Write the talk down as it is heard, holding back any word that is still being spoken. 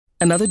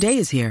Another day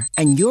is here,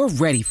 and you're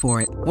ready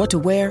for it. What to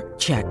wear?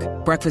 Check.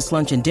 Breakfast,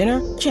 lunch, and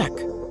dinner? Check.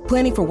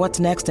 Planning for what's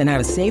next and how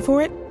to save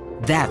for it?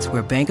 That's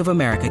where Bank of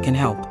America can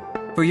help.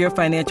 For your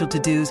financial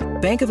to-dos,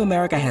 Bank of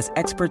America has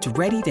experts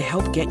ready to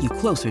help get you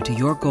closer to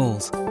your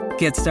goals.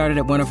 Get started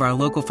at one of our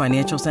local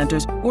financial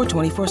centers or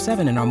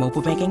 24/7 in our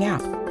mobile banking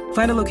app.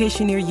 Find a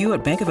location near you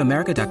at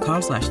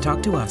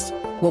bankofamerica.com/talktous.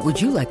 What would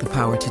you like the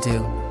power to do?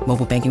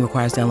 Mobile banking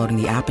requires downloading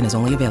the app and is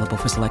only available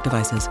for select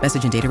devices.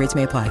 Message and data rates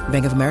may apply.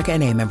 Bank of America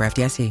N.A., member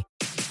FDIC.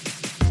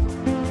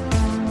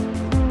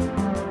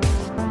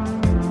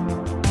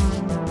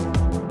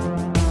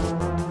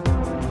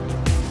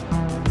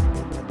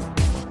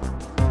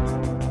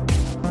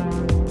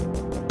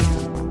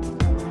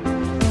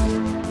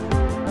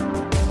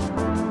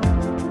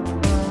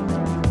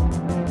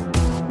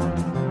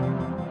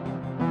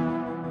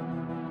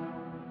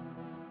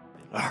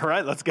 All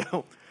right, let's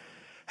go.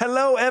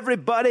 Hello,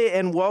 everybody,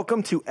 and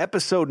welcome to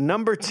episode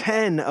number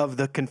 10 of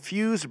the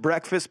Confused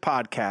Breakfast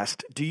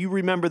Podcast. Do you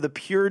remember the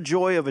pure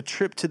joy of a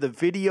trip to the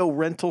video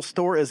rental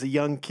store as a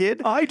young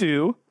kid? I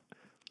do.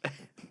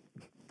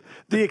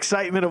 The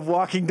excitement of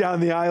walking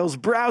down the aisles,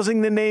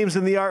 browsing the names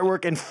and the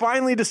artwork, and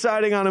finally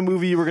deciding on a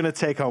movie you were going to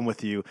take home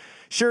with you.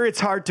 Sure, it's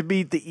hard to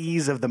beat the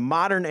ease of the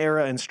modern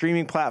era and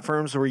streaming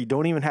platforms where you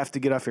don't even have to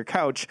get off your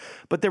couch,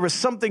 but there was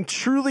something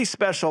truly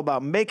special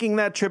about making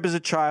that trip as a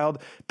child,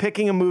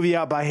 picking a movie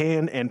out by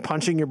hand, and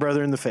punching your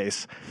brother in the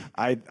face.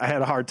 I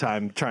had a hard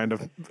time trying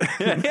to...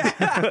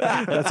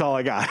 That's all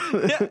I got.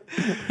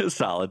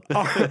 Solid.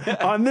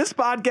 On this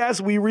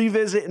podcast, we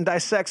revisit and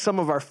dissect some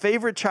of our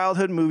favorite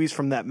childhood movies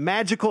from that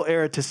magical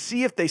era to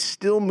see if they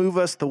still move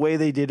us the way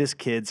they did as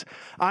kids.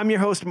 I'm your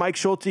host, Mike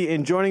Schulte,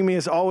 and joining me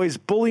as always,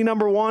 bully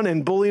number 1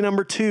 and bully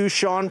number 2,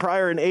 Sean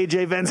Pryor and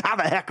AJ Vens. How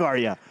the heck are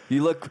you?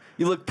 You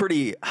look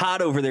pretty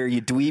hot over there,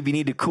 you dweeb. You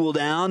need to cool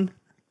down.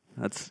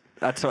 That's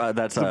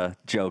a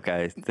joke.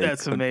 I think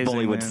That's a amazing.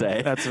 bully would man.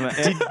 say. That's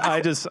I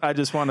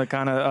just want to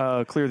kind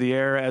of clear the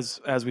air as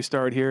we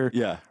start here.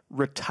 Yeah.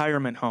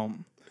 Retirement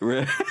home.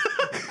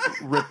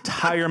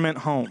 Retirement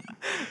home.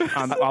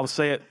 I'll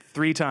say it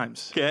 3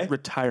 times. Okay.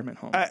 Retirement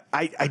home.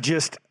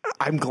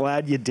 I'm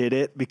glad you did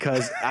it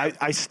because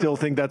I still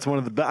think that's one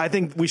of the best. I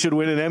think we should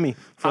win an Emmy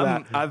for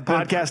that.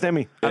 Podcast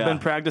Emmy. I've been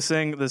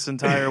practicing this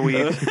entire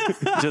week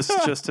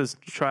just to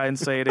try and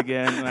say it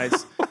again.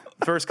 And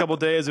first couple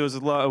days it was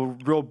a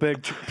real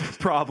big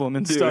problem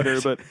and stutter,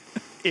 but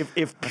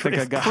If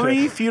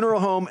pre-funeral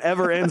home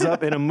ever ends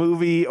up in a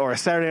movie or a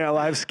Saturday Night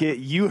Live skit,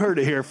 you heard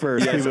it here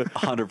first. Yes,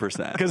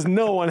 100%. Because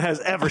no one has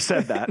ever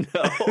said that.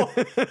 No.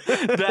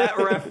 That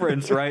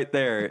reference right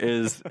there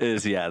is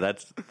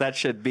that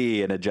should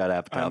be in a Judd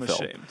Apatow I'm film.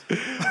 ashamed.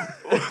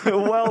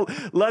 Well,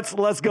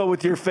 let's go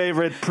with your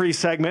favorite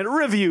pre-segment,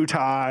 review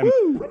time.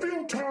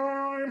 Review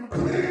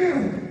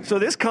time. So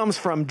this comes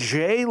from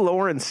Jay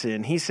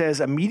Lawrenson. He says,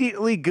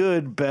 immediately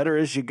good, better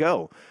as you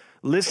go.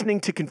 Listening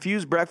to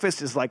Confused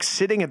Breakfast is like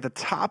sitting at the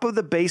top of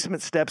the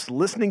basement steps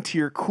listening to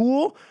your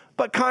cool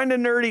but kind of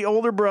nerdy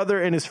older brother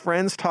and his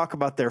friends talk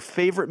about their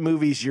favorite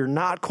movies you're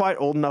not quite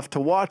old enough to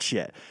watch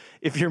yet.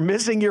 If you're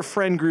missing your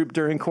friend group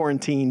during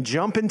quarantine,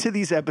 jump into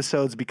these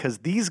episodes because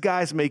these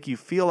guys make you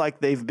feel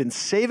like they've been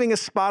saving a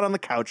spot on the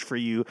couch for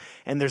you,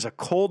 and there's a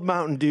cold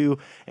Mountain Dew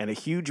and a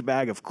huge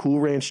bag of Cool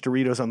Ranch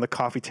Doritos on the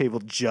coffee table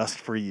just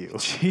for you.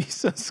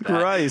 Jesus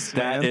Christ,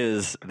 man.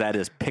 That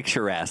is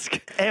picturesque.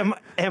 Am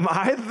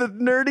I the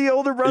nerdy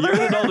older brother?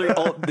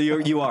 You're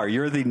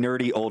You're the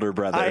nerdy older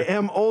brother. I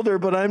am older,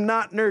 but I'm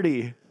not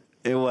nerdy.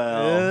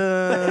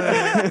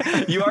 Well,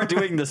 you are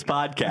doing this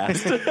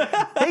podcast.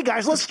 Hey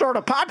guys, let's start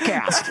a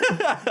podcast.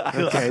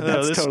 Okay,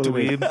 that's this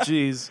totally me. dweeb.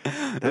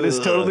 Jeez. That is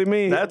totally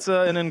me. That's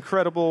an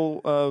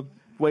incredible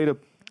way to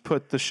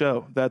put the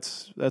show.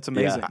 That's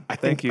amazing. I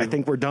Thank you. I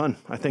think we're done.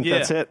 I think Yeah.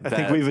 that's it. I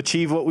think we've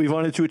achieved what we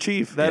wanted to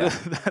achieve.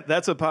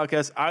 That's a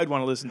podcast I'd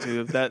want to listen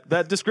to.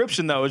 That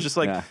description though is just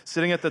like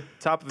sitting at the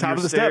top of your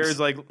the stairs, steps.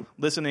 like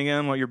listening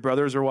in while your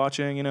brothers are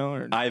watching. You know,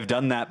 or, I've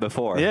done that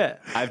before. Yeah.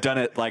 I've done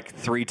it like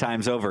 3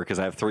 times over because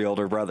I have 3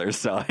 older brothers,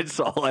 so it's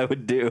all I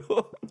would do.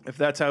 if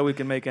that's how we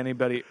can make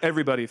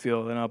everybody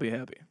feel, then I'll be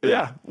happy.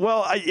 Yeah.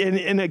 Well,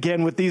 and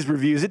again, with these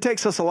reviews, it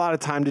takes us a lot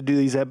of time to do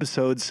these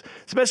episodes,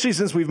 especially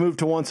since we've moved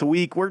to once a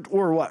week.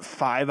 We're what,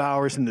 5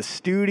 hours in the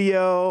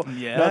studio,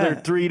 Yeah. another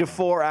 3 to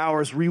 4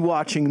 hours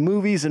rewatching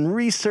movies and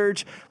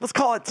research. Let's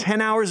call it 10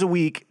 hours a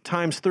week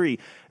times 3.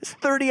 It's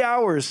 30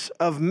 hours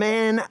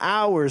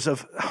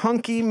of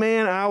hunky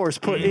man hours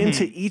put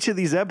into each of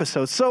these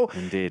episodes. So,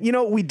 Indeed.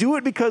 we do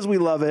it because we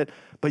love it,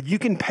 but you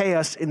can pay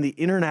us in the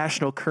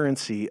international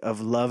currency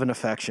of love and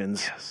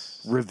affections. Yes.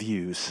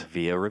 Reviews.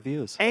 Via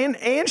reviews. And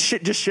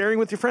just sharing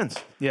with your friends.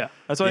 Yeah,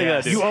 that's all you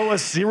gotta do. You owe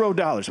us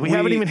 $0. We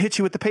haven't even hit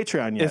you with the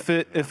Patreon yet.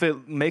 If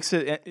it makes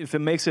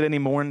it any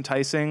more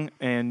enticing,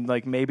 and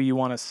like maybe you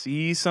want to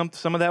see some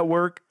of that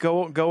work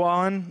go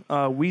on,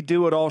 we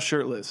do it all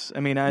shirtless. I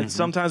mean,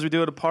 sometimes we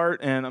do it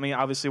apart, and I mean,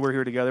 obviously we're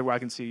here together where I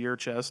can see your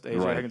chest,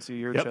 AJ, Right. I can see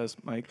your chest,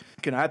 Mike.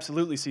 You can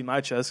absolutely see my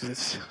chest because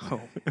it's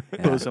so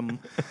bosom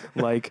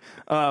like.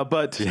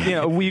 But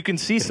you can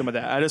see some of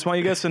that. I just want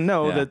you guys to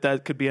know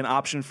that could be an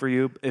option for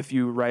you if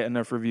you write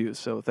enough reviews.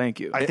 So thank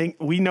you. I think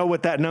we know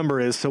what that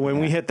number is. So when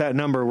we hit that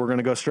number, we're going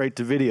to go straight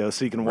to video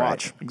so you can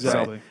watch.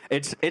 Exactly.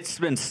 So it's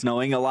been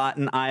snowing a lot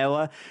in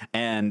Iowa,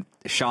 and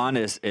Sean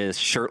is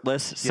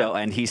shirtless. So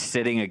and he's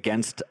sitting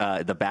against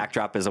the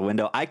backdrop as a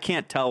window. I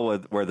can't tell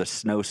where the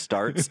snow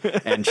starts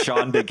and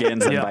Sean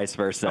begins, and vice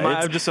versa.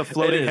 I'm just a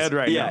floating head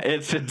right now. Yeah,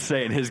 it's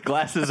insane. His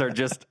glasses are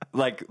just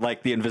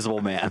like the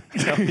Invisible Man,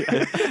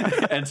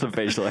 and some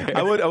facial hair.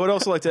 I would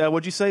also like to add.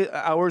 Would you say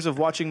hours of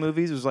watching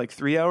movies was like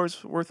 3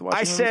 hours worth of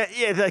watching?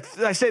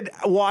 I said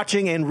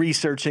watching and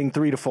researching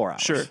 3 to 4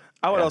 hours. Sure.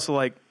 I would also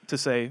like to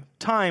say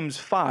times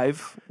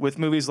 5 with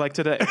movies like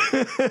today. No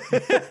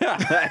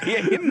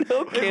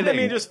kidding. I mean,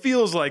 it just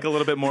feels like a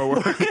little bit more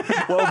work.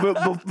 Well,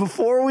 but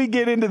before we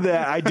get into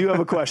that, I do have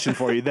a question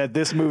for you. That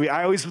this movie,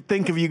 I always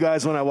think of you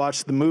guys when I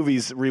watch the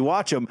movies,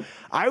 rewatch them.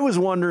 I was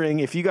wondering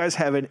if you guys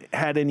haven't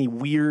had any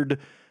weird,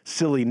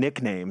 silly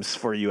nicknames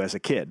for you as a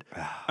kid,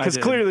 because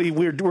clearly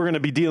we're going to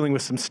be dealing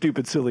with some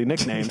stupid, silly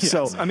nicknames. Yes.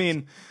 So, I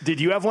mean,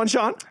 did you have one,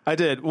 Sean? I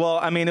did. Well,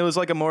 I mean, it was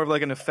like more of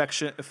like an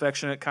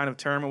affectionate kind of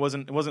term. It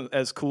wasn't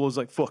as cool as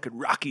like fucking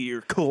Rocky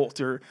or Colt,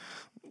 or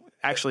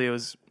actually it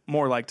was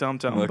more like Tum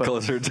Tum.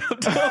 Closer to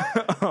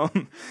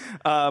Tum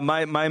Tum.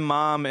 My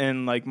mom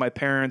and like my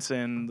parents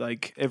and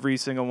like every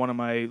single one of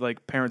my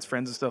like parents'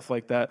 friends and stuff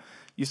like that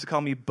used to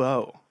call me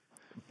Bo.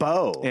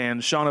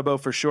 And Shauna Bo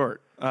for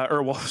short.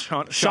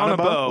 Shauna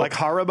Bo. Like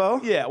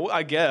Haribo? Yeah, well,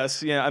 I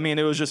guess. Yeah, I mean,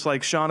 it was just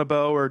like Shauna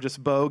Bo or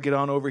just Bo, get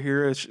on over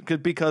here. It's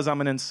because I'm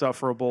an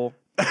insufferable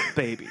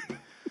baby.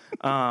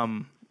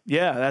 Yeah,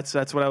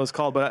 that's what I was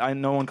called, but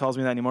no one calls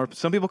me that anymore.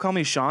 Some people call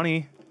me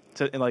Shawnee.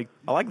 I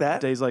like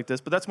that. Days like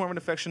this, but that's more of an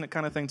affectionate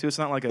kind of thing too. It's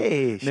not like a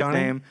nickname.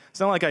 Shawnee. It's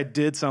not like I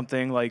did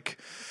something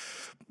like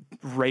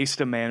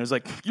raced a man. It was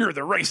like, you're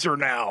the racer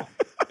now.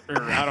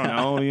 Or I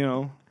don't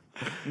know,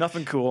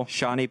 nothing cool.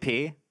 Shawnee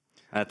P.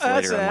 That's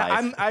later in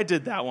life. I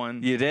did that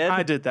one. You did?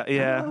 I did that,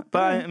 yeah. Oh,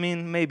 but I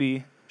mean,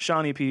 maybe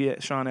Shawnee P.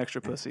 Sean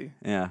Extra Pussy.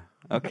 Yeah.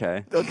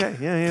 Okay. Okay.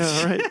 Yeah.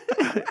 All right.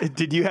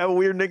 Did you have a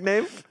weird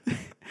nickname?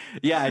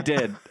 Yeah, I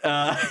did.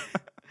 I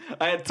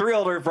had 3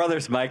 older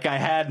brothers, Mike. I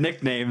had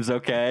nicknames,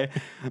 okay?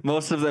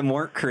 Most of them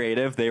weren't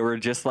creative. They were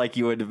just like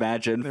you would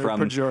imagine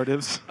from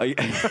pejoratives.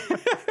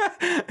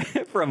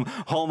 From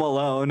Home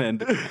Alone and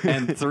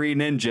 3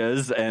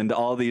 Ninjas and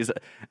all these.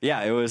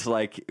 Yeah, it was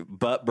like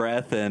butt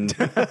breath and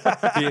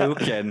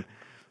puke and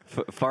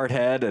fart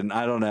head, and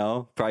I don't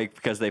know, probably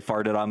because they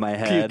farted on my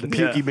head.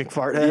 Pukey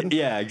McFart head.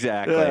 Yeah,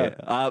 exactly.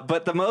 Yeah.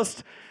 But the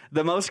most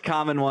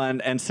common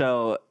one, and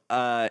so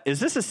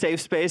is this a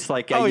safe space?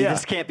 Like,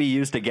 this can't be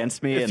used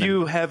against me. If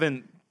you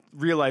haven't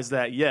realized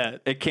that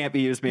yet, it can't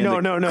be used in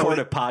the court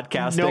of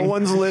podcasting. No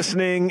one's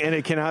listening, and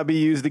it cannot be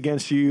used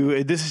against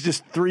you. This is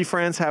just 3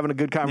 friends having a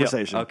good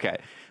conversation. Yep. Okay.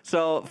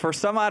 So for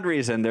some odd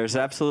reason, there's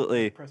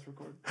absolutely press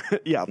record.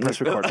 Yeah, press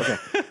record. Okay.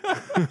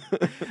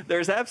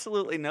 There's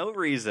absolutely no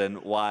reason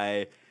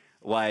why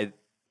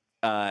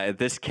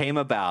this came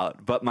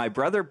about, but my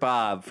brother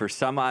Bob, for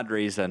some odd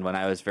reason, when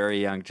I was very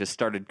young, just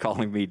started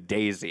calling me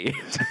Daisy.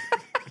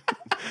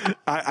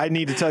 I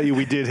need to tell you,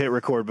 we did hit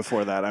record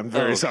before that. I'm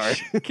very sorry.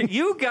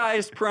 You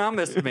guys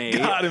promised me.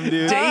 Got him,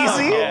 dude.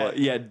 Daisy? Oh,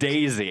 yeah,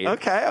 Daisy.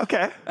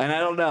 Okay. And I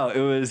don't know. It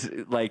was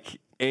like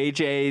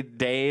AJ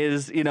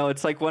Days.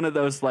 It's like one of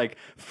those like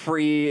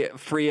free.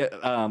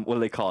 What do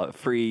they call it?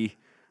 Free.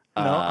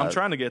 No, I'm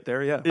trying to get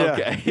there. Yeah.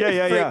 Okay.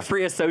 Yeah.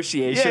 Free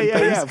association.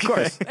 Yeah. Of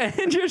course.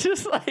 And you're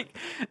just like,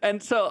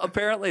 and so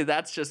apparently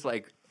that's just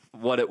like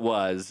what it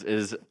was.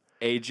 Is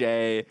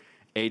AJ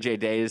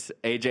Days.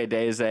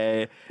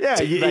 Yeah,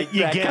 you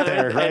get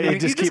there, right?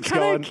 It just keeps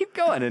going. Keep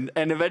going,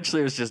 and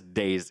eventually it was just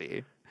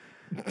Daisy.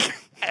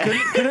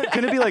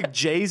 Couldn't it be like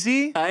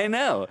Jay-Z? I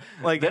know.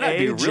 Like then I'd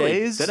be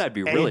really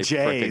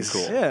freaking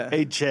cool. Yeah.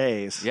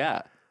 AJs.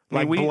 Yeah.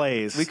 Like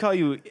Blaze. We call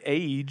you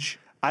Age.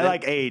 I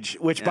like age,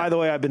 which, by the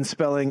way, I've been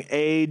spelling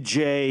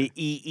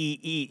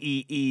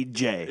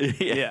AJEEEEEJ.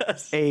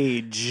 Yes.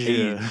 Age.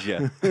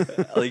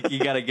 Like, you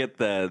got to get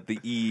the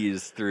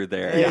E's through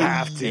there. You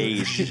have to.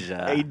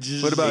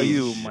 Age. What about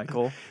you,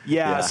 Michael?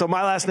 Yeah, so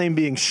my last name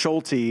being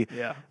Schulte,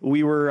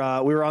 we were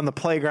on the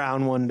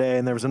playground one day,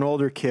 and there was an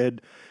older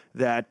kid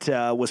that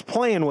was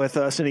playing with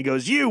us, and he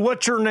goes,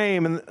 what's your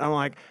name? And I'm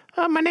like,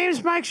 my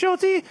name's Mike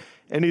Schulte.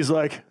 And he's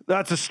like,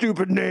 that's a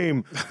stupid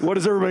name. What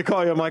does everybody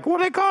call you? I'm like, what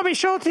do they call me,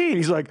 Schulte? And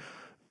he's like,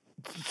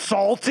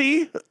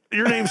 Salty?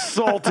 Your name's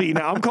Salty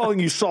now. I'm calling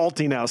you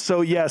Salty now.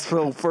 So, yes,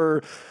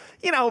 for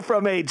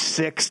from age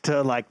 6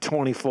 to like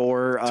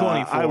 24,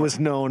 I was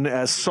known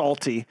as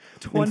Salty.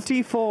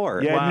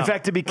 24? Yeah, wow. In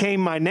fact, it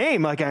became my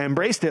name. Like, I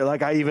embraced it.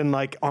 Like, I even,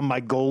 like, on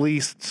my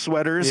goalie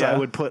sweaters, I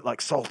would put,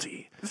 like,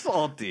 Salty.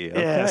 Salty.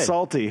 Okay. Yeah,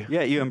 Salty.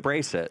 Yeah, you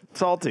embrace it.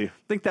 Salty. I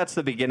think that's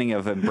the beginning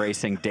of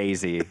embracing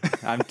Daisy.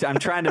 I'm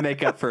trying to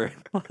make up for it.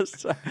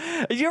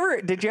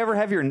 Did you ever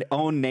have your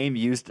own name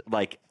used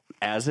like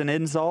as an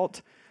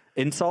insult?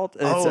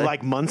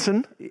 Like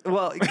Munson?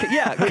 Well,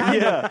 yeah,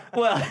 kind of.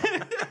 Well,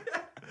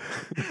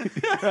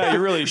 You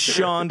really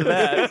shunned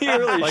that. You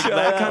really like shut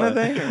that up. kind of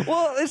thing.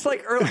 Well, it's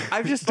like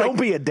I'm just Don't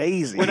like, be a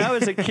daisy. when I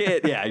was a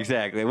kid, yeah,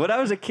 exactly. When I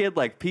was a kid,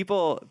 like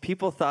people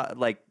thought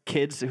like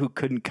kids who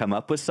couldn't come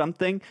up with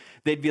something,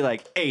 they'd be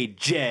like, "Hey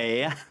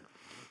Jay,"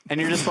 and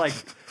you're just like,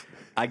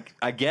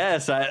 I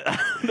guess I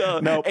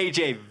don't know, Nope.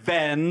 AJ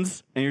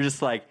Vens, and you're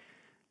just like,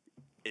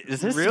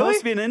 is this Really? supposed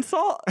to be an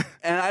insult?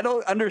 And I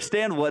don't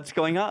understand what's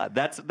going on.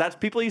 That's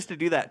people used to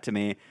do that to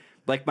me.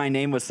 Like my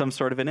name was some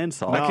sort of an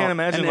insult. I can't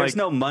imagine, And there's like-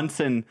 no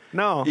Munson.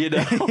 No. You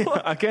know.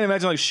 I can't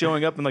imagine like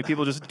showing up and like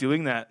people just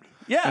doing that.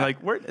 Yeah. And,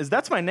 like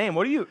that's my name.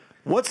 What are you?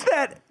 What's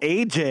that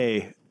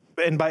AJ?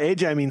 And by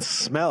AJ, I mean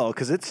smell,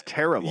 because it's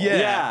terrible. Yeah.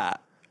 Yeah.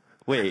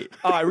 Wait.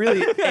 Oh, I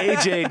really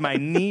AJ'd my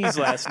knees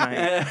last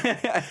night.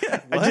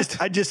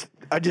 I just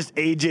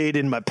AJ'd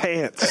in my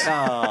pants.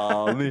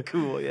 Oh, man.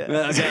 Cool,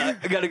 yeah.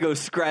 I gotta go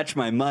scratch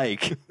my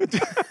mic.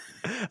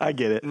 I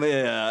get it.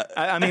 Yeah.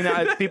 I mean,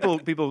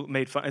 people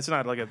made fun. It's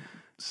not like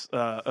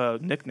a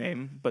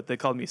nickname, but they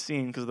called me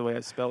Scene because of the way I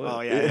spell it.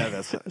 Oh yeah,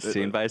 that's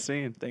Scene by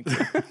scene. Thank you.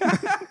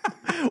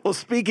 Well,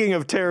 speaking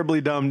of terribly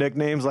dumb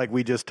nicknames like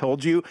we just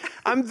told you,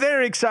 I'm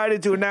very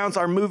excited to announce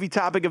our movie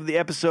topic of the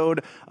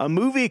episode, a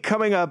movie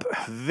coming up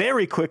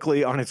very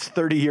quickly on its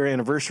 30-year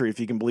anniversary, if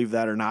you can believe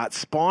that or not,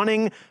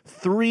 spawning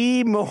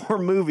 3 more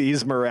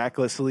movies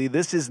miraculously.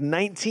 This is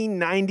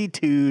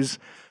 1992's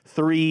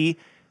Three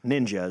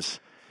Ninjas.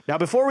 Now,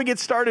 before we get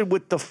started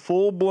with the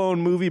full-blown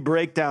movie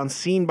breakdown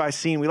scene by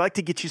scene, we like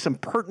to get you some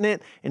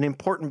pertinent and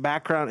important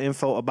background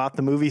info about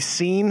the movie.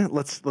 Scene,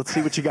 let's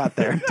see what you got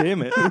there.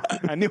 Damn it.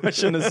 I knew I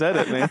shouldn't have said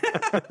it, man.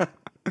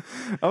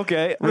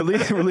 Okay.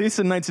 Released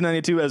in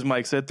 1992, as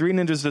Mike said, Three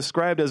Ninjas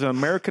described as an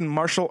American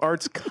martial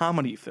arts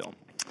comedy film.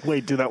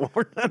 Wait, do that one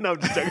more time? No,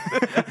 just joking.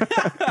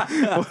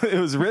 It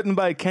was written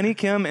by Kenny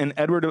Kim and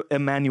Edward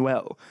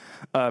Emanuel.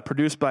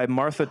 Produced by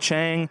Martha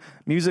Chang.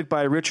 Music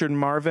by Richard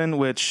Marvin,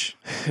 which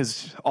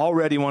is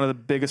already one of the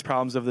biggest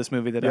problems of this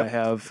movie that I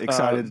have.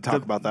 Excited to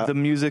talk about that. The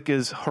music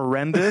is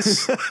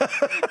horrendous.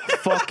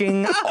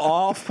 Fucking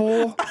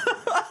awful.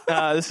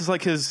 This is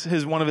like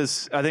his one of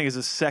his, I think it's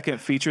his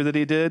second feature that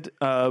he did.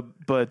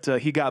 But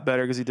he got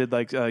better because he did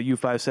like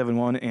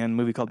U571 and a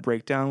movie called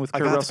Breakdown with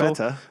Kurt got Russell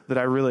better. that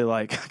I really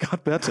like. I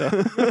got better.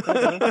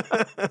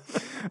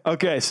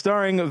 Okay,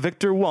 starring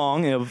Victor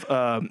Wong of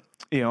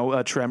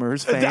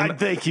Tremors fame.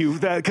 Thank you,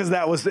 because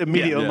that was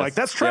immediately Yes. like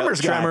that's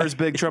Tremors. Yep, guy. Tremors,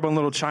 Big Trouble in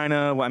Little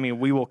China. Well, I mean,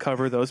 we will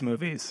cover those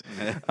movies.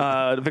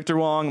 Victor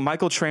Wong,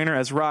 Michael Traynor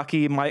as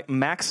Rocky,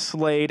 Max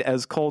Slade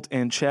as Colt,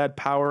 and Chad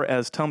Power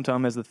as Tum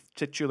Tum as the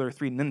titular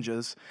Three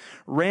Ninjas.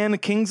 Ran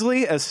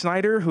Kingsley as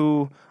Snyder,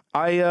 who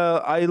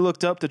I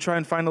looked up to try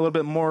and find a little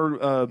bit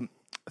more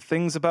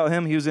things about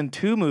him. He was in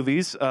 2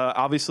 movies.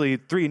 Obviously,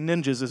 Three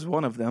Ninjas is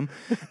one of them,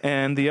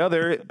 and the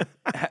other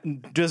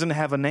doesn't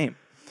have a name.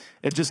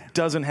 It just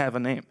doesn't have a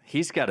name.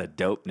 He's got a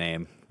dope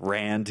name,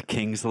 Rand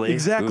Kingsley.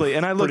 Exactly. Oof.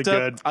 And I looked pretty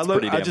up. good. I It's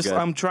look. pretty damn good.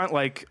 I'm trying.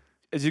 Like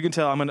as you can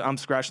tell, I'm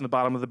scratching the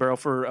bottom of the barrel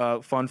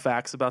for fun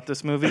facts about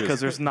this movie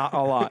because there's not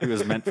a lot. He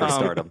was meant for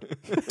stardom.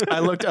 I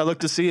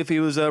looked to see if he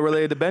was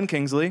related to Ben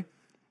Kingsley.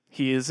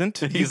 He isn't.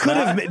 You could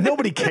have.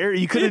 Nobody cared.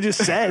 You could have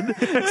just said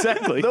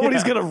exactly.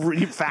 Nobody's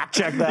gonna fact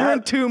check You're in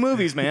that. 2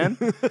 movies, man.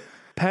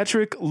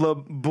 Patrick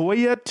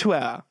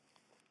LeBoyatois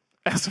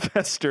as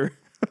Fester.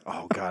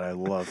 Oh God, I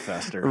love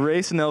Fester.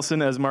 Race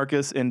Nelson as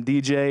Marcus, and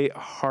DJ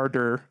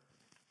Harder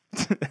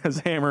as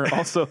Hammer.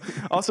 Also,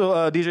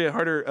 DJ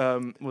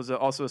Harder was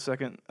also a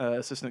second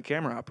assistant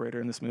camera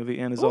operator in this movie,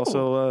 and is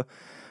also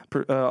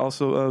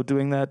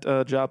doing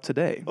that job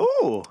today.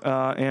 Ooh,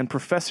 And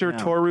Professor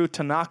Toru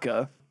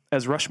Tanaka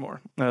as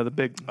Rushmore, the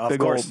big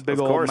course,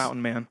 old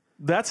mountain man.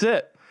 That's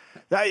it.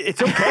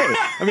 it's okay.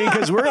 I mean,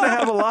 because we're gonna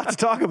have a lot to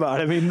talk about.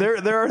 I mean,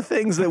 there are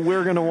things that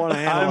we're gonna want to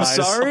I'm analyze.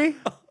 sorry.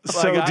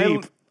 So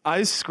deep.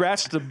 I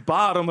scratched the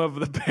bottom of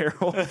the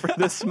barrel for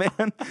this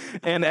man,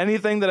 and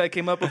anything that I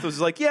came up with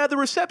was like, yeah, the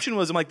reception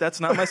was. I'm like,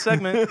 that's not my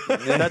segment.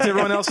 That's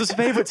everyone else's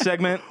favorite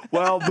segment.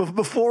 Well,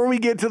 before we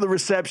get to the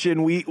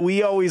reception,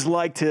 we always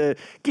like to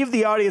give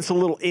the audience a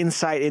little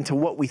insight into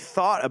what we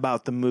thought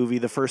about the movie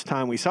the first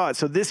time we saw it.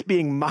 So this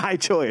being my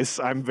choice,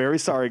 I'm very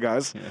sorry,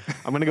 guys.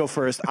 I'm going to go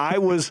first. I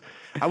was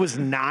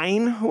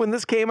 9 when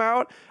this came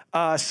out.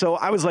 So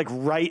I was like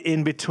right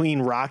in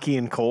between Rocky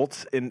and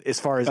Colt as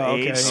far as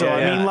okay. age. So Yeah,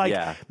 I mean, like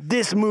yeah.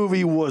 this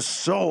movie was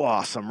so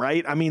awesome,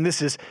 right? I mean,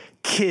 this is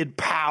kid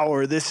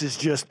power. This is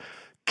just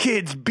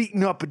kids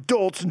beating up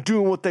adults and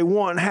doing what they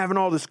want and having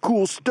all this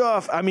cool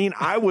stuff. I mean,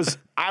 I was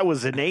an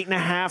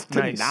 8.5 to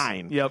Nice.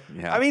 9. Yep.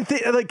 Yeah. I mean,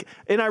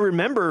 and I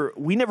remember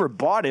we never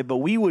bought it, but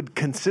we would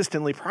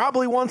consistently,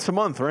 probably once a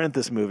month, rent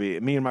this movie,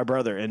 me and my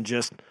brother, and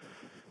just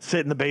sit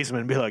in the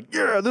basement and be like,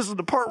 yeah, this is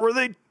the part where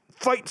they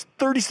fight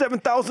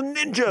 37,000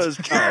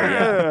 ninjas.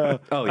 Yeah.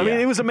 Oh, I mean, yeah.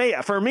 it was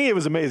amazing. For me, it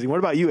was amazing. What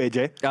about you,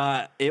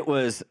 AJ? It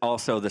was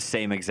also the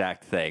same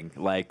exact thing.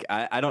 Like,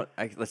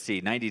 let's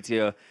see,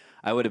 92,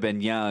 I would have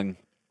been young,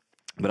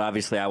 but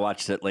obviously I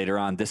watched it later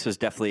on. This was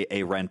definitely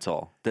a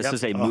rental. This Yep,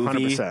 was a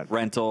movie 100%.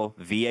 rental,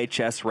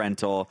 VHS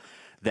rental.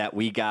 that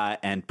we got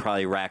and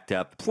probably racked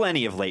up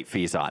plenty of late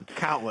fees on.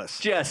 Countless.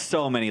 Just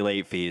so many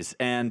late fees.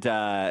 And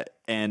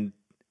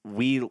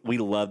we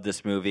loved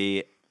this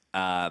movie. Me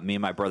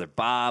and my brother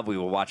Bob, we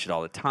would watch it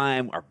all the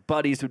time. Our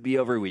buddies would be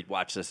over. We'd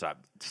watch this on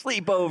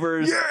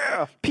sleepovers.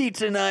 Yeah.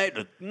 Pizza night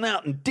with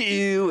Mountain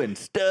Dew and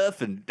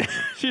stuff. And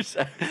just,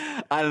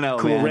 I don't know,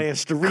 Cool man.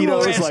 Ranch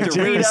Doritos, like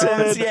Jerry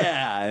said.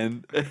 Yeah.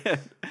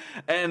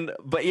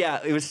 But yeah,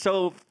 it was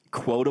so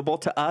quotable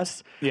to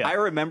us. Yeah. I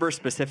remember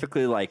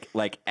specifically like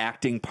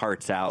acting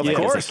parts out Yeah. like,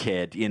 Of as course. a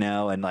kid, you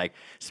know, and like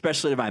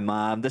especially to my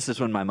mom. This is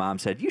when my mom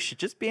said, "You should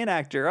just be an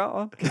actor."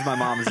 Oh, because my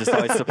mom is just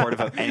always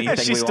supportive of anything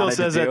she we still wanted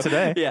says to do. that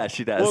today. Yeah,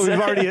 she does. Well,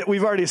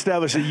 we've already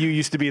established that you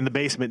used to be in the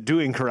basement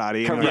doing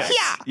karate. and Yes.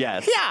 like,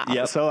 Yes.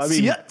 Yep. So I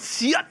mean,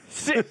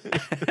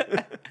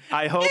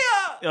 I hope.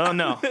 Oh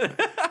no,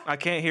 I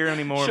can't hear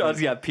anymore. Sean's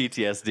got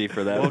PTSD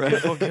for that.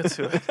 We'll get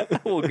to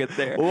it. We'll get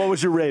there. what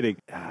was your rating?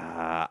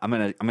 I'm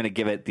gonna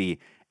give it the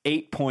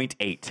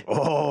 8.8.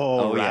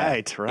 Oh, yeah.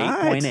 right.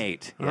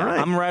 8.8. All right.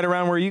 I'm right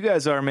around where you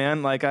guys are,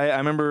 man. Like I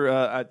remember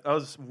I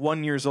was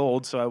 1 year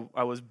old, so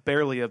I was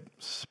barely a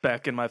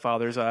speck in my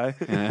father's eye.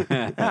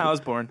 Yeah, I was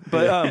born,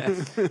 but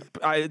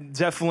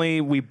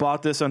we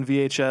bought this on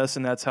VHS,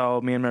 and that's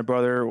how me and my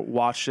brother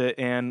watched it.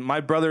 And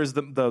my brother is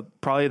the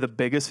probably the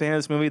biggest fan of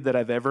this movie that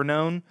I've ever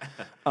known.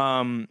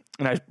 And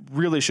I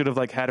really should have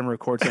had him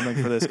record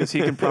something for this because he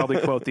can probably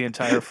quote the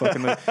entire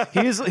fucking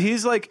movie.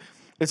 He's like.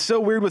 It's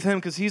so weird with him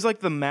because he's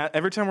like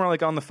every time we're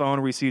on the phone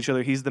or we see each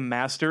other, he's the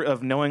master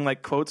of knowing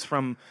quotes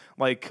from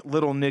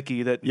Little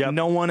Nicky that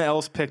no one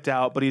else picked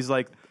out, but he's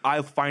like,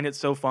 I find it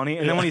so funny.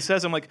 And then when he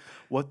says, I'm like,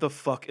 what the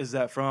fuck is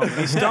that from? And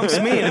he stumps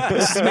me and it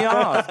pisses me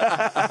off.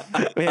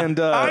 And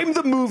I'm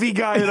the movie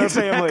guy in our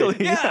family.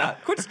 Yeah,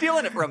 quit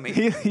stealing it from me.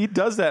 he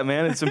does that,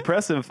 man. It's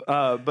impressive.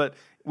 But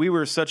we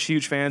were such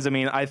huge fans. I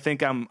mean, I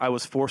think I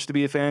was forced to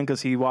be a fan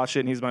because he watched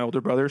it and he's my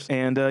older brother.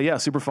 And yeah,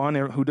 super fun.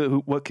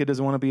 What kid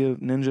doesn't want to be a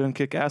ninja and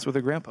kick ass with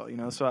their grandpa? You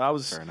know. So I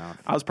was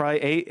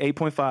probably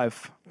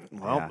 8.5.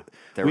 Well, Yeah,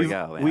 there we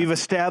go. Yeah. We've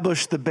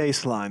established the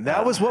baseline.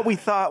 That was what we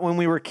thought when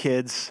we were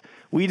kids.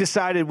 We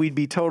decided we'd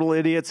be total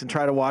idiots and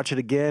try to watch it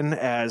again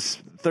as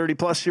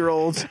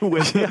 30-plus-year-olds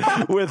with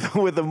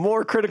a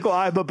more critical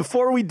eye. But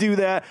before we do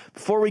that,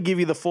 before we give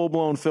you the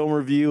full-blown film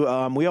review,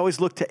 we always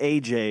look to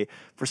AJ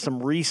for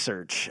some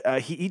research.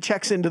 He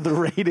checks into the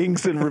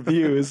ratings and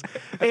reviews.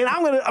 And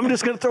I'm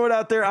just gonna throw it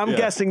out there. I'm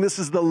guessing this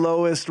is the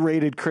lowest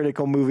rated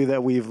critical movie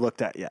that we've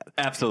looked at yet.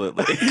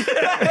 Absolutely.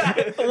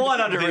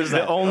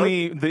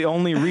 100%. The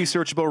only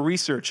researchable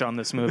research on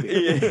this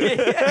movie.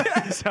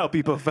 That's how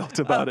people felt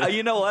about it.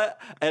 You know what?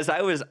 As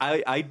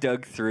I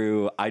dug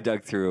through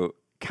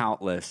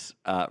countless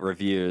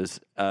reviews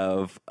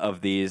of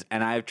these,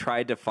 and I've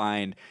tried to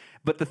find.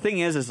 But the thing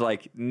is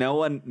no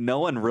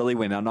one really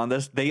went on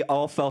this. They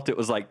all felt it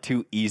was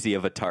too easy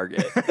of a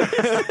target.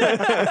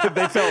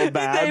 They felt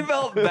bad. They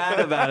felt bad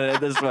about it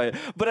this way.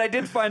 But I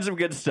did find some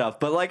good stuff.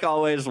 But like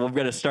always, we're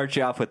going to start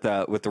you off with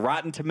the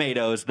Rotten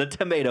Tomatoes, the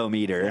tomato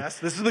meter. Yes,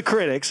 this is the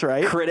critics,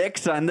 right?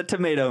 Critics on the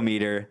tomato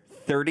meter.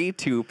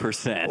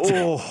 32%.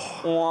 Oh,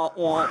 Wah,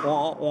 wah,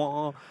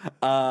 wah,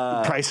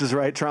 wah. Price is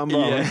Right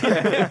trombone.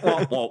 Yeah.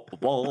 Wah, wah,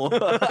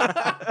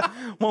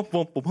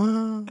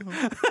 wah.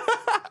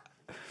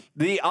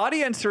 The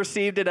audience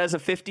received it as a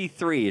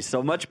 53,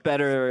 so much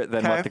better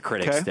than what the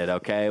critics did,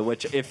 okay?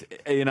 Which, if,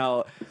 you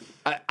know,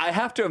 I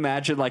have to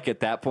imagine, at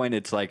that point,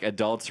 it's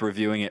adults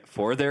reviewing it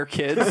for their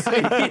kids.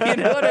 You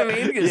know what I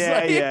mean?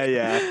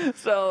 Yeah.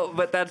 So,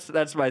 but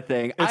that's my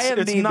thing.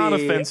 It's not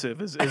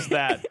offensive, is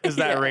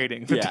that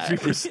rating,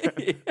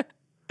 53%.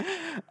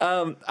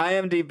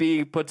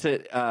 IMDb puts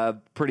it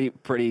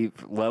pretty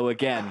low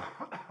again.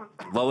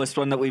 Lowest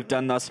one that we've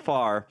done thus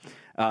far.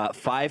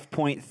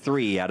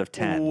 5.3 out of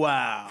 10.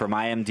 Wow. From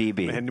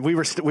IMDb. And we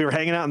were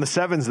hanging out in the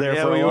sevens there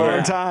for we a were.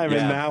 long time,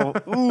 and now,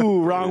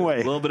 wrong way.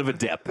 A little bit of a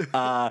dip.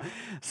 But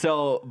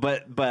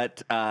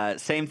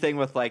same thing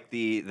with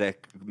the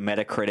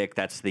Metacritic.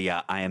 That's the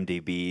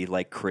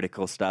IMDb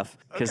critical stuff.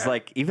 Because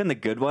even the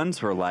good ones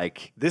were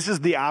This is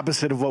the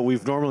opposite of what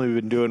we've normally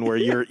been doing, where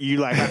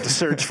you have to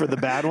search for the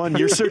bad one.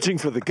 You're searching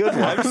for the good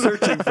one. I'm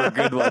searching for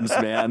good ones,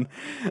 man.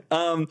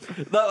 Now,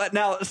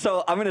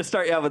 so I'm going to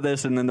start you out with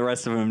this, and then the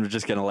rest of them are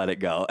just going to let it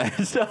go.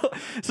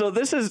 so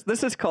this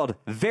is called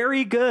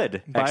Very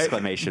Good!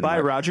 By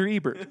Roger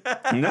Ebert.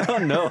 No.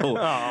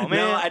 Oh, man.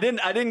 No, I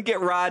didn't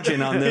get Raj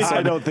in on this.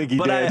 I don't think he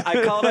but did.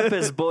 I called up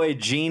his boy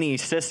Genie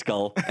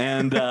Siskel,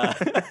 and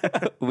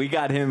we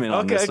got him in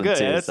on this one good.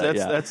 too.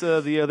 That's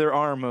the other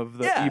arm of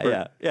the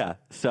Ebert. Yeah.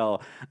 So,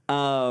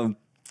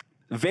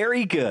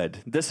 Very Good.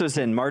 This was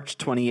in March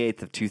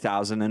 28th of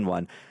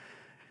 2001.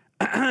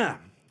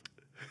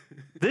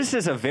 This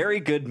is a very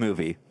good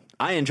movie.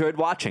 I enjoyed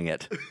watching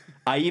it.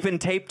 I even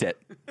taped it.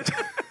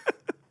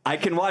 I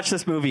can watch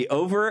this movie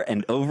over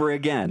and over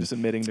again. Just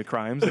admitting to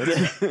crimes. There's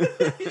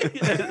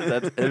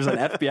an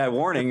FBI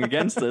warning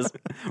against this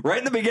right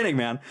in the beginning,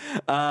 man.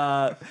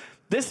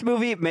 This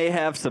movie may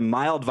have some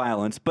mild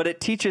violence, but it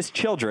teaches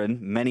children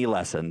many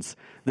lessons.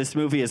 This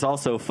movie is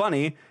also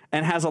funny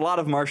and has a lot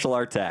of martial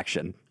arts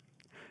action.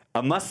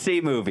 a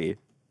must-see movie.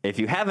 If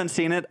you haven't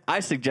seen it, I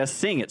suggest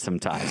seeing it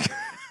sometime.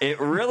 It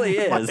really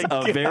is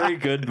a very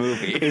good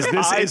movie. Is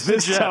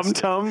this Tum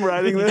Tum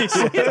writing this?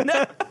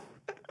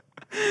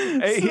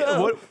 Hey,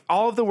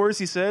 all of the words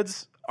he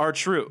says are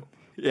true.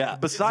 Yeah.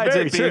 Besides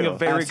very it being true. a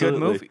very Absolutely.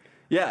 good movie.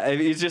 Yeah,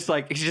 he's just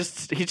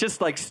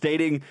like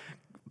stating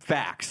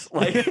facts.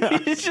 Like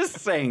he's just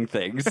saying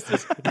things.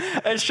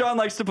 As Sean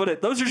likes to put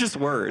it, those are just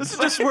words.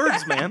 It's just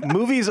words, man.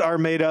 Movies are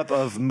made up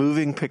of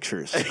moving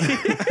pictures.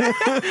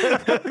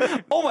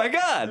 Oh my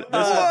God.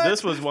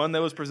 This was one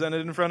that was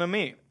presented in front of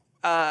me.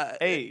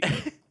 Hey,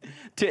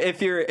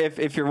 If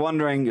you're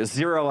wondering,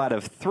 0 out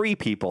of 3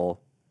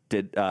 people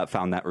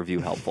found that review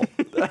helpful.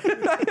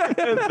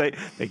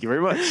 Thank you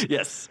very much.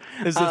 Yes.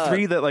 is the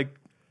 3 that like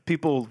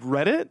people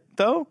read it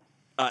though?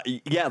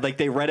 Yeah, like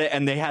they read it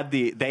and they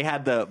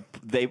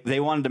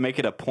wanted to make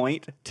it a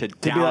point to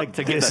be like,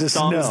 get this the is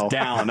thumbs no.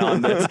 down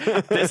on this.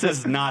 This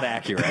is not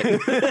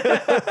accurate.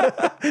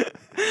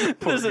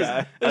 This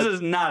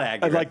is not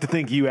accurate. I'd like to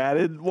think you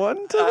added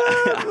one to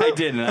that. I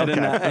didn't. I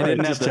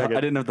didn't Just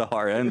checking. have the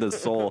heart and the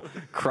soul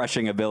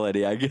crushing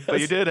ability, I guess. But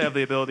you did have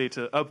the ability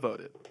to upvote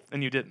it,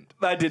 and you didn't.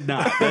 I did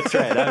not. That's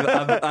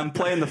right. I'm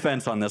playing the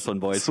fence on this one,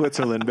 boys.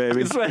 Switzerland,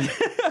 baby.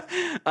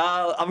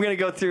 I want to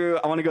go through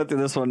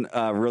this one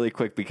really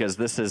quick because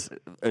this is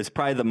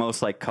probably the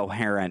most like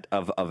coherent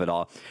of it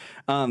all.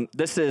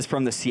 This is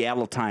from the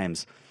Seattle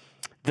Times.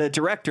 The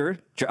director,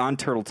 John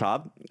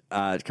Turteltaub,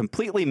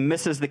 completely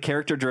misses the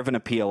character-driven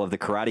appeal of the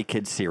Karate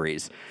Kid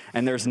series,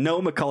 and there's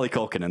no Macaulay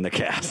Culkin in the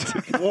cast.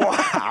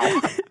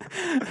 Wow.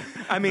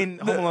 I mean,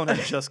 Home Alone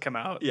has just come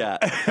out. Yeah.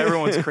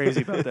 Everyone's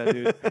crazy about that,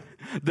 dude.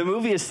 The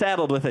movie is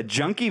saddled with a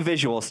junky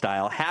visual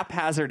style,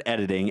 haphazard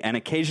editing, and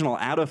occasional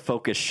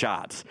out-of-focus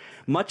shots.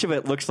 Much of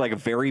it looks like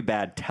very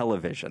bad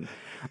television.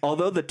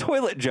 Although the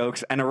toilet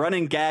jokes and a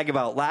running gag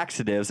about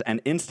laxatives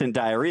and instant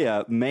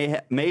diarrhea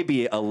may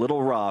be a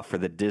little raw for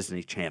the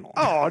Disney Channel.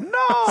 Oh,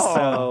 no.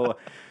 So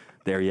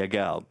there you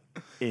go.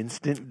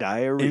 Instant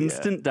diarrhea.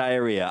 Instant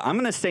diarrhea. I'm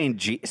going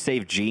to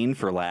save Gene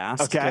for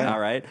last. Okay. All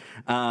right.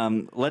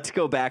 Let's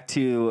go back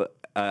to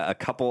a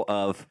couple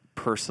of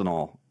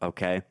personal,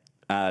 okay?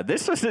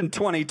 This was in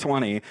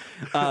 2020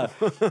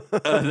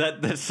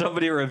 that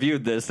somebody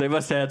reviewed this. They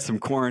must have had some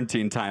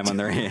quarantine time on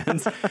their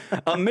hands.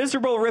 A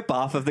miserable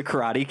ripoff of The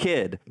Karate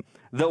Kid.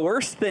 The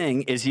worst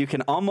thing is you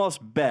can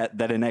almost bet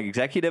that an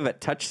executive at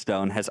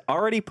Touchstone has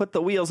already put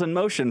the wheels in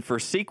motion for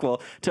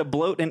sequel to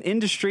bloat an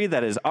industry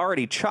that is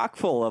already chock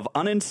full of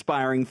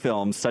uninspiring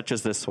films such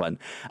as this one.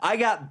 I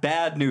got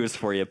bad news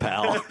for you,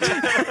 pal.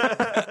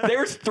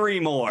 There's 3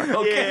 more.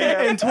 Okay.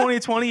 Yeah. In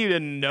 2020, you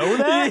didn't know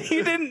that?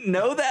 You didn't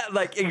know that?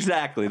 Like,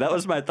 exactly. That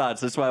was my thoughts.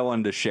 That's why I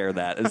wanted to share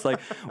that. It's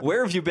like,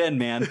 where have you been,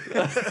 man?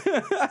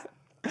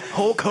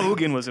 Hulk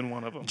Hogan was in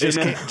one of them.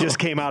 Just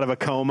came out of a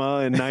coma,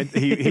 and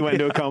he went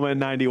into a coma in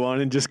 91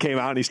 and just came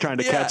out, and he's trying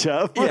to catch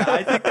up. Yeah,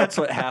 I think that's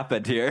what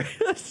happened here.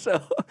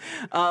 So,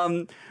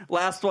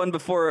 last one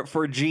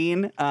for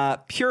Gene.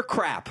 Pure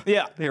crap.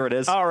 Yeah. Here it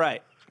is. All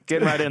right.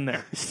 Getting right in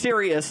there.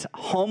 Serious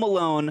Home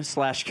Alone /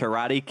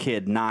 Karate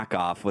Kid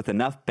knockoff with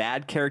enough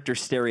bad character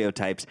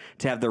stereotypes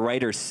to have the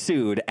writers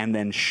sued and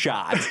then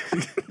shot.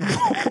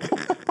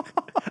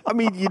 I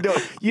mean, you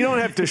don't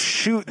have to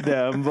shoot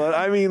them, but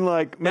I mean,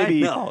 like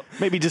maybe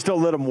just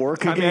don't let them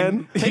work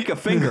again. Take a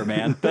finger,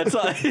 man. That's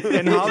all.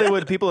 In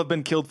Hollywood, people have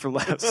been killed for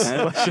less.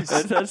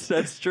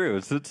 That's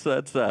true.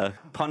 That's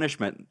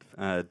punishment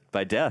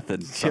by death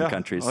in some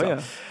countries. Oh,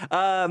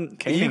 so.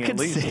 Caning,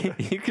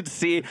 You could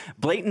see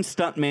blatant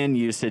stuntman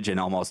usage in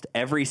almost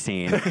every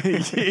scene.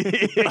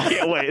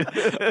 Yeah, wait.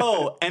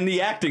 Oh, and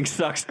the acting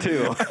sucks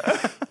too.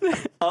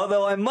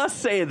 Although I must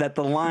say that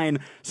the line,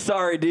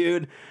 "Sorry,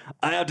 dude,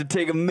 I have to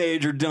take a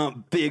major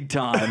dump big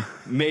time,"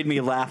 made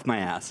me laugh my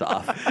ass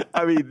off.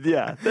 I mean,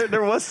 yeah,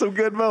 there was some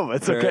good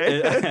moments,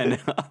 okay?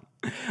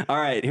 All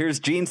right,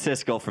 here's Gene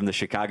Siskel from the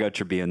Chicago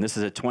Tribune. This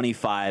is a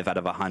 25 out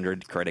of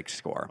 100 critic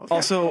score. Okay.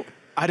 Also,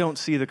 I don't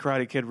see the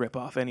Karate Kid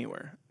ripoff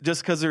anywhere.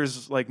 Just because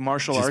there's like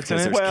martial arts in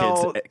it.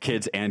 There's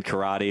kids and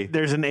karate.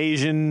 There's an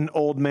Asian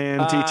old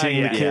man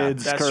teaching the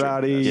kids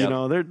karate. You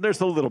know, there's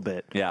a little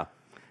bit. Yeah.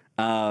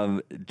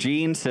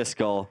 Gene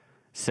Siskel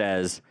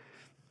says,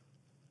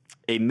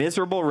 a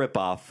miserable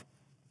ripoff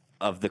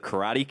of the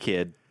Karate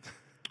Kid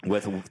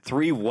with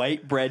 3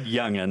 white bread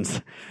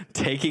youngins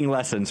taking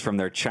lessons from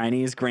their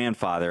Chinese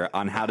grandfather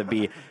on how to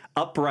be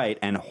upright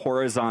and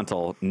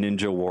horizontal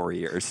ninja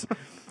warriors.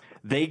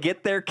 They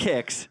get their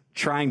kicks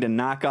trying to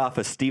knock off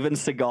a Steven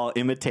Seagal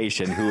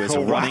imitation who is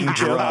running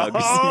drugs.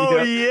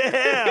 Oh,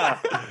 yeah.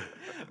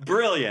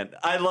 Brilliant.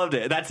 I loved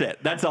it. That's it.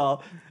 That's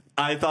all.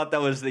 I thought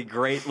that was the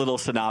great little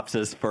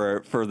synopsis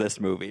for this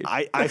movie.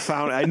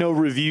 I know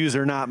reviews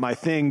are not my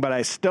thing, but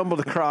I stumbled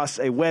across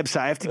a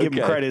website. I have to give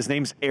him credit. His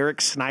name's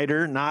Eric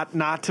Snyder,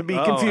 not to be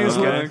confused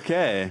with.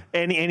 Okay.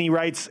 And he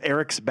writes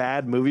Eric's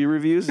Bad Movie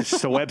Reviews. It's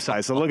just a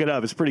website, so look it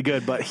up. It's pretty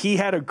good. But he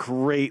had a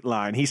great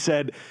line. He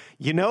said,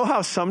 You know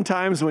how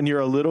sometimes when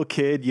you're a little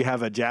kid, you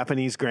have a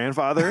Japanese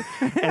grandfather,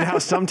 and how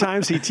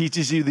sometimes he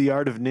teaches you the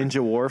art of ninja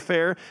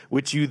warfare,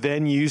 which you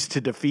then use to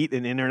defeat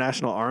an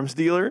international arms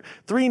dealer?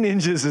 Three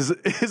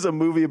Ninjas is a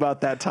movie about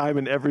that time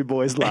in every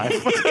boy's life.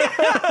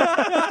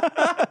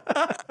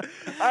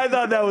 I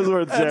thought that was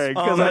worth sharing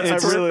because I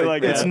really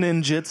like It's it.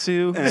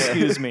 ninjutsu.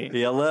 Excuse me.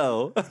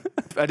 Hello.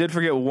 I did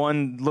forget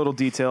one little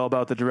detail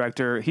about the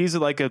director. He's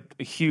like a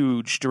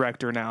huge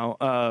director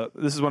now.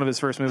 This is one of his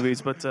first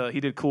movies, but he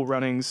did Cool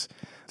Runnings.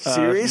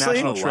 Seriously?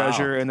 National Oh, wow.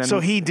 Treasure, and then So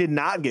he did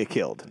not get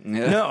killed.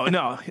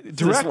 no,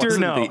 director,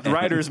 wasn't no, the-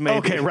 writers maybe.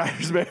 Okay,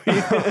 writers maybe.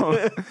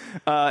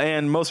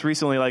 And most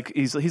recently, like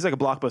he's like a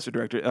blockbuster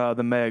director,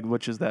 The Meg,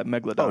 which is that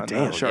Megalodon Oh,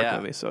 damn. shark Yeah.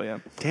 movie. So yeah,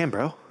 Damn,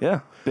 bro.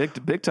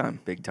 big time.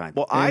 Big time.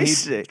 Well, And I he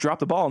say,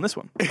 dropped the ball on this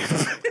one.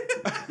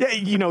 yeah,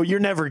 you're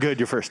never good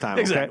your first time,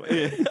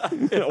 okay?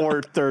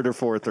 Or third or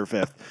fourth or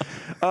fifth.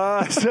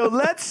 So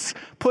let's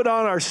put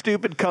on our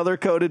stupid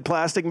color-coded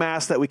plastic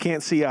masks that we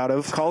can't see out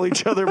of, call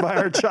each other by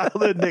our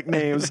childhood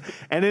nicknames,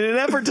 and in an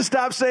effort to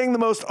stop saying the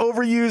most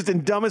overused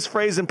and dumbest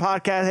phrase in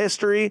podcast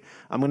history,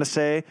 I'm going to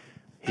say,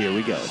 here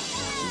we go.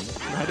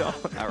 I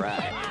don't. All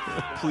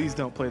right. Please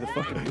don't play the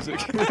fucking music.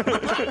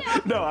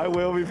 No, I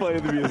will be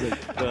playing the music.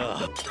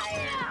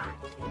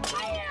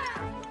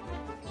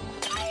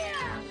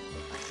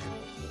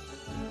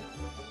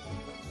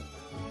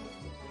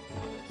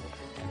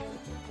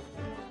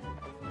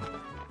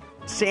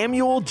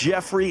 Samuel,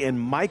 Jeffrey, and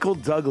Michael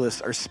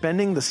Douglas are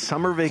spending the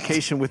summer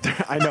vacation with their...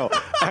 I know.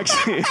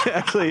 Actually,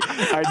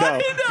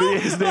 I know.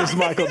 His name's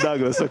Michael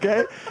Douglas,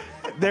 okay?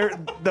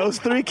 Those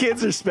three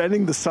kids are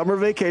spending the summer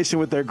vacation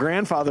with their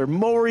grandfather,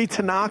 Mori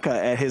Tanaka,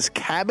 at his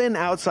cabin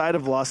outside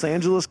of Los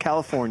Angeles,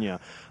 California.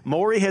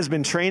 Mori has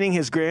been training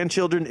his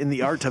grandchildren in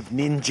the art of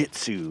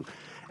ninjutsu.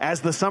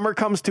 As the summer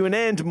comes to an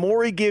end,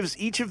 Mori gives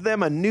each of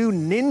them a new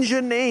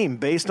ninja name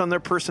based on their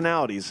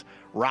personalities: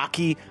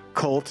 Rocky,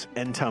 Colt,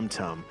 and Tum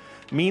Tum.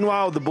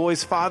 Meanwhile, the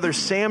boy's father,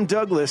 Sam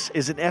Douglas,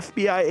 is an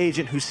FBI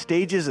agent who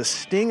stages a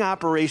sting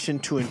operation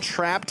to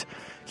entrap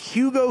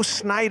Hugo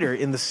Snyder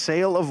in the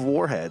sale of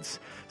warheads.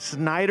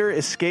 Snyder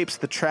escapes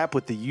the trap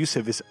with the use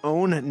of his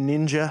own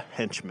ninja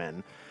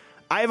henchmen.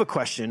 I have a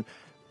question.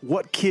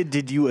 What kid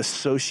did you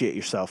associate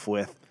yourself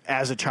with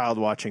as a child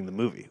watching the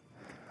movie?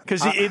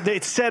 Because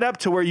it's set up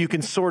to where you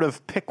can sort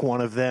of pick one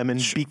of them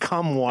and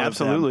become one of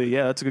them. Absolutely,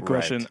 yeah, that's a good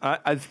question.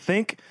 I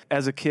think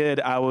as a kid,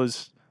 I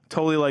was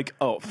totally like,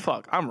 oh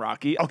fuck, I'm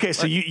Rocky. Okay,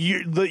 so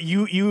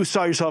you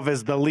saw yourself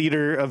as the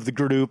leader of the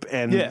group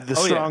and the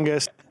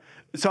strongest.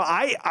 So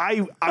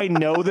I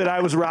know that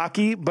I was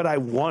Rocky, but I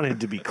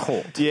wanted to be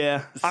Colt.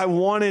 Yeah. I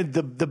wanted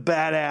the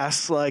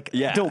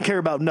badass, don't care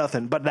about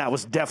nothing. But that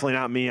was definitely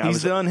not me.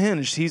 He's the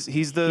unhinged.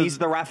 He's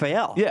the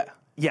Raphael. Yeah.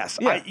 Yes,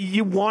 Yeah.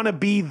 you want to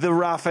be the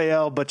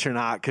Raphael, but you're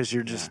not because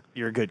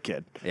you're a good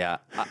kid. Yeah,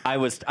 I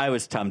was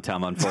Tum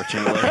Tum.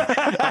 Unfortunately,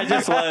 I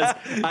just was.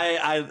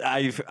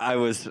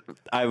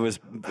 I was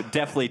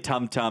definitely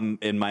Tum Tum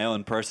in my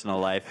own personal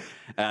life.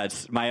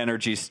 My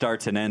energy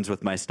starts and ends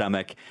with my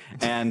stomach,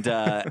 and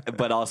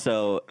but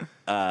also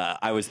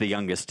I was the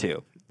youngest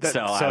too. So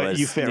I was,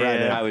 you fit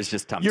right in. I was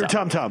just Tum Tum. You're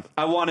Tum Tum.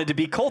 I wanted to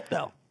be Colt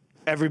though.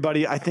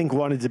 Everybody, I think,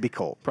 wanted to be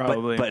Colt.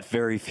 probably. but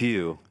very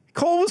few.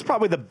 Cole was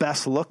probably the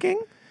best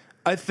looking.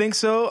 I think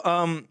so.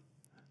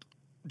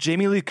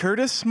 Jamie Lee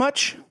Curtis,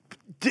 much?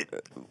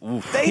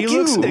 Thank He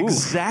you. looks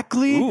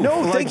exactly.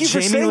 No, like thank you for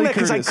Jamie saying Lee that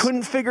because I Curtis.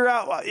 couldn't figure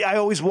out. I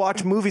always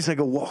watch movies. I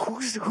go, well,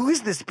 who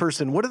is this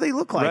person? What do they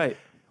look like? Right.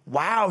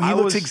 Wow, he I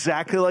looks was-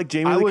 exactly like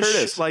Jamie I Lee was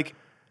Curtis. like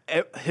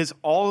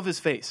all of his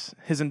face,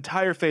 his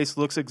entire face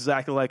looks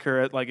exactly like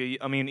her.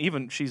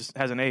 Even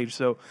has an age,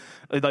 so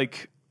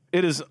like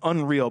it is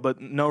unreal,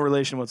 but no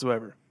relation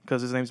whatsoever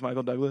because his name's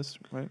Michael Douglas,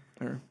 right?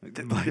 Or,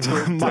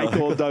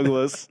 Michael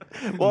Douglas.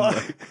 Well,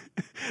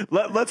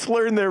 let's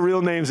learn their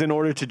real names in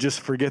order to just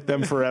forget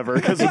them forever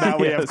because now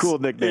we have Yes. cool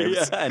nicknames.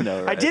 Yeah, I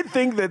know, I right? did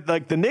think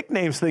that the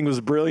nicknames thing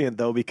was brilliant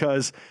though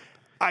because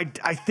I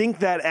think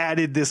that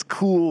added this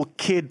cool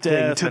kid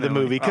thing to the Definitely.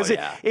 movie because Oh,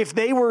 yeah. if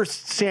they were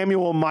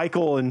Samuel,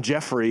 Michael, and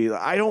Jeffrey,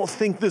 I don't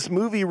think this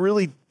movie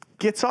really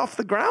gets off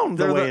the ground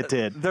the way it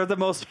did. They're the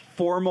most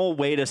formal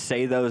way to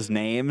say those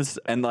names,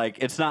 and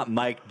it's not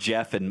Mike,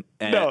 Jeff, and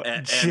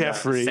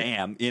Jeffrey.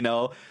 Sam. You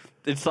know,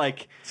 it's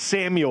like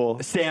Samuel.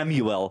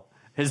 Samuel.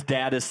 His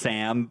dad is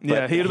Sam. But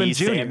Yeah, he would've been he's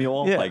Junior.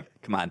 Samuel. Yeah.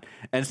 Come on.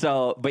 And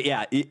so, but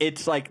yeah,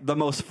 it's like the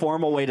most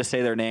formal way to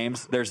say their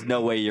names. There's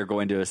no way you're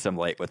going to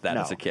assimilate with that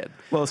No. as a kid.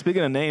 well,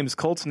 speaking of names,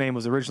 Colt's name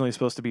was originally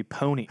supposed to be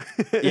Pony.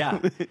 Yeah.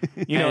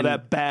 You know And-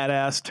 that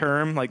badass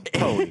term, like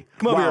Pony.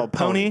 Come over Wow, here,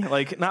 Pony.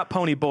 Like not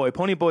Pony Boy.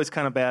 Pony Boy's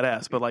kind of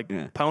badass, but like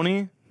Yeah.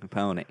 Pony,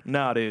 Pony.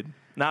 nah, dude.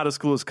 Not as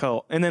cool as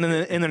Colt. And then in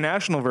the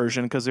international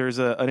version, because there's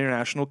an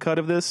international cut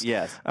of this,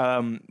 Yes.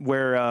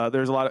 where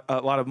there's a lot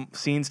of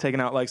scenes taken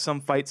out, like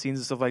some fight scenes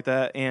and stuff like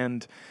that.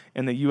 And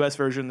in the U.S.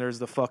 version, there's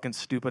the fucking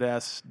stupid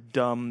ass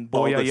dumb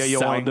All boy the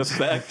sound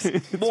effects.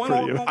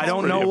 I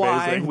don't know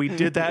why we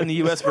did that in the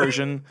U.S.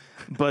 version,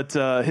 but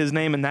his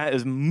name in that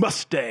is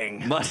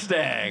Mustang.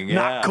 Mustang. Not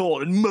Yeah.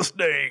 Colt, and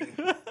Mustang.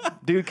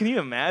 Dude, can you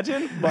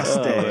imagine?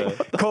 Mustang.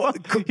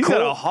 He's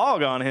got a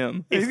hog on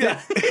him.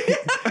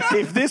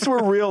 If this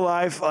were real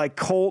life, like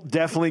Colt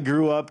definitely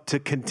grew up to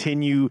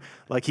continue.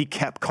 Like he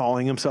kept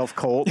calling himself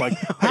Colt. Like,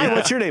 hi,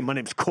 what's your name? My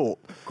name's Colt.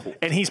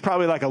 And he's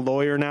probably like a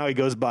lawyer now. He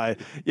goes by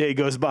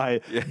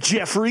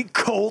Jeffrey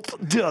Colt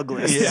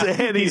Douglas. Yeah.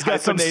 And he's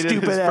got some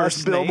stupid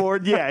ass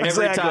billboard. Yeah,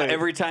 exactly.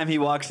 Every time he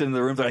walks into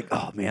the room, they're like,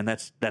 "Oh man,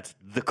 that's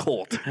the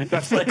Colt.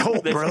 That's the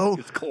Colt, bro.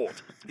 It's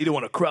Colt. You don't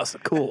want to cross the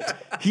Colt.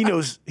 He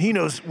knows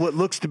what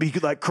looks to be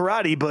like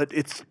karate, but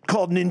it's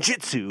called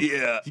ninjutsu.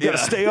 Yeah, you got to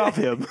stay off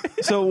him.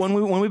 So when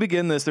we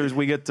begin this,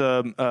 we get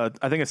I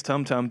think it's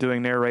Tum Tum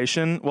doing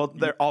narration. Well,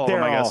 they're all of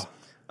them, I guess.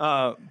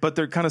 But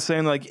they're kind of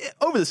saying like,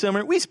 over the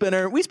summer we spent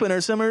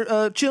our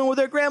summer chilling with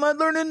our grandma,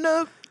 learning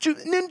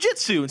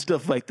ninjutsu and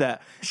stuff like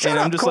that. Shut and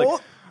up, I'm just Colt.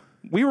 like,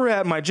 we were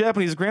at my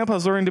Japanese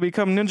grandpa's learning to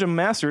become ninja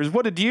masters.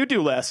 What did you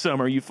do last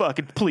summer, you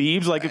fucking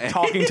plebes? Like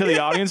talking to the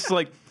audience,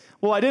 like,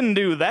 well, I didn't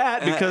do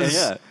that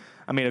because,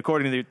 I mean,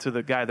 according to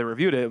the guy that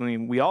reviewed it, I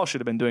mean, we all should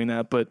have been doing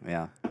that, but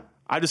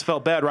I just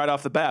felt bad right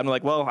off the bat. I'm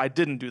like, well, I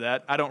didn't do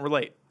that. I don't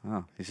relate.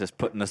 Oh, he's just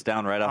putting us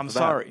down right off I'm the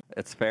bat. sorry.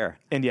 It's fair.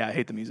 And yeah, I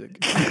hate the music.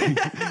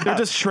 They're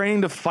just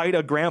trained to fight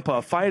a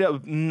grandpa, fight a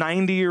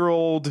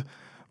 90-year-old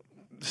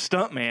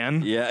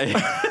stuntman. Yeah,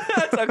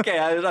 that's okay.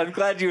 I'm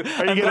glad you.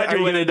 Are you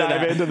gonna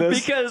dive into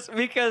this?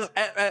 Because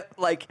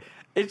like.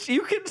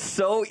 You can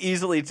so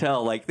easily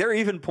tell. Like there are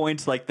even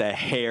points like the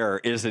hair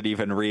isn't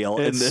even real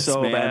in this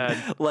so man.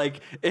 bad. Like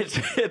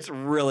it's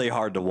really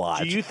hard to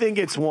watch. Do you think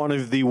it's one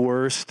of the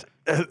worst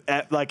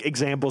like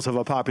examples of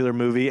a popular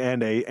movie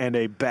and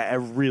a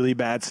really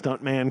bad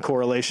stuntman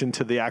correlation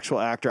to the actual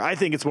actor? I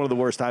think it's one of the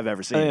worst I've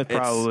ever seen.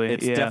 Probably,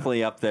 it's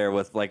definitely up there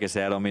with. Like I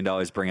said, I don't mean to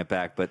always bring it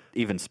back, but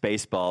even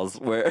Spaceballs,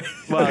 where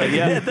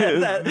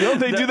Don't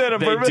they do that on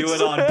purpose? They do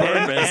it on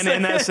purpose. And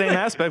in that same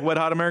aspect, Wet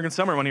Hot American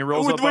Summer, when he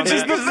rolls up on Which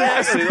is that. the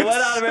best. Exactly.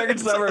 Wet Hot American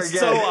Summer again.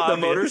 So the obvious.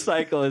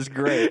 motorcycle is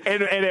great.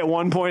 And at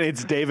one point,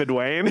 it's David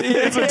Wayne.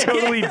 It's a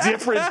totally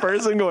different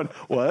person going,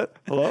 what?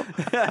 Hello?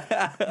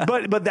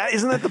 But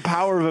isn't that the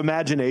power of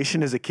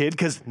imagination as a kid?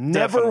 Because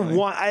never Definitely.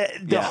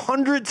 the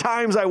 100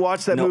 times I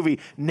watched that movie,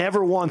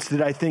 never once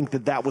did I think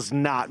that was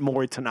not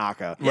Mori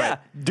Tanaka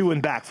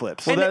doing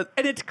backflips.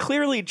 And it's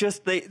clearly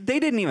just they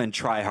didn't even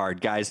try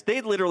hard, guys.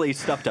 They literally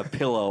stuffed a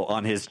pillow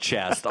on his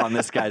chest, on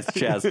this guy's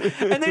chest,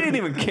 and they didn't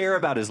even care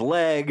about his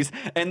legs.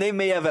 And they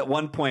may have at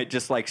one point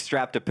just like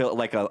strapped a pillow,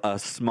 like a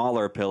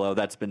smaller pillow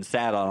that's been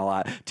sat on a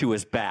lot, to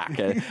his back,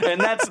 and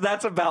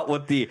that's about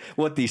what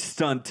the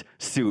stunt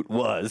suit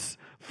was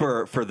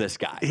for this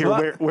guy.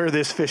 Here, wear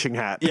this fishing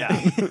hat.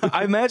 Yeah.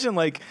 I imagine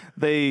like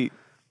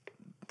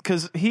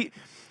because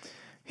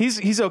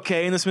he's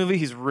okay in this movie.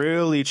 He's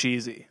really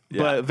cheesy.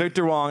 Yeah. But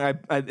Victor Wong,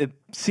 it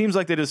seems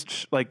like they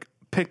just like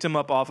picked him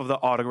up off of the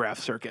autograph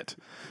circuit.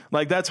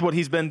 Like that's what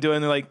he's been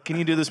doing. They're like, can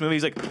you do this movie?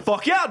 He's like,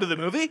 fuck yeah, I'll do the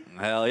movie.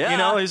 Hell yeah. You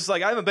know, he's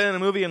like, I haven't been in a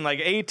movie in like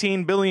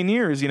 18 billion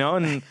years, you know,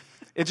 and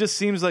it just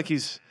seems like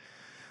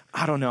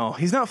I don't know.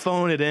 He's not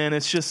phoning it in.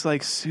 It's just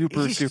like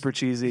super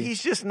cheesy.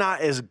 He's just not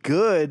as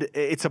good.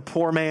 It's a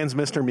poor man's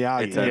Mr.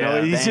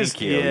 Miyagi.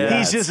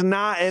 He's just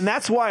not, and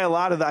that's why a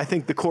lot of I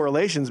think the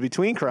correlations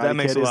between Karate That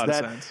makes Kid a lot is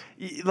of that,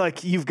 sense.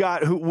 like you've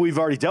got we've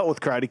already dealt with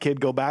Karate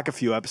Kid. Go back a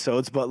few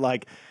episodes, but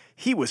like.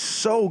 He was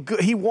so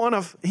good. He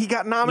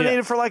got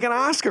nominated for like an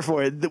Oscar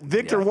for it.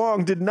 Victor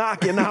Wong did not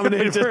get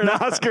nominated for an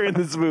Oscar in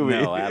this movie.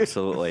 No,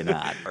 absolutely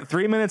not.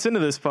 3 minutes into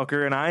this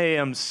fucker, and I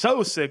am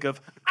so sick of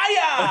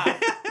Aya!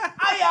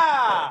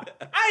 Aya!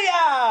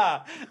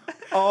 Aya!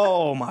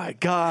 Oh my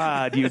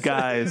God, you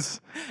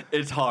guys.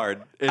 It's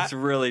hard. It's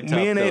really tough.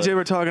 Me and AJ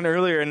were talking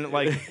earlier, and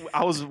like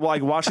I was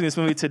like watching this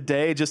movie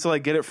today just to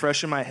like get it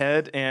fresh in my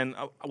head, and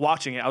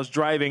watching it. I was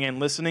driving and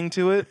listening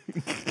to it.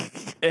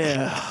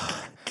 Yeah.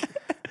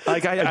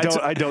 Like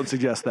I don't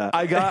suggest that.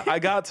 I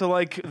got to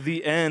like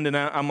the end, and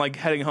I'm like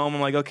heading home.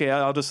 I'm like, okay,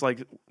 I'll just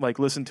like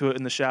listen to it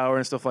in the shower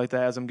and stuff like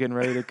that as I'm getting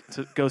ready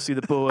to go see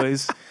the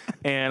boys.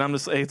 And I'm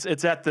just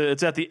it's at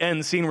the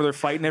end scene where they're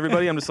fighting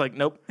everybody. I'm just like,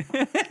 nope,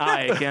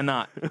 I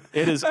cannot.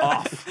 It is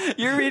off.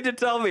 You mean to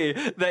tell me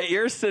that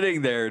you're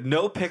sitting there,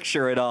 no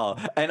picture at all,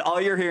 and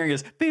all you're hearing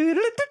is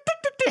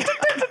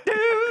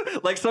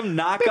like some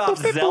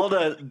knockoff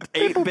Zelda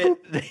 8-bit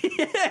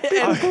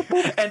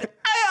and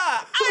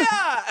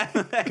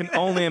I can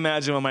only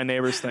imagine what my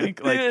neighbors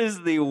think. Like, it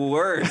is the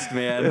worst,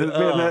 man.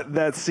 Man,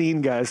 that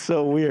scene, guys,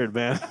 so weird,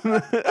 man.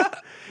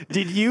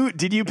 Did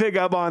you pick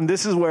up on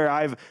this? Is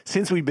where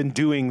since we've been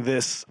doing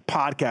this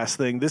podcast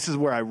thing, this is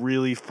where I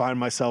really find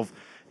myself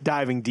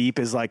diving deep.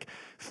 Is like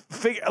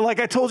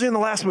I told you in the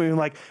last movie, I'm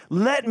like,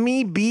 let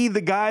me be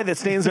the guy that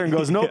stands there and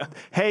goes, nope,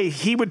 hey,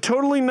 he would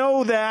totally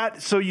know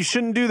that, so you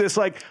shouldn't do this.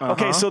 Like,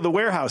 okay, so the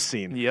warehouse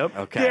scene. Yep.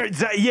 Okay.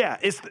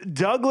 It's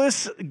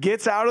Douglas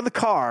gets out of the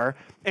car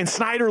and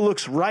Snyder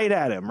looks right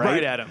at him, right?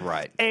 Right at him.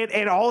 Right.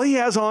 And all he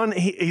has on,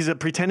 he's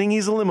pretending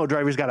he's a limo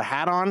driver. He's got a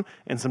hat on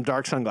and some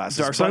dark sunglasses.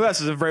 Dark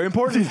sunglasses are very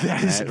important.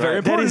 That is very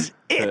important.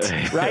 That is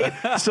it, right?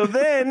 So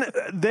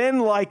then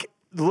like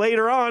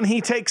later on,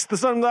 he takes the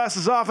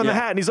sunglasses off and the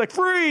hat, and he's like,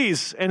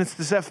 freeze! And it's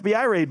this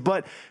FBI raid.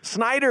 But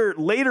Snyder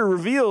later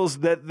reveals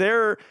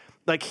that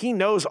he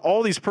knows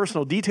all these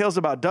personal details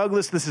about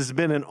Douglas. This has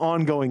been an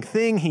ongoing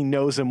thing. He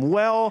knows him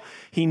well.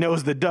 He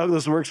knows that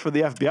Douglas works for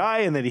the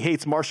FBI and that he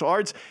hates martial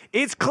arts.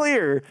 It's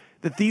clear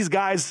that these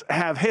guys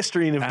have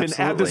history and have been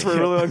at this for a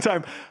really long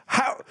time.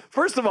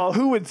 First of all,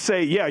 who would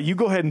say, yeah, you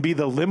go ahead and be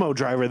the limo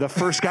driver, the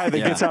first guy that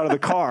gets out of the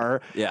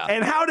car? Yeah.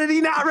 And how did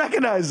he not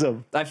recognize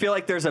him? I feel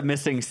like there's a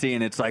missing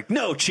scene. It's like,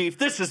 no, Chief,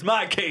 this is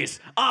my case.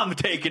 I'm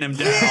taking him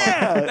down.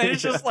 Yeah. And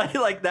it's just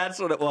like that's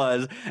what it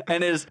was.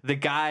 And is the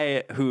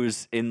guy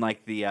who's in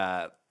like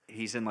the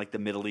he's in like the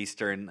Middle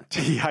Eastern.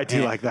 Yeah, I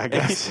do like that,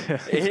 guys.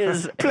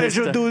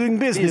 Pleasure his doing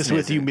business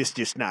with you,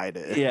 Mr.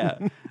 Snyder.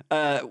 Yeah.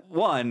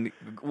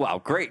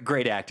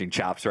 Great acting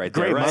chops right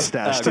there. Great right?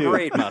 mustache, too.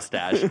 Great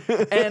mustache.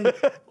 And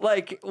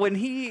like when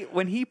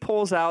he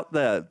pulls out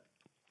the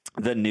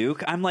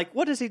nuke, I'm like,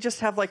 what does he just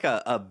have like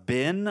a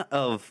bin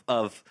of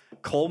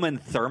Coleman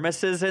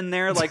thermoses in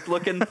there, like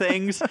looking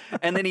things?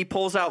 And then he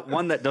pulls out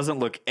one that doesn't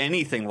look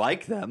anything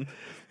like them.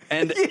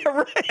 And Yeah,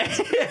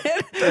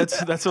 right.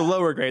 That's a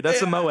lower grade.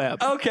 That's a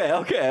Moab.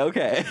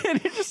 Okay.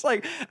 And it's just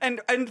like, and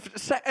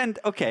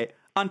okay.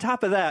 On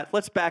top of that,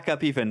 let's back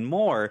up even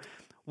more.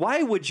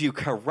 Why would you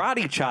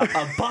karate chop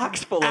a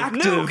box full of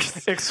Active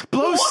nukes?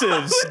 explosives,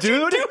 Why would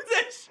dude. you do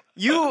this?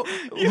 You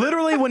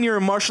literally, when you're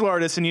a martial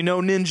artist and you know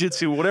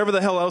ninjutsu, whatever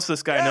the hell else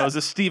this guy knows,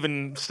 a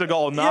Steven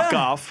Seagal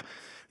knockoff,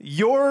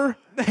 your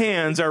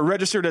hands are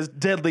registered as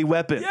deadly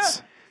weapons. Yeah.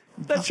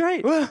 That's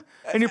right.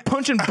 And you're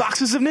punching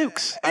boxes of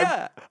nukes.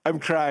 Yeah. I'm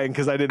crying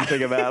because I didn't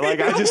think of that. Like,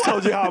 I just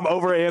told you how I'm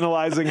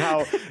overanalyzing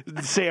how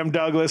Sam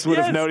Douglas would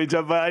have known each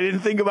other, but I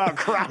didn't think about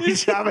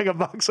karate chopping a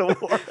box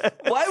of warheads.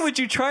 Why would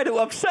you try to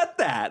upset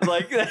that?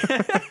 Like,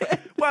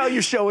 Well,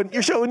 you're showing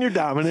your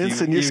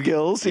dominance and your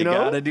skills. You know,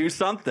 gotta do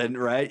something,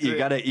 right? You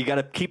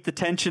gotta keep the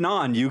tension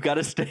on. You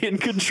gotta stay in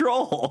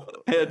control.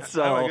 And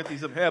so, Get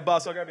these up. Hey,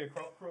 boss, I got me a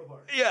crowbar.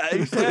 yeah,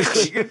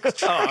 exactly.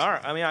 Oh, all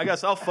right. I mean, I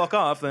guess I'll fuck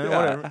off then.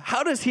 Whatever.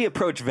 How does he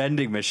approach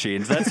vending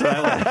machines? That's what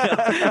I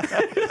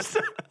like.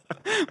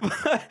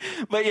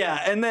 but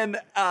yeah, and then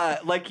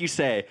like you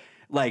say,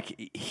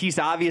 like he's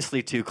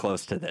obviously too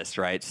close to this,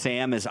 right?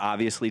 Sam is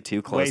obviously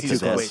too close to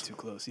this. Way too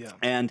close, yeah.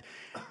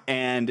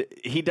 And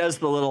he does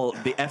the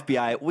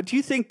FBI. Would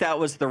you think that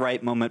was the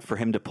right moment for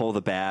him to pull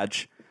the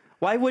badge?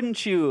 Why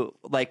wouldn't you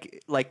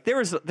like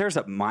there's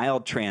a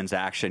mild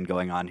transaction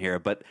going on here,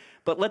 but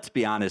let's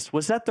be honest,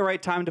 was that the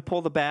right time to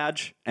pull the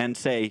badge and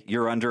say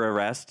you're under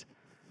arrest?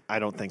 I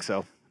don't think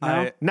so.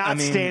 No?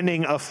 Not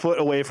standing a foot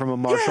away from a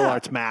martial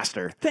arts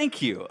master.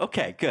 Thank you.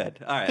 Okay, good.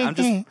 All right, I'm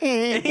just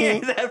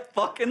that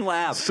fucking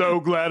laugh. So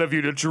glad of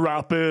you to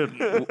drop in.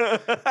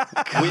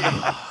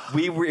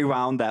 We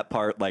rewound that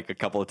part like a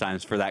couple of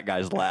times for that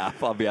guy's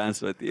laugh. I'll be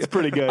honest with you. It's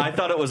pretty good. I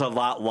thought it was a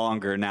lot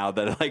longer now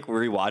that like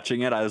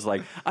rewatching it. I was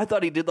like, I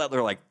thought he did that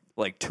for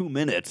like 2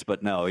 minutes,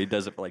 but no, he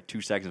does it for like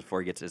 2 seconds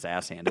before he gets his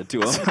ass handed to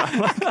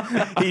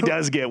him. He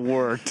does get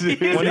worked.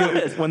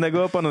 When they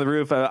go up onto the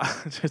roof,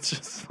 it's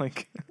just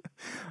like,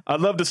 I'd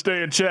love to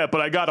stay in chat,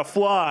 but I gotta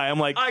fly. I'm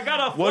like, I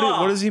gotta what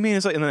fly. does he mean?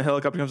 It's like, and then the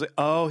helicopter comes like,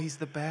 oh, he's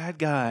the bad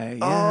guy.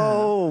 Yeah.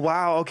 Oh,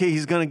 wow. Okay,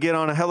 he's going to get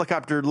on a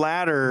helicopter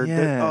ladder.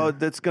 Yeah.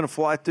 That's going to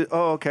fly through.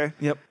 Oh, okay.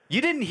 Yep. You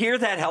didn't hear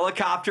that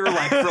helicopter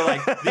like for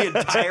like the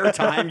entire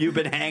time you've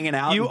been hanging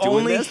out. You and doing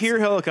only this? hear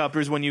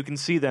helicopters when you can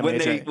see them.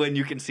 AJ. when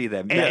you can see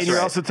them. And, That's and you're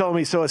right. also telling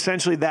me, so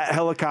essentially that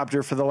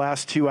helicopter for the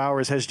last 2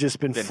 hours has just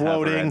been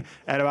floating hovering.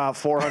 at about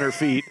 400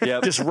 feet,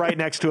 Yep. just right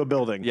next to a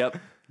building. Yep.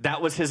 That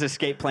was his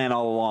escape plan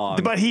all along.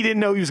 But he didn't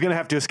know he was going to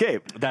have to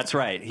escape. That's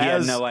right. He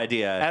had no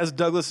idea. As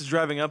Douglas is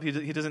driving up,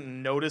 he doesn't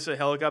notice a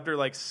helicopter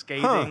like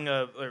scathing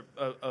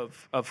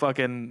a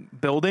fucking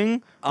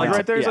building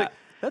right there. He's yeah. like,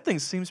 that thing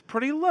seems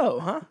pretty low,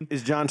 huh?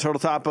 Is John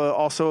Turtletop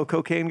also a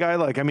cocaine guy?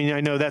 Like, I mean,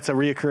 I know that's a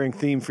reoccurring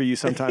theme for you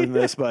sometimes in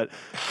this, but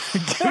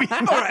all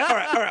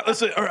right. Let's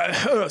see. All right.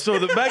 So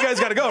the bad guy's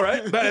got to go,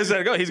 right? Bad guy's got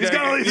to go. He's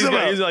gotta leave he's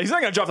somehow.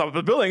 not going to drop off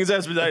the building.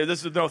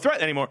 This is no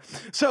threat anymore.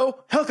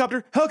 So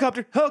helicopter.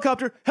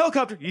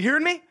 You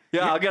hearing me?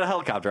 Yeah, I'll get a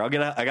helicopter. I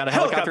got a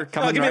helicopter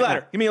coming. Give me a right ladder.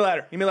 now. Give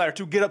me a ladder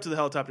to get up to the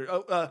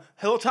helicopter.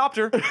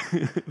 Helicopter.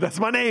 that's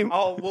my name.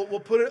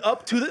 We'll put it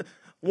up to the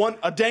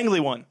a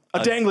dangly one. A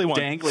dangly one.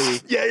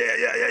 Dangly.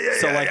 Yeah.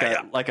 So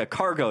like a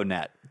cargo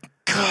net,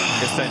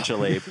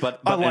 essentially, but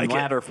I in like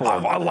ladder it.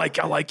 form. I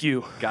like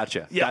you.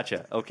 Gotcha. Yeah.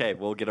 Gotcha. Okay,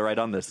 we'll get it right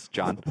on this,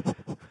 John.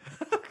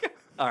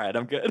 All right,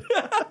 I'm good.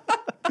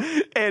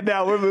 And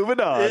now we're moving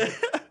on.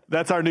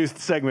 That's our new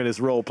segment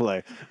is role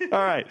play. All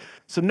right.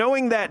 So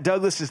knowing that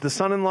Douglas is the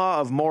son-in-law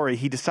of Mori,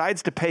 he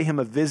decides to pay him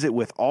a visit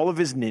with all of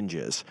his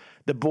ninjas.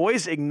 The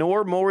boys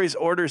ignore Mori's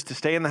orders to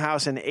stay in the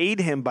house and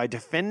aid him by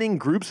defending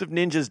groups of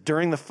ninjas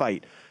during the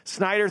fight.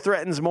 Snyder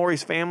threatens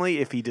Mori's family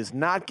if he does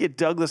not get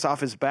Douglas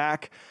off his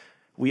back.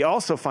 We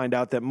also find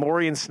out that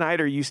Mori and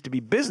Snyder used to be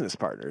business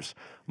partners.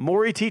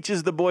 Mori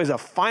teaches the boys a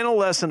final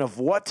lesson of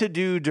what to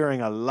do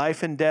during a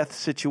life and death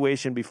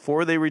situation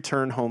before they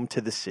return home to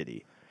the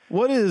city.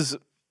 What is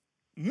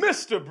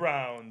Mr.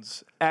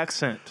 Brown's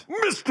accent.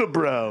 Mr.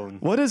 Brown.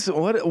 What is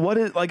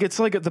like? It's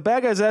like the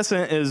bad guy's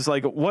accent is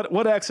like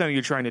what accent are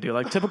you trying to do?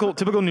 Like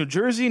typical New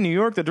Jersey, New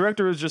York. The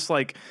director is just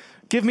like,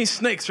 give me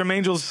snakes from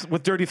angels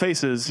with dirty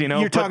faces. You know,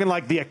 You're talking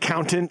like the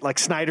accountant, like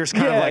Snyder's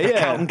kind of like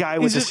accountant guy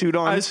with the suit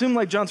on. I assume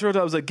like John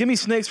Travolta was like, give me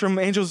snakes from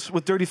angels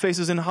with dirty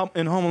faces in Home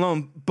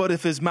Alone, but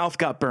if his mouth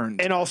got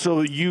burned. And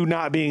also you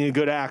not being a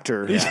good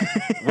actor.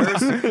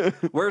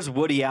 Where's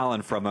Woody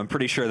Allen from? I'm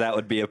pretty sure that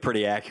would be a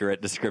pretty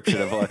accurate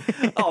description of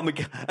oh my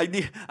God,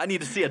 I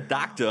need to see a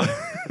doctor.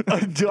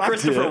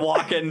 Christopher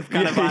Walken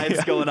kind of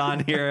vibes going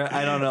on here.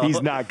 I don't know.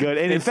 He's not good.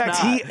 And in fact,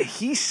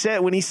 he said,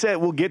 when he said,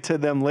 we'll get to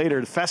them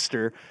later,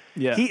 Fester.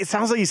 Yeah. It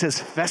sounds like he says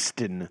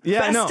Festin.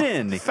 Yeah, I know.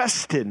 Festin.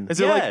 Festin. Is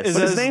it like is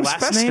But his his name's last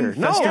Fester.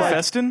 name? No. Fester Yeah.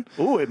 Festin?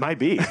 Ooh, it might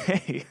be.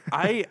 Hey.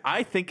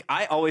 I think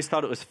I always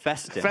thought it was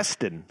Festin.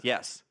 Festin.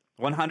 Yes,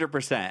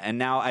 100%. And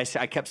now I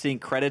kept seeing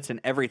credits and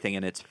everything,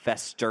 and it's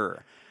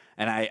Fester.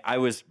 And I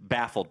was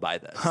baffled by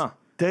this. Huh.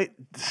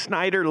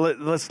 Snyder,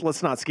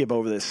 let's not skip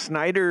over this.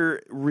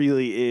 Snyder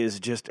really is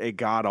just a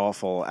god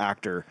awful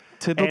actor.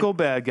 Typical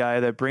bad guy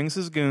that brings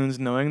his goons,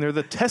 knowing they're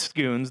the test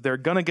goons, they're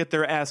gonna get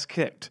their ass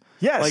kicked.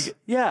 Yes. Like,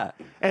 Yeah.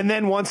 And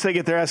then once they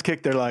get their ass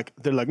kicked, they're like,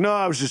 no,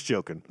 I was just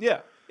joking.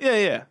 yeah.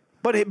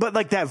 But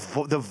like that,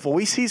 the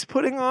voice he's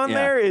putting on Yeah.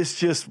 there is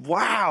just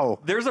wow.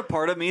 There's a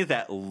part of me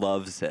that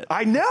loves it.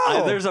 I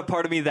know. There's a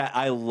part of me that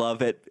I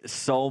love it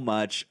so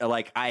much.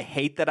 Like, I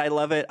hate that I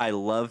love it. I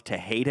love to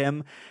hate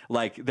him.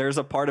 Like, there's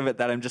a part of it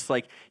that I'm just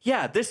like,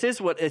 yeah, this is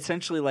what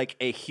essentially like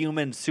a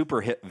human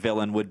super hit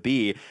villain would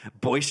be.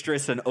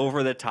 Boisterous and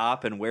over the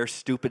top and wear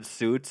stupid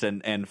suits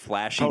and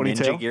flashy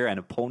ninja gear and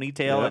a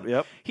ponytail.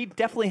 Yep. He'd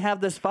definitely have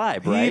this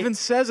vibe, He right? even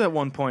says at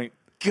one point,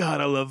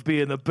 God, I love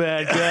being the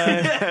bad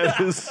guy.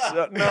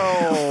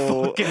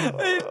 No.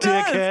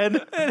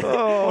 Dickhead.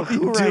 Oh, What are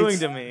you doing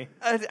to me?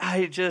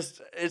 I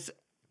just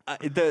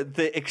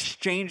the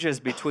exchanges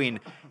between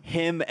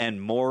him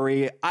and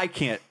Maury. I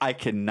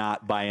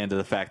cannot buy into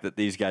the fact that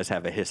these guys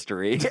have a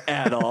history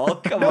at all.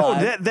 Come No,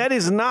 on. that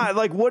is not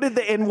like what did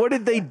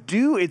they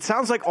do? It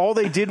sounds like all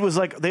they did was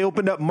like they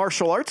opened up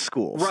martial arts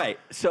schools. Right.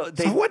 So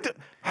they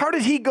how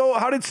did he go?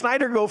 How did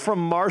Snyder go from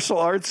martial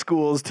arts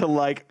schools to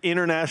like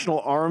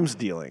international arms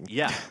dealing?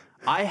 Yeah.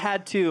 I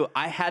had to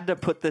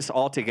put this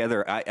all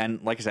together.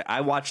 And like I said, I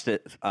watched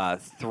it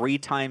 3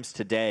 times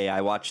today.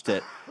 I watched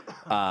it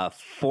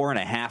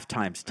 4.5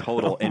 times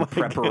total in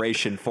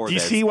preparation for Do you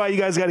this. see why you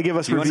guys got to give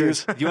us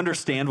reviews? Do you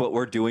understand what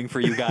we're doing for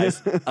you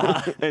guys?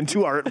 And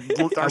to I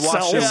watched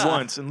ourselves. it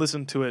once and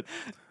listened to it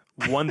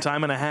 1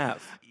 time and a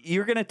half.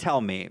 You're going to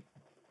tell me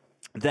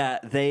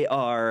that they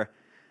were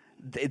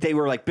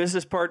like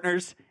business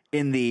partners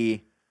in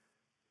the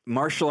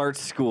martial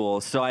arts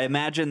school. So I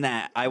imagine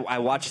that I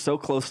watched so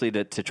closely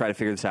to try to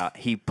figure this out.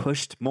 He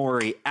pushed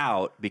Maury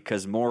out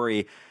because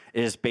Maury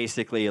is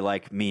basically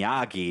like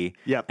Miyagi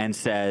and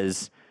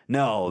says,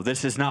 no,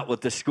 this is not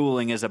what the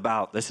schooling is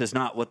about. This is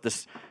not what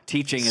this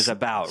teaching is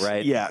about,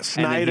 right? Yeah, and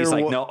Snyder then he's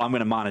like, no, I'm going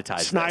to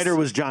monetize Snyder this.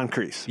 was John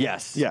Kreese.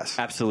 Yes. Yes.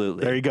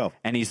 Absolutely. There you go.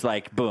 And he's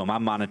like, boom,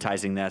 I'm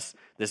monetizing this.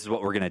 This is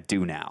what we're going to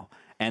do now.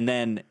 And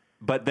then,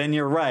 but then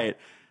you're right.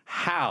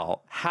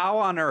 How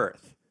on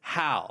earth,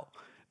 how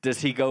does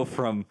he go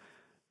from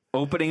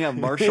opening a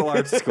martial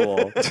arts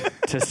school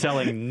to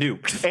selling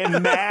nukes?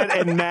 And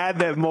mad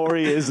that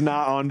Maury is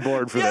not on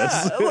board for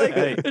this. Like,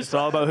 Hey, it's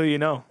all about who you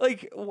know.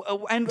 like,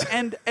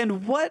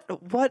 and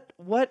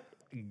what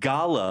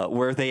gala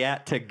were they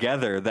at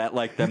together that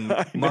like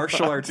the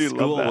martial arts do love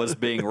school that. was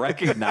being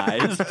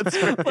recognized?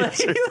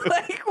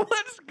 like,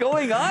 what's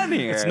going on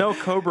here? It's no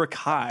Cobra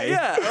Kai.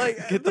 Yeah,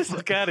 like Get the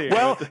fuck out of here.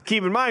 Well,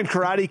 keep in mind,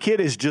 Karate Kid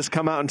has just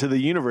come out into the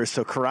universe,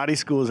 so karate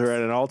schools are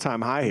at an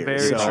all-time high here. Very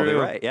so true.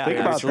 right. Yeah, Think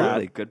about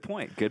absolutely. that. Good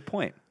point. Good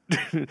point.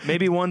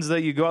 maybe ones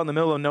that you go out in the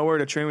middle of nowhere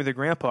to train with your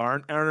grandpa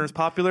aren't as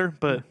popular,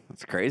 but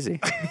That's crazy.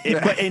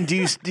 And do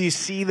you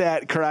see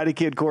that Karate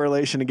Kid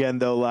correlation again,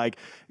 though? Like,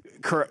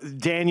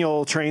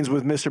 Daniel trains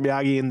with Mr.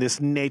 Miyagi in this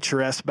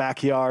nature-esque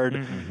backyard.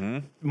 Mm-hmm.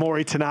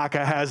 Mori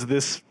Tanaka has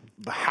this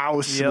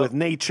house Yep. with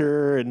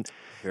nature and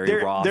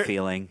Very raw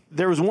feeling.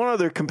 There was one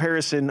other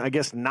comparison, I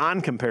guess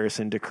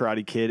non-comparison to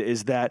Karate Kid,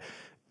 is that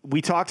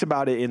we talked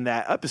about it in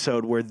that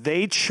episode where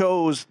the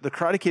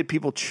Karate Kid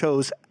people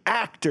chose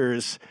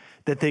actors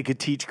that they could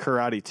teach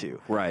karate to.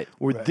 Right.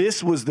 Where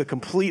this was the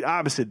complete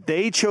opposite.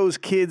 They chose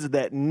kids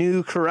that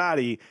knew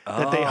karate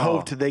that they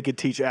hoped they could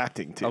teach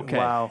acting to. Okay.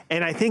 wow.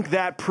 And I think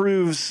that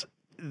proves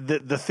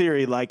the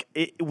theory. Like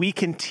we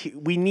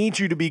need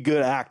you to be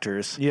good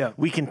actors. Yeah.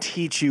 We can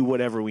teach you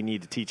whatever we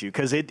need to teach you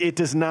because it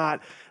does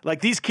not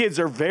like these kids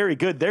are very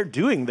good. They're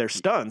doing their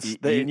stunts.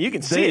 And you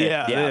can see it.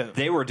 yeah. Yeah,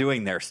 they were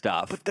doing their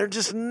stuff. They're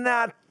just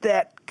not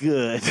that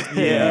good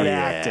at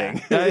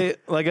acting.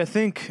 I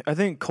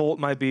think Colt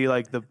might be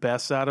like the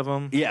best out of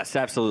them. Yes,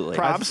 absolutely.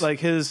 Props. Like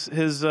his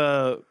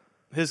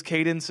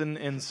cadence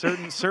and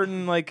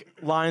certain like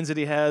lines that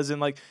he has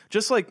and like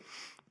just like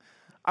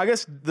I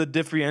guess the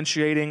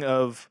differentiating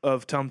of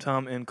Tum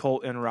Tum and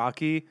Colt and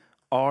Rocky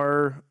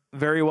are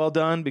very well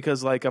done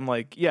because like I'm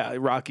like, yeah,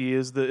 Rocky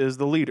is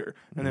the leader,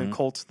 and then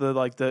Colt's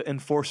the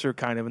enforcer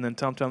kind of, and then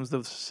Tum Tum's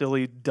the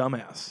silly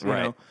dumbass, you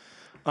know?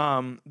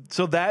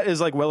 So that is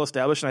like well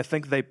established, and I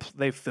think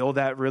they fill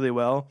that really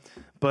well.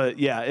 But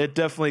yeah, it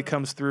definitely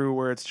comes through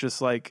where it's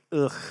just like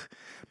ugh.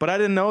 But I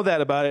didn't know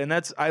that about it, and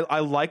that's I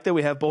like that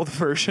we have both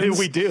versions.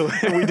 We do.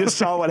 We just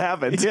saw what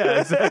happened. Yeah,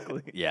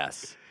 exactly.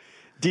 Yes.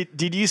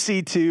 Did you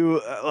see too?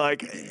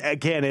 Like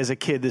again, as a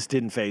kid, this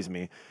didn't faze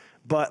me,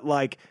 but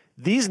like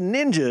these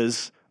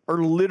ninjas are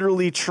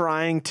literally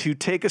trying to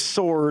take a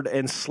sword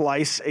and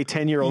slice a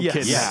 10-year-old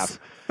kid in half.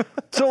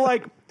 So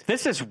like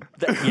This is,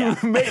 yeah.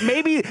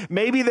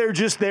 maybe they're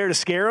just there to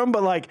scare him,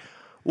 but like.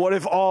 What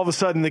if all of a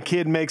sudden the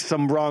kid makes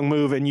some wrong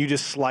move and you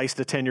just sliced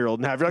a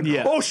 10-year-old in half? You're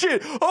like, oh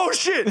shit, oh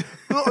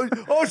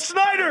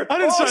Snyder, I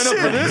didn't sign up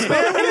for this,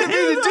 man. I didn't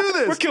mean to do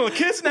this. We're killing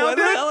kids now, What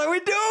the dude. hell are we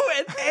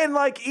doing? And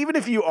like, even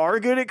if you are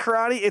good at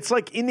karate, it's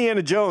like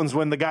Indiana Jones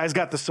when the guy's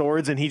got the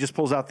swords and he just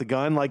pulls out the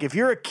gun. Like, if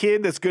you're a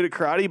kid that's good at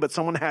karate, but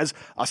someone has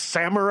a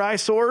samurai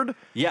sword,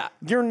 Yeah.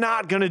 you're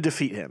not going to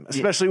defeat him,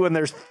 especially when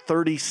there's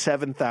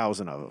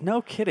 37,000 of them.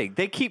 No kidding.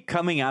 They keep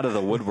coming out of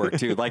the woodwork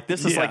too. Like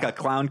this is like a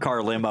clown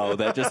car limo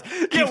that just.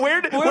 Yeah,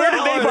 where did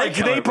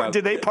they park?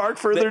 Did they park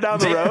further down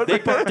the road? They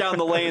parked down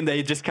the lane.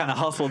 They just kind of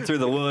hustled through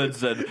the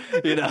woods, and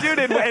you know, Dude,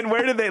 and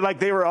where did they, like,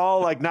 they were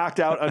all, like, knocked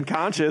out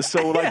unconscious,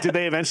 so, like, did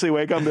they eventually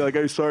wake up and be like,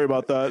 hey, sorry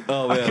about that.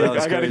 Oh, man, that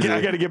was I crazy.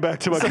 gotta get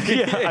back to my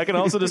Yeah, I can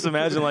also just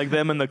imagine like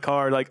them in the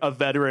car, like a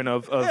veteran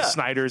of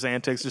Snyder's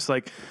antics, just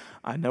like,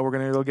 I know we're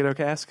gonna go get our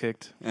ass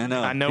kicked. I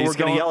know. He's He's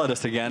gonna yell at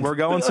us again. We're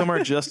going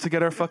somewhere just to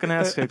get our fucking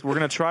ass kicked. We're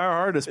gonna try our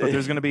hardest, but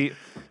there's gonna be,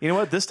 you know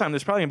what? This time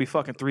there's probably gonna be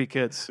fucking 3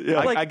 kids. Yeah,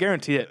 I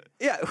guarantee it.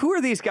 Yeah, who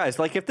are these guys?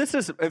 Like, if this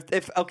is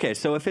if okay,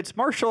 so if it's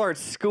martial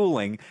arts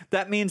schooling,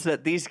 that means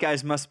that these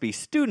guys must be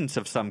students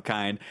of some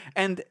kind.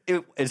 And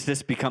is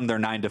this become their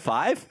 9 to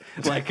 5?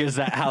 Like, is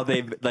that how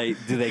do they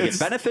get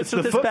benefits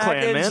with the this Foot Clan,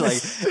 package? man.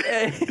 Like,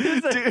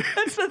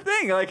 that's the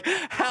thing. Like,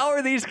 how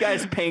are these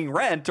guys paying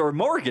rent or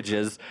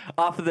mortgages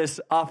off of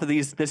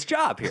this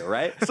job here,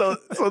 right? So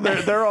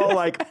they're all,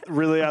 like,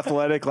 really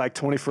athletic, like,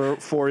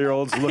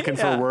 24-year-olds looking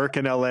for work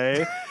in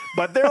L.A.,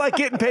 but they're, like,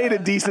 getting paid a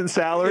decent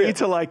salary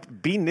to,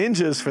 like, be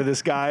ninjas for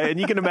this guy. And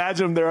you can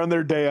imagine them, they're on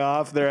their day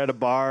off, they're at a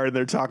bar, and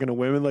they're talking to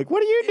women, like,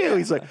 what do you do?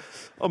 He's like,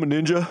 I'm a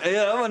ninja.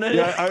 Yeah, I'm a ninja.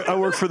 Yeah, I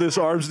work for this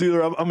arms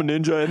dealer. I'm a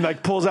ninja. And,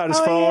 like, pulls out his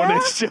phone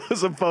and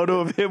shows a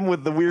photo of him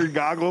with the weird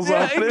goggles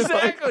on. And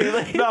exactly.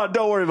 like, no,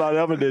 don't worry about it.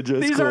 I'm a ninja.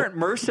 It's These cool. aren't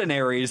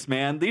mercenaries,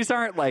 man. These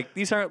aren't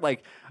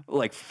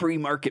like free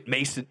market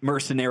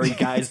mercenary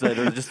guys that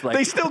are just like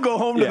They still go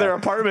home to their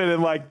apartment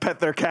and, like, pet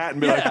their cat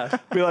and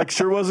be like,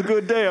 sure was a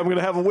good day. I'm going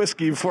to have a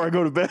whiskey before I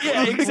go to bed.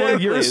 Yeah, Well,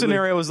 exactly. your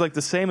scenario was like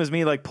the same as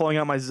me, like pulling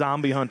out my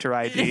zombie hunter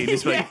ID.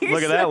 Just like,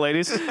 look at that,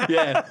 ladies.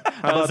 Yeah,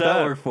 how does that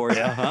that? work for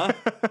you, huh?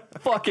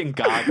 Fucking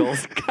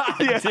goggles. God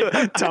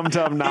damn.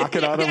 Tum-tum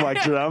knocking on him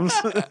like drums.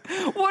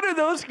 What are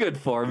those good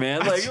for, man?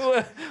 Like,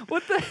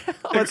 what the hell?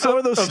 But so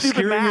are those stupid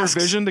Obscuring your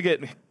masks. vision to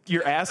get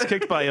your ass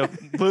kicked by a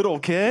little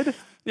kid.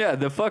 Yeah,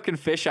 the fucking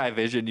fisheye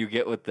vision you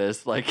get with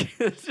this, like,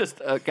 it's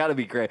just got to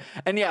be great.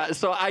 And yeah,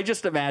 so I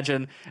just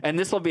imagine, and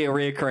this will be a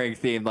reoccurring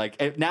theme.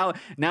 Like now,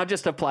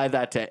 just apply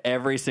that to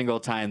every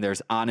single time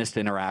there's honest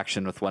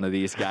interaction with one of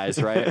these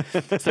guys, right?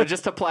 So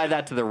just apply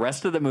that to the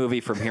rest of the movie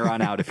from here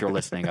on out, if you're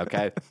listening,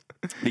 okay?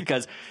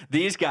 Because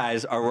these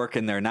guys are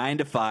working their 9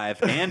 to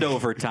 5 and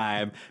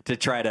overtime to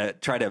try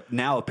to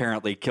now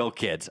apparently kill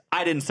kids.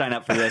 I didn't sign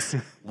up for this.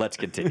 Let's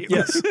continue.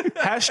 Yes.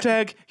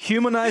 Hashtag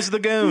humanize the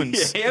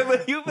goons. Yeah,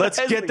 but Let's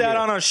get that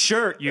on a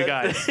shirt, you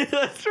guys.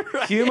 That's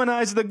right.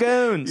 Humanize the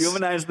goons.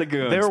 Humanize the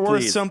goons. They're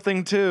worth please.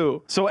 something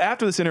too. So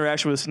after this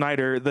interaction with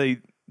Snyder,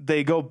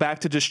 they go back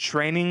to just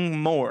training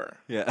more.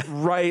 Yeah.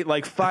 Right,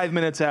 like 5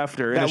 minutes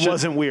after. That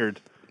wasn't weird.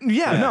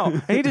 Yeah,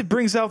 no. And he just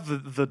brings out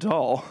the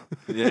doll.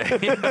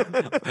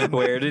 Yeah.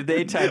 Where did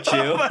they touch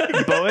you?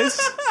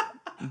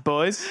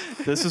 Boys,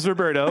 this is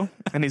Roberto,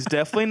 and he's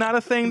definitely not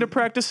a thing to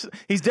practice.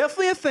 He's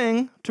definitely a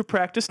thing to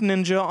practice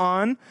ninja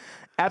on.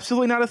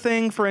 Absolutely not a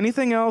thing for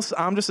anything else.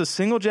 I'm just a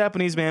single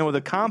Japanese man with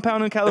a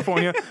compound in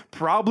California,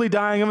 probably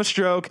dying of a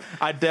stroke.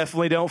 I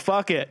definitely don't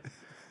fuck it.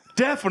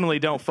 Definitely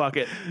don't fuck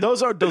it.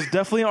 Those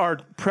definitely are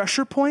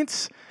pressure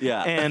points.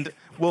 Yeah. And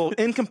will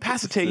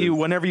incapacitate you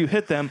whenever you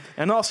hit them.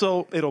 And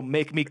also, it'll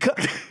make me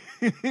cut.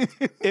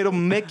 It'll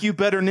make you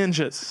better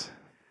ninjas.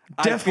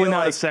 Definitely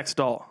not a sex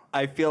doll.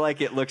 I feel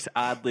like it looks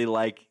oddly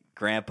like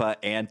Grandpa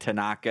and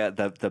Tanaka,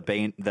 the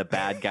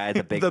bad guy,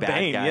 the big The bad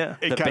Bane, guy. yeah.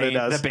 It kinda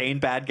does. The Bane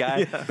bad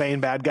guy. Bane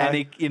bad guy. And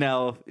he, you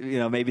know,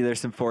 maybe there's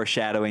some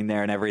foreshadowing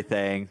there and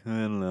everything. I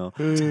don't know,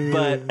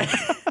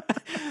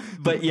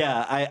 but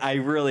yeah, I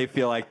really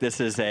feel like this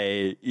is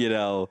a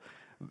it's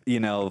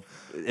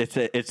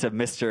a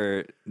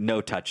Mr.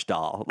 No Touch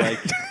doll, like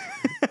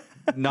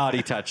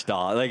naughty touch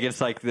doll. Like it's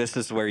like this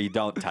is where you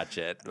don't touch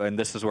it, and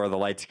this is where the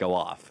lights go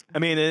off. I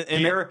mean,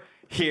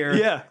 Here,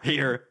 Yeah.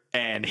 here,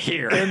 and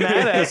here. in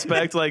that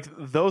aspect, like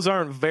those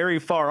aren't very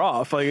far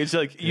off. Like it's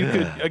like you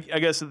could, I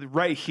guess,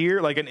 right here,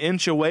 like an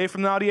inch away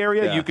from the naughty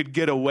area, Yeah. you could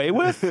get away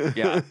with.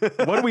 Yeah.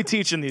 What are we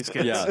teaching these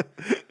kids? Yeah.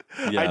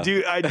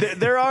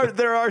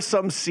 There are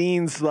some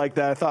scenes like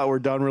that I thought were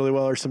done really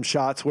well, or some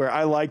shots where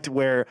I liked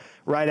where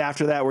right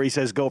after that where he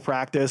says go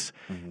practice,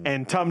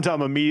 and Tum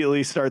Tum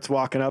immediately starts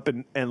walking up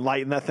and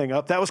lighting that thing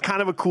up. That was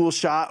kind of a cool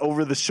shot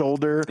over the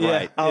shoulder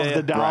of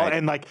the doll,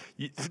 and like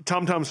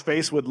Tum Tum's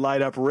face would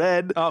light up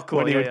red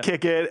when he would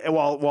kick it,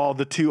 while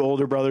the two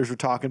older brothers were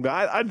talking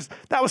about. I just,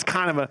 that was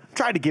kind of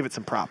tried to give it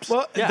some props.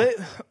 Well,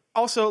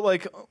 also,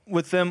 like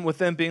with them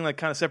being like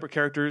kind of separate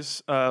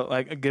characters,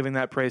 like giving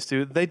that praise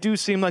to, they do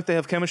seem like they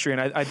have chemistry, and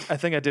I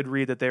think I did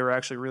read that they were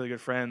actually really good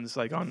friends,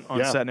 like on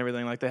set and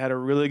everything. Like they had a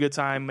really good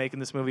time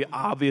making this movie.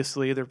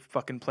 Obviously, they're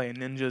fucking playing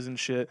ninjas and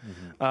shit,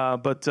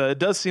 but it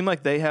does seem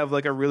like they have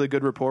like a really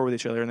good rapport with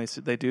each other, and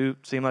they do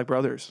seem like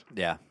brothers.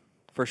 Yeah,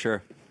 for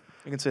sure.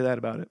 You can say that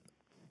about it.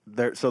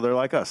 They're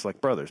like us,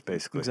 like brothers,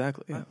 basically.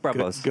 Exactly. Yeah.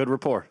 Bravos. Good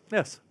rapport.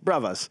 Yes.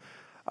 Bravos.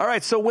 All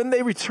right, so when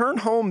they return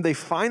home, they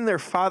find their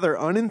father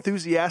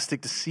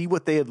unenthusiastic to see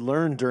what they had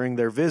learned during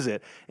their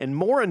visit and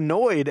more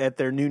annoyed at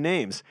their new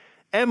names.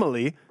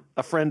 Emily,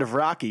 a friend of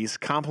Rocky's,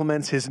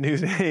 compliments his new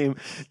name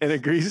and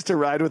agrees to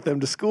ride with them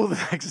to school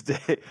the next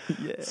day.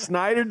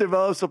 Snyder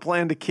develops a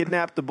plan to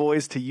kidnap the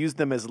boys to use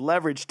them as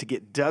leverage to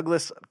get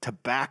Douglas to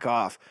back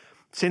off.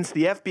 Since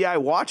the FBI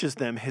watches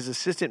them, his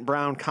assistant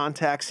Brown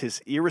contacts his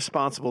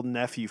irresponsible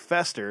nephew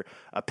Fester,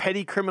 a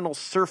petty criminal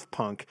surf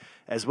punk,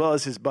 as well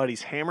as his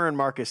buddies Hammer and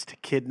Marcus to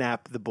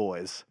kidnap the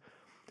boys.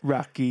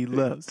 Rocky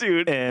loves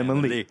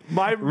Emily.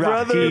 My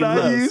brother and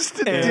I used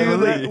to do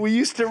that. We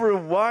used to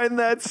rewind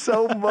that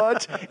so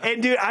much.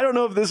 And dude, I don't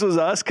know if this was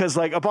us, because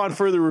like upon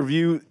further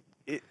review,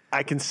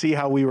 I can see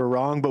how we were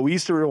wrong, but we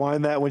used to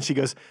rewind that when she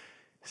goes,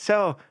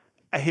 so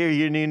I hear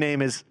your new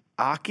name is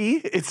Aki?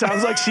 It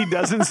sounds like she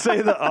doesn't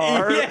say the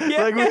R.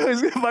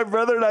 My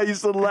brother and I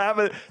used to laugh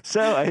at,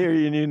 so I hear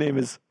your new name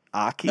is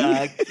Aki?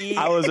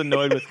 I was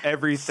annoyed with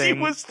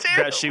everything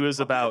that she was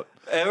about.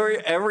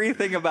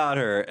 Everything about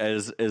her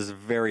is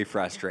very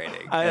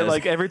frustrating.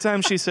 Like every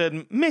time she said,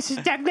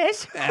 Mrs.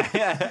 Douglas.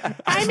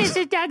 I'm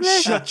Mrs.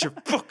 Douglas. Shut your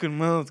fucking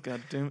mouth,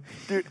 goddamn it.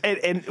 Dude,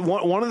 and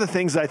one of the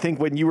things I think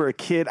when you were a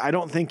kid, I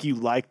don't think you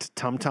liked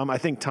Tum Tum. I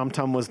think Tum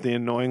Tum was the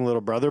annoying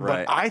little brother,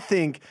 but I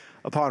think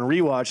upon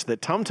rewatch that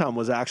Tum Tum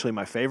was actually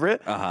my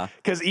favorite.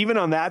 Because even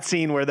on that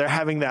scene where they're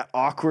having that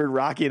awkward,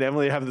 Rocky and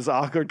Emily have this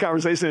awkward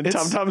conversation and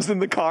Tum Tum's in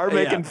the car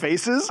making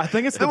faces. I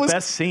think it's the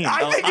best scene.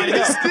 I think it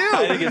is too.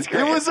 I think it's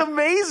great. It was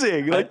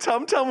amazing. Like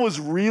Tum Tum was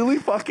really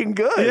fucking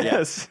good.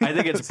 Yes. I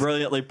think it's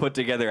brilliantly put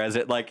together as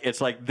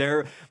it's like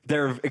their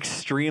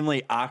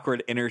extremely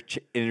awkward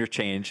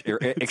exchange,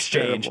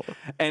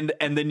 and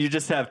then you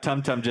just have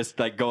Tum Tum just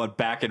like going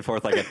back and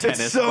forth like a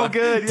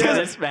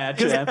tennis match.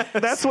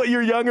 That's what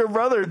your younger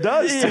brother does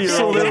to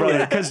your older brother,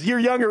 because your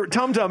younger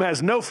Tum Tum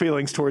has no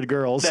feelings toward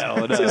girls.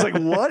 No. So he's like,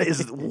 what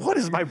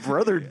is my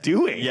brother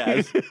doing?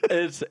 Yeah,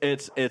 it's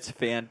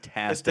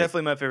fantastic. It's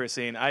definitely my favorite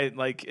scene. I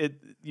like it.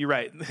 You're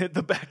right.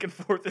 The back and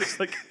forth is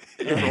like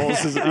he rolls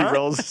his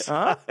eyes.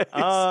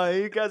 Oh,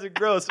 you guys are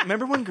gross.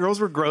 Remember when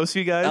girls were gross,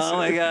 you guys? Oh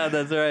my god,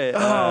 that's right.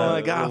 Oh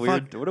my god,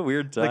 what a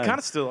weird time. They kind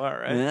of still are,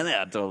 right?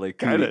 Yeah, totally.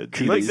 Kind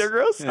of. Like they're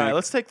gross. All right,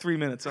 let's take 3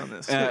 minutes on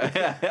this.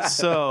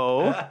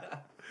 So,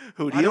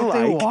 who do you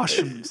like? They wash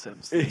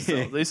themselves?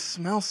 They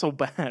smell so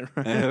bad.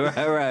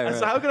 Right.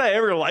 So how could I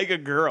ever like a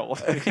girl?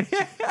 She's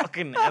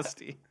fucking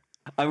nasty.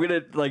 I'm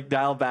gonna like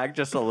dial back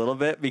just a little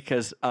bit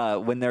because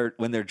when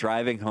they're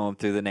driving home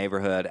through the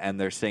neighborhood and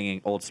they're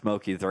singing Old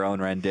Smokey, their own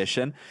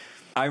rendition.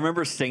 I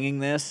remember singing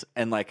this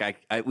and like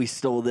we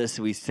stole this,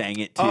 we sang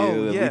it too,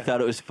 and we thought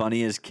it was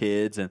funny as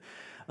kids. And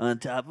on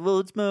top of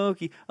Old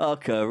Smokey, I'll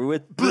cover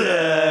with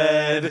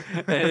blood.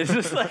 And it's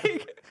just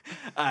like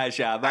I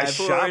shot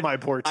my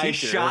poor teacher. I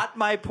shot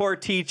my poor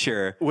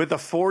teacher with a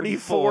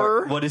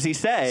 44. What does he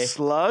say?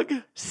 Slug?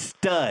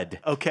 Stud.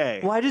 Okay.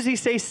 Why does he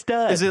say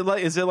stud? Is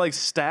it like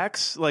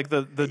Stacks, like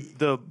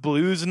the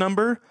blues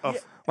number?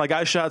 Like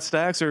I shot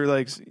Stacks or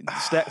like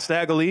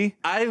Stagger Lee?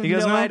 I have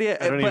no idea.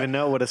 I don't even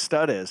know what a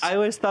stud is. I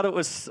always thought it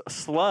was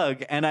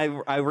Slug, and I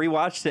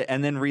rewatched it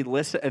and then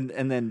re-listened,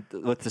 and then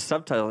with the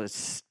subtitle,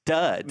 it's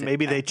Stud.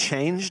 Maybe they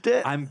changed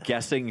it? I'm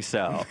guessing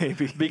so.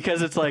 Maybe.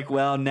 Because it's like,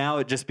 well, now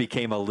it just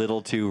became a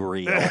little too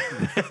real.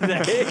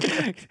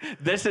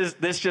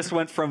 This just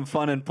went from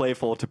fun and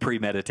playful to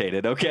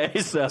premeditated, okay?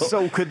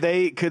 So could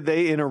they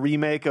in a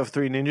remake of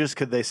Three Ninjas,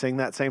 could they sing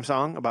that same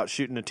song about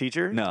shooting a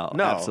teacher? No,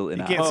 absolutely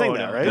not. You can't sing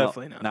that, right?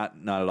 Definitely not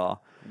at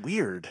all.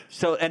 Weird.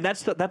 So, and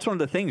that's one of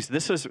the things.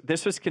 This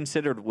was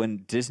considered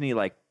when Disney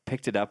like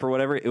picked it up or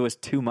whatever. It was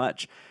too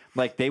much.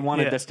 Like they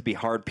wanted this to be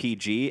hard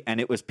PG, and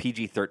it was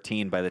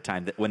PG-13 by the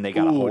time when they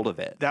got a hold of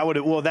it. That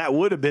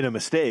would have been a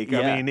mistake.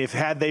 Yeah. I mean,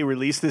 had they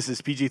released this as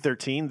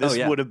PG-13, this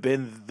would have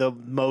been the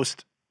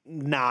most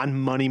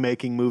non-money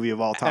making movie of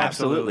all time.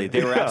 Absolutely.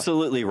 They were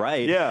absolutely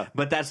right. Yeah.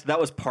 But that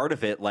was part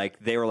of it. Like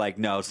they were like,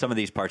 no, some of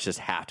these parts just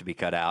have to be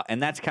cut out.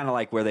 And that's kind of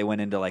like where they went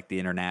into like the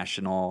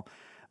international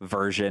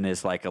version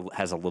is like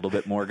has a little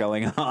bit more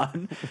going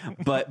on.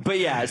 But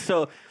yeah,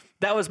 so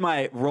that was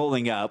my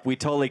rolling up. We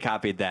totally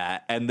copied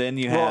that. And then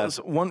you have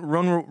one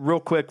run real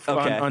quick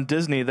on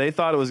Disney. They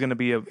thought it was going to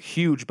be a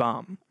huge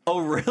bomb. Oh,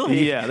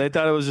 really? Yeah, they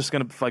thought it was just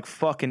going to like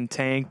fucking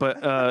tank,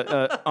 but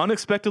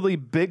unexpectedly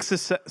big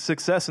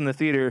success in the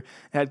theater.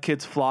 Had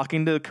kids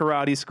flocking to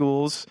karate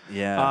schools,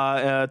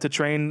 to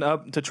train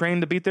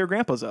to beat their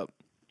grandpas up.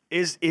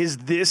 Is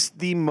this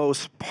the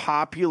most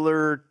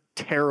popular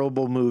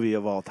terrible movie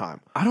of all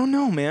time? I don't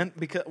know, man.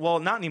 Because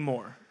not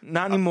anymore.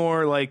 Not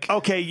anymore. Like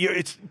okay,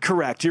 it's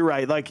correct. You're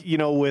right. Like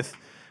with.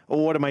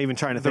 What am I even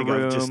trying to think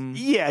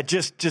of?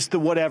 Just the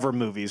whatever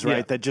movies,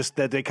 right? Yeah.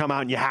 That they come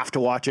out and you have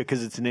to watch it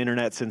because it's an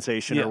internet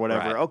sensation or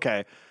whatever. Right.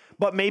 Okay,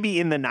 but maybe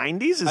in the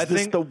 90s, is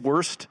this the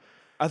worst?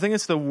 I think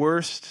it's the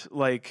worst.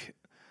 Like,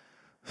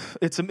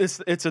 it's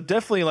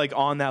definitely like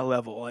on that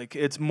level. Like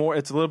it's a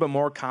little bit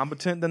more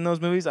competent than those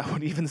movies, I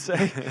would even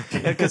say,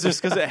 because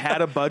it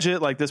had a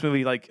budget. Like this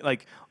movie,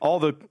 like all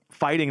the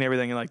fighting and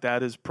everything like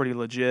that is pretty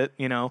legit,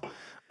 you know.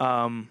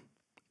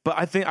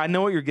 But I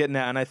know what you're getting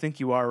at, and I think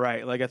you are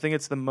right. Like, I think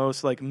it's the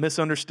most, like,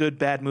 misunderstood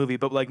bad movie,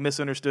 but, like,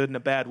 misunderstood in a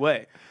bad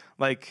way.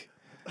 Like,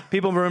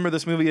 people remember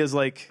this movie as,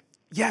 like,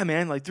 yeah,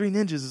 man, like, Three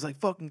Ninjas is,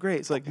 like, fucking great.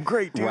 It's, like,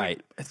 great, dude. Right.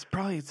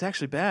 It's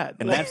actually bad.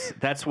 And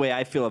that's the way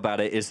I feel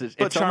about it. It's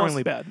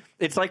charmingly almost, bad.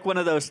 It's like one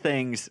of those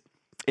things.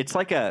 It's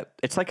like a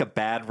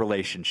bad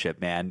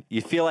relationship, man.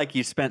 You feel like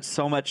you spent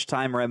so much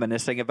time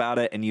reminiscing about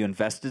it and you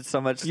invested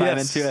so much time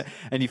into it,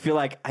 and you feel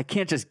like I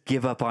can't just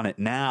give up on it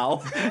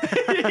now.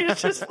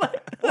 It's just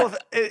like, well,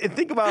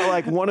 think about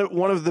like one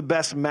of the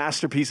best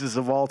masterpieces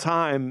of all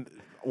time.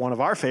 One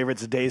of our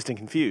favorites, Dazed and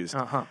Confused,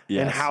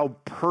 Yes. and how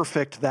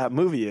perfect that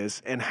movie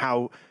is, and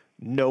how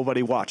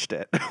nobody watched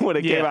it when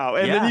it came out.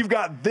 And then you've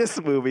got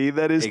this movie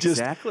that is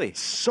just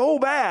so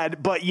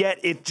bad, but yet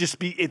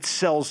it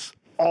sells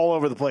all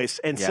over the place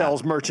and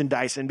sells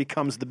merchandise and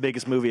becomes the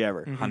biggest movie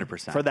ever.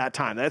 100%. For that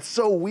time. That's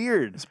so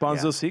weird. It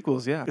spawns those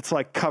sequels, yeah. It's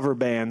like cover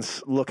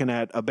bands looking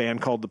at a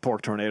band called the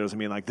Pork Tornadoes and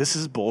being like, this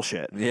is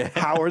bullshit. Yeah.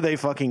 How are they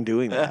fucking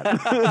doing that?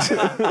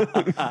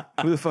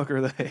 Who the fuck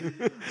are they?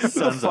 Who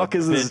the fuck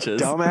is this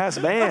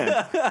dumbass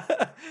band?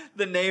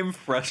 The name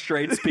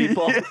frustrates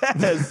people.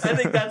 Yes. I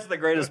think that's the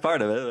greatest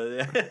part of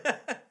it.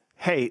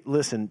 Hey,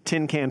 listen,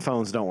 tin can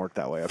phones don't work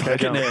that way, okay?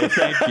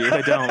 Thank you.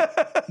 They don't.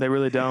 They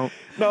really don't.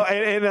 No,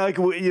 and like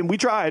we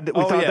tried.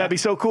 We thought that'd be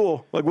so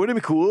cool. Like, wouldn't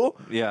it be cool?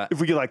 Yeah.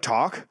 If we could like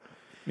talk.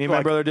 Me and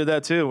my brother did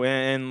that too,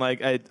 and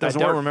like I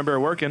don't remember it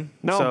working.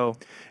 No, so.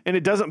 And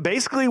it doesn't.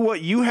 Basically,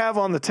 what you have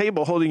on the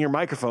table holding your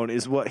microphone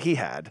is what he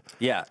had.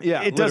 Yeah,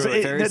 It doesn't.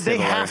 They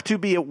have to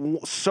be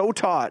so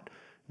taut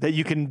that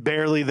you can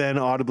barely then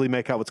audibly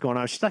make out what's going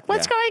on. She's like,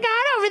 what's going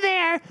on over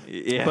there?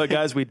 Yeah. But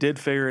guys, we did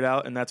figure it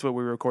out, and that's what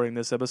we're recording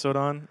this episode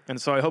on.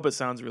 And so I hope it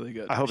sounds really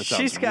good. I hope it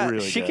sounds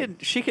really good.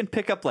 She can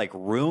pick up like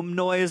room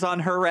noise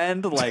on her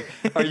end. Like,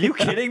 are you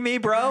kidding me,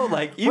 bro?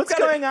 Like, what's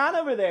going on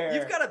over there?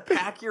 You've got to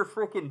pack your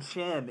freaking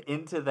chin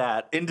into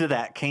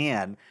that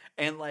can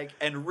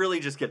and really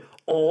just get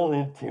all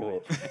into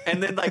it.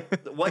 And then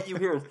like what you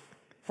hear is,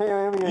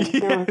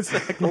 yeah,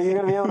 exactly. Are you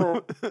gonna be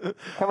able to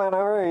come on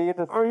over?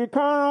 Are you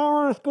coming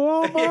over to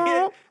school,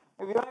 bro?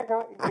 If you want to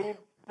come,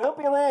 don't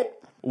be late.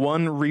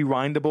 One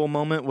rewindable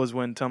moment was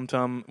when Tum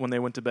Tum, when they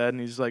went to bed, and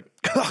he's just like,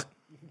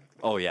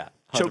 oh yeah,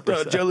 choked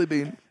a jelly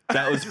bean.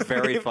 That was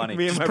very funny.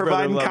 Me and my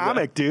providing brother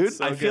comic, dude.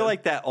 I feel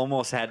like that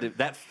almost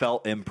that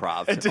felt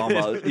improv.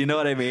 Almost, you know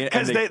what I mean?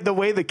 Because the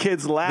way the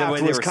kids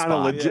laughed was kind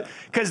of legit.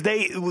 Because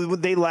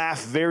they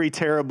laugh very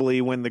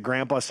terribly when the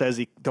grandpa says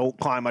he don't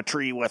climb a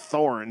tree with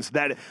thorns.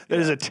 That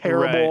is a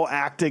terrible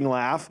acting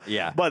laugh.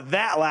 Yeah. But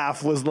that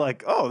laugh was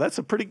like, oh, that's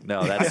a pretty.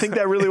 No, I think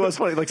that really was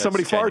funny. Like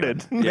somebody genuine.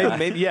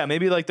 farted. Yeah.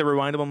 Maybe like the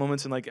rewindable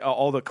moments and like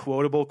all the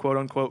quotable, quote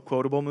unquote,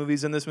 quotable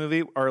movies in this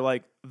movie are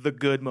like the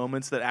good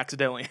moments that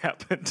accidentally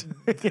happened.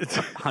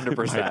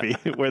 100%.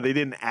 Might be, where they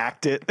didn't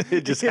act it.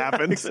 It just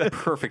happens.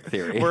 Perfect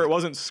theory. Where it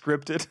wasn't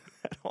scripted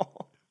at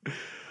all.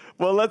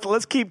 Well,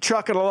 let's keep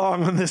trucking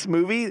along on this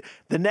movie.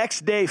 The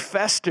next day,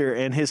 Fester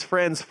and his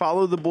friends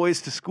follow the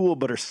boys to school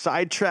but are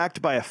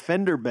sidetracked by a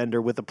fender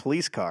bender with a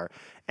police car.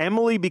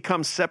 Emily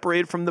becomes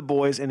separated from the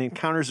boys and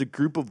encounters a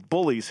group of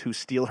bullies who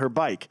steal her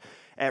bike.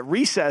 At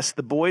recess,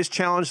 the boys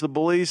challenge the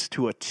bullies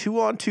to a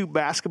 2-on-2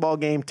 basketball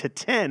game to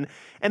 10,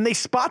 and they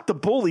spot the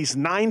bullies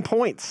 9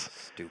 points.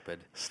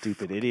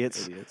 Stupid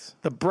idiots.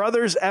 The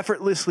brothers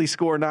effortlessly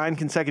score 9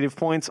 consecutive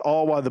points,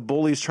 all while the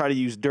bullies try to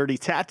use dirty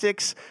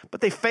tactics,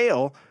 but they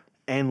fail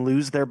and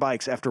lose their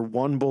bikes after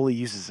one bully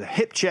uses a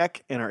hip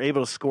check and are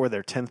able to score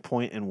their 10th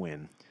point and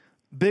win.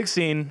 Big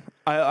scene.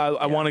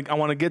 I want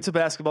to get to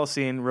basketball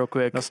scene real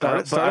quick. No,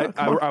 start it.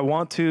 I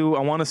want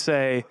to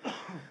say.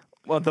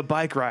 Well, the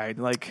bike ride,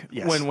 like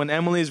when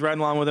Emily's riding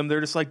along with them,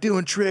 they're just like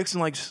doing tricks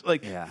and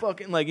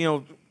fucking like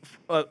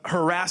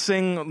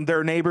harassing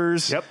their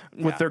neighbors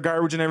with their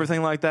garbage and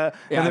everything like that.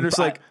 Yeah, and they're just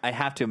like, I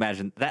have to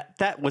imagine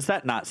that was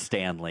not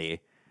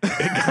Stanley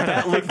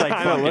That looked like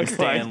fucking looks like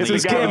Stanley. it's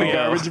his candy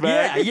garbage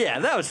bag. Yeah,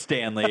 that was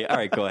Stanley. All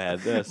right, go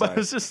ahead. But Sorry.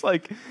 it's just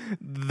like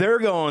they're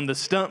going the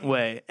stunt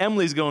way.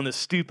 Emily's going the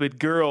stupid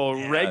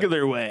girl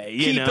regular way.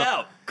 You Keep know?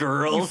 out, You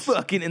girls.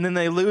 fucking, and then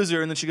they lose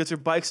her, and then she gets her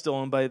bike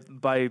stolen by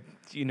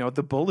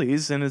the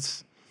bullies, and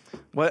it's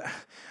what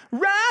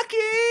Rocky.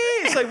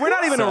 It's like we're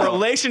not even in a So-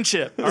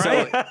 relationship. All So,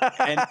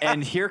 right.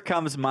 and here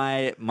comes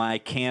my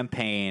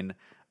campaign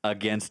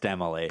against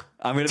Emily.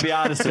 I'm going to be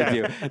honest with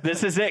you.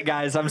 This is it,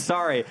 guys. I'm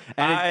sorry.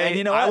 And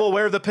you know what? I will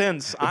wear the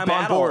pins. I'm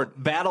on board.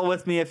 Battle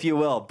with me if you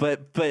will.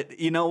 But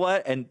you know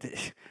what? And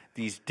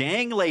these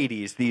dang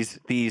ladies,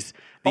 these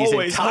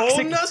Always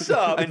holding us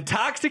up.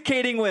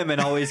 intoxicating women,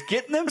 always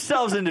getting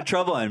themselves into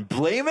trouble and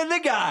blaming the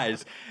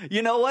guys.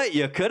 You know what?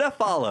 You could have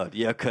followed.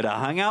 You could have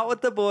hung out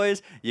with the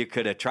boys. You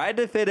could have tried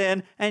to fit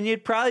in, and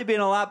you'd probably be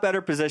in a lot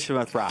better position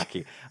with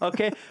Rocky.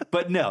 Okay,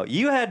 but no,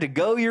 you had to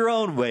go your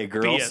own way,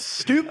 girls. Be a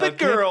stupid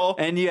Okay? girl.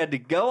 And you had to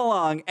go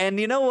along. And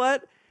you know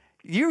what?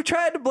 You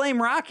tried to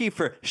blame Rocky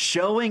for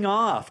showing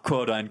off,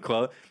 quote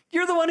unquote.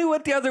 You're the one who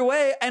went the other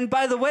way. And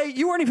by the way,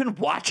 you weren't even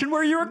watching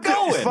where you were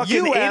going. Fucking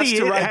You asked to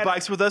idiot ride had-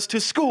 bikes with us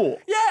to school.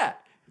 Yeah.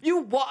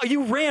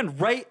 You ran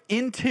right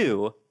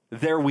into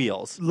their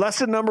wheels.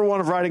 Lesson number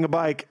 1 of riding a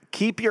bike: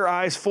 keep your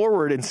eyes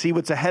forward and see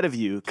what's ahead of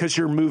you because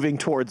you're moving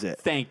towards it.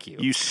 Thank you.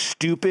 You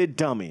stupid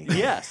dummy.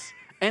 Yes.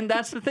 And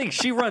that's the thing.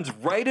 She runs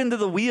right into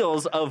the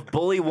wheels of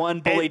Bully 1,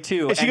 Bully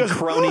 2, and she goes,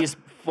 cronies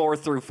 4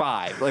 through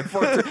 5. Like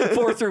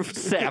 4 through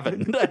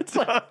 7. That's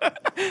like,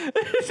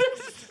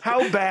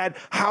 How bad,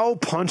 how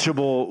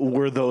punchable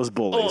were those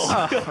bullies?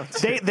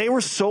 They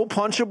were so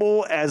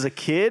punchable as a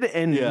kid,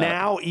 and Yeah.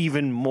 now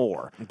even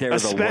more. They're the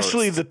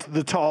Especially worst.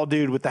 the tall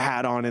dude with the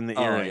hat on and the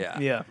earring.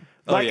 Yeah.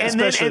 Like, yeah. and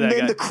then, Especially and that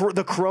then guy.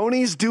 the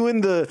cronies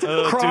doing the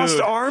crossed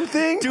dude. arm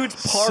thing. dudes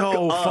park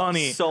So up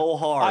funny. so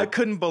hard. I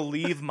couldn't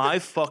believe my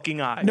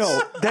fucking eyes.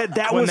 No,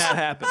 that when was that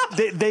happened.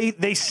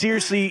 They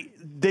seriously,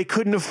 they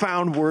couldn't have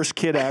found worse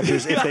kid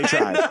actors if they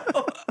tried.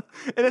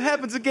 And it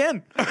happens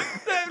again.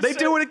 They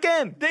do it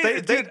again.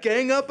 They dude,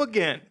 gang up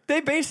again. They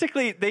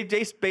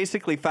just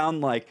basically found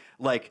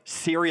like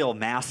cereal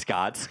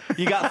mascots.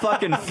 You got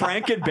fucking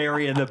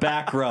Frankenberry in the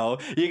back row.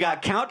 You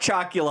got Count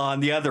Chocula on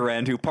the other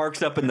end who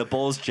parks up in the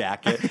Bulls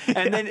jacket,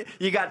 and then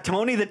you got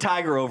Tony the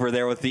Tiger over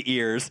there with the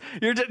ears.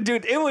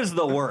 Dude, it was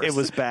the worst. It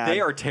was bad. They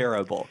are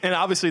terrible. And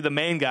obviously the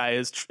main guy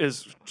is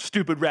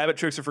stupid rabbit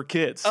tricks are for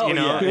kids. Oh you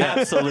know? yeah,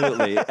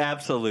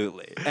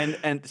 absolutely,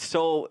 and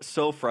so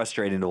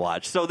frustrating to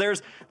watch. So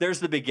there's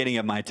the beginning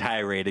of my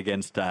tirade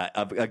against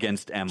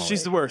Emily.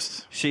 She's the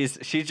worst. She's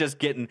just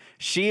getting.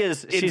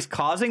 She's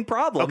causing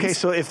problems. Okay,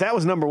 so if that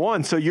was number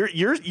 1, so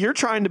you're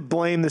trying to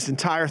blame this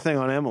entire thing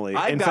on Emily.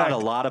 I've In got fact, a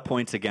lot of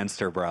points against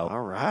her, bro.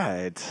 All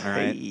right.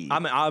 right. Hey.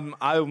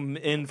 I'm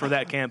in for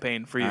that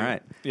campaign for you. All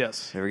right.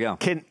 Yes. Here we go.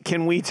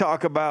 Can we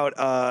talk about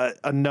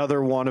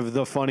another one of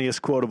the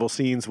funniest quotable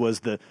scenes was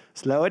the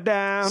slow it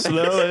down,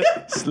 Slow it.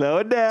 slow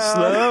it down,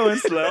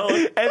 slow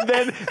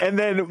and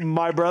then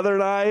my brother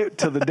and I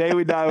till the day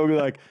we die we'll be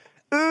like,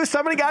 ooh,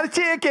 somebody got a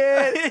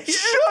ticket.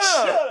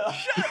 Shut up.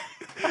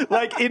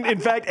 Like in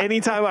fact,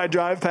 anytime I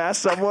drive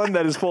past someone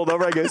that is pulled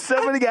over, I go,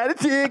 somebody got a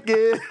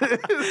ticket.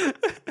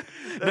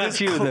 Not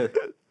you, the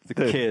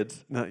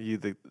kids. Not you,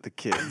 the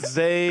kids.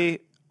 They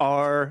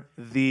are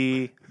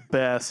the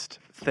best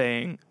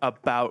thing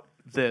about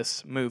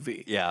this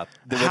movie. Yeah.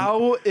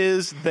 How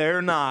is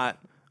there not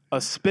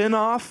a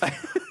spin-off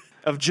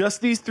of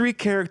just these 3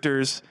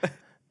 characters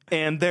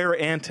and their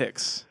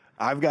antics?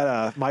 I've got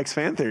a Mike's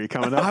fan theory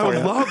coming up. I for would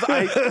you. love.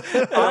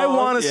 I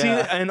want to see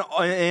yeah.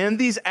 and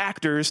these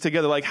actors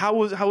together. Like how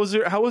was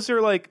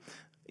there like,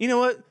 you know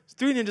what?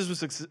 3 Ninjas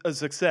was a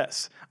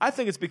success. I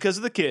think it's because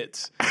of the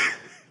kids.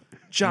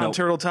 John Nope.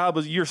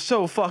 Turteltaub you're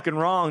so fucking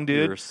wrong,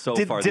 dude. You're so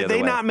Did, far the did other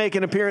they way. not make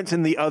an appearance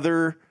in the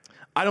other?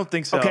 I don't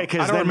think so. Okay, I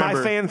because don't then remember.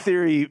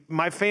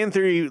 my fan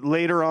theory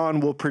later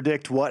on will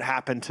predict what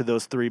happened to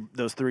those three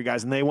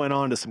guys, and they went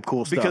on to some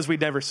cool stuff. because we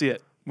never see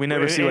it. We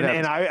never see what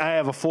and happens. I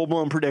have a full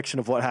blown prediction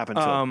of what happened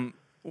to them.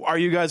 Are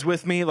you guys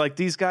with me? Like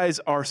these guys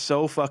are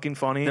so fucking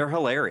funny. They're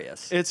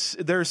hilarious.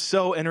 They're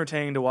so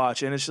entertaining to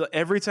watch, and it's just,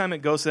 every time it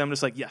goes to them, I'm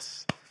just like,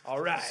 yes, all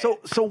right. So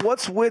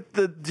what's with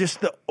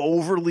the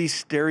overly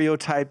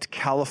stereotyped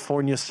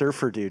California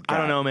surfer dude guy? I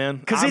don't know, man.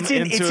 Because I'm it's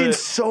in into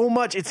so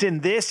much. It's in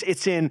this.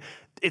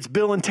 It's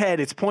Bill and Ted.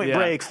 It's Point Yeah.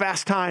 Break,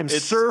 Fast Times,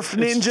 It's Surf just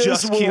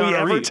Ninjas. Will we Keanu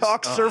ever Reeves.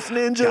 talk Surf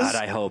Ninjas? God,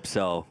 I hope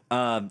so.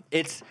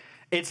 It's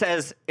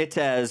as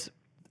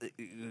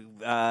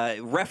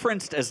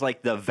referenced as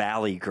like the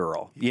Valley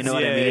Girl. You know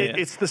what I Yeah, mean? yeah, yeah.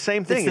 It's the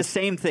same thing. It's the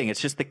same thing.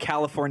 It's just the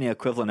California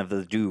equivalent of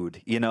the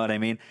dude. You know what I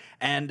mean?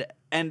 And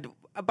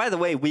by the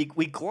way, we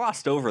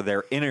glossed over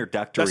their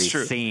introductory That's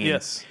true. scene.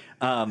 Yes.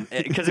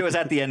 because it was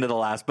at the end of the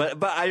last. But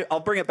I'll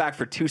bring it back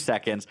for 2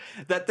 seconds.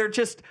 That they're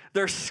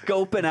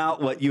scoping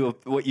out what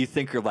you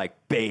think are like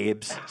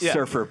babes,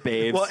 surfer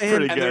babes, Well, and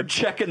Pretty they're good.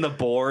 checking the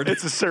board.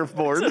 It's a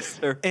surfboard.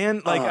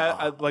 And like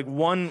I like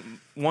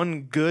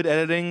one good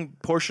editing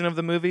portion of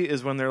the movie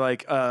is when they're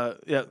like,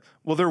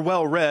 they're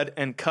well read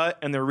and cut,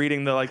 and they're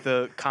reading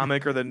the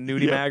comic or the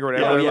nudie mag or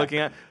whatever they're looking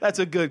at. That's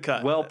a good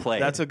cut. Well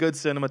played. That's a good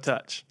cinema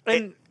touch.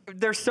 And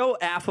they're so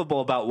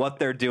affable about what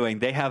they're doing.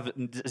 They have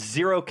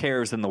zero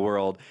cares in the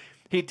world.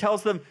 He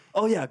tells them,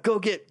 "Oh yeah, go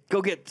get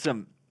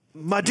some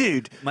My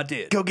dude.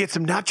 Go get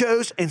some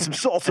nachos and some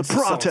salsa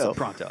pronto. salsa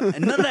pronto,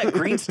 and none of that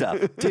green stuff,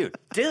 dude.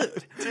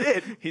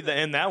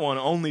 And that one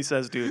only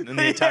says "dude" in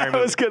the entire I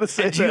movie. was going to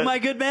say And that. you, my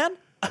good man,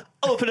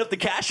 open up the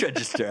cash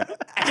register.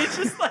 And it's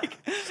just like,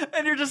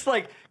 and you're just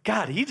like,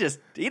 God, he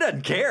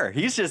doesn't care.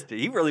 This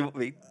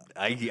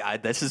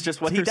is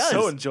just what he They're does.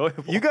 so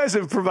enjoyable. You guys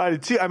have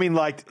provided too. I mean,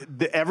 like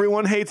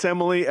everyone hates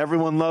Emily.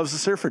 Everyone loves the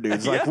surfer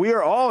dudes. Like Yeah. we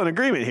are all in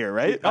agreement here,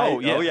 right? Oh,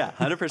 yeah.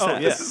 100%. yeah.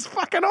 This is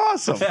fucking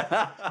awesome.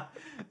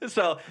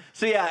 So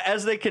yeah,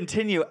 as they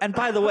continue, and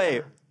by the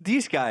way,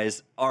 these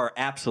guys are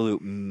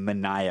absolute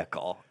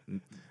maniacal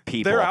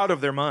people. They're out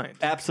of their mind.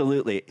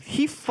 Absolutely.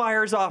 He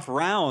fires off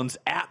rounds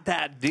at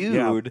that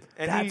dude.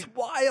 And That's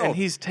wild. And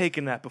he's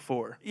taken that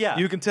before. Yeah.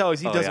 You can tell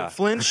he doesn't yeah.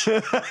 flinch.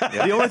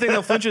 The only thing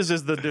that flinches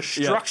is the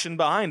destruction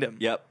behind him.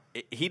 Yep.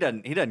 He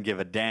doesn't give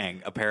a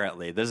dang,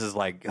 apparently. This is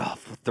like,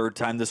 third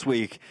time this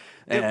week.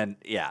 And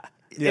yeah.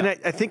 And I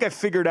think I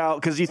figured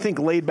out, because you think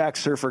laid back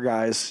surfer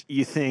guys,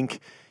 you think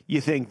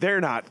they're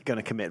not going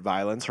to commit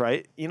violence,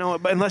 right? You know,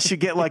 but unless you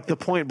get like the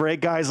Point Break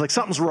guys, like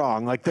something's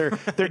wrong. Like they're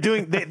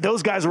doing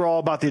those guys were all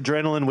about the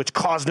adrenaline, which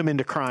caused them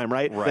into crime,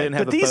 right? They didn't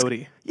have But a these,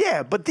 Bodhi.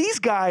 Yeah, but these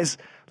guys,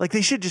 like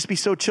they should just be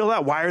so chilled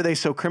out. Why are they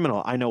so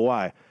criminal? I know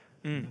why.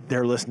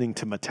 They're listening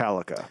to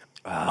Metallica.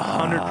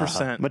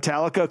 100%.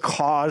 Metallica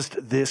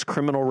caused this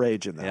criminal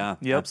rage in them. Yeah,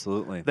 Yep.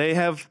 absolutely. They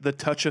have the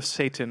touch of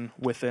Satan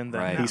within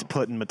them. Right. now. He's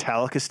putting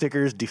Metallica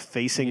stickers,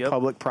 defacing Yep.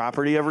 public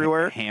property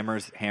everywhere.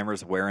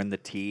 Hammers wearing the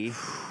T,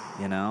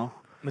 you know?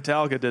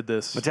 Metallica did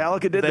this.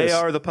 Metallica did They this.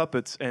 are the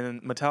puppets,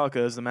 and Metallica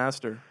is the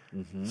master.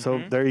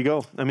 So there you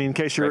go. I mean, in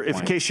case Great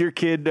point. your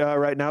kid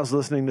right now is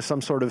listening to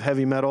some sort of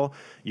heavy metal,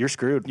 you're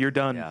screwed. You're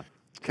done. Yeah.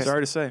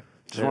 Sorry to say.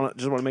 Just want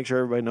to make sure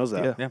everybody knows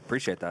that. Yeah. Yeah,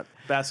 appreciate that.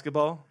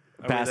 Basketball.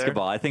 Are we there?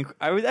 Basketball. I think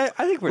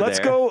we're Let's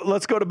there. go.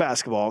 Let's go to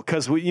basketball,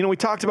 because we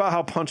talked about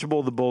how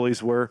punchable the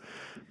bullies were.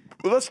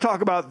 Well, let's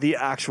talk about the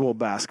actual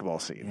basketball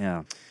scene.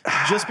 Yeah.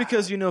 Just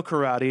because you know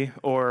karate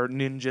or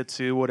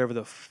ninjutsu, whatever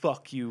the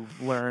fuck you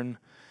learn,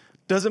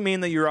 doesn't mean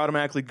that you're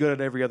automatically good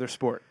at every other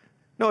sport.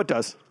 No, it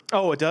does.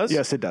 Oh, it does?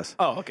 Yes, it does.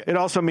 Oh, okay. It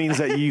also means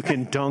that you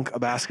can dunk a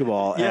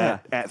basketball Yeah.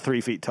 at 3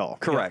 feet tall.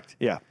 Correct.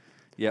 Yeah.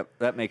 Yep,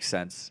 that makes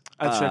sense.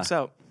 That checks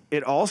out.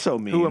 It also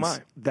means Who am I?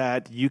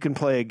 that you can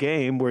play a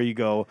game where you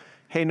go,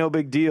 hey, no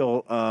big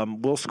deal.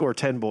 We'll score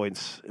 10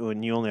 points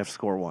when you only have to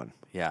score 1.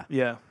 Yeah.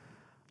 Yeah.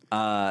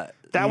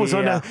 That was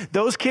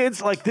those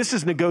kids, like, this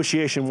is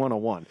negotiation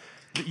 101.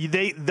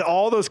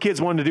 All those kids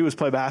wanted to do was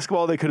play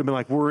basketball. They could have been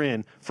like, we're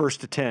in 1st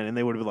to 10. And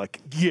they would have been like,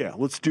 yeah,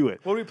 let's do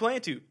it. What are we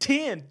playing to?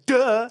 10.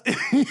 Duh.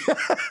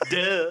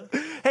 Duh.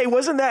 Hey,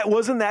 wasn't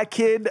that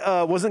kid,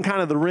 wasn't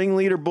kind of the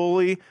ringleader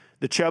bully,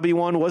 the chubby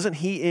one? Wasn't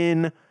he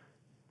in...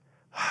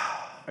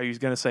 Are you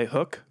going to say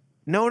Hook?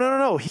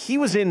 No. He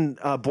was in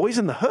Boys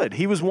in the Hood.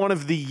 He was one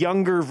of the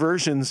younger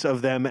versions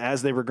of them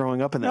as they were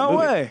growing up in that No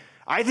movie. way.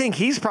 I think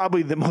he's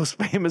probably the most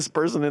famous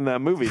person in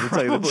that movie, to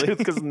tell you the truth,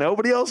 because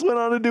nobody else went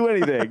on to do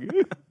anything.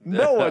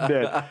 No one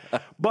did.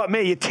 But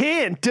man, you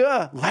can,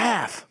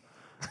 laugh.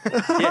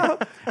 Yeah.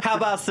 How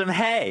about some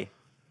hay?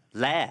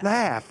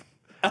 Laugh.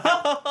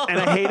 And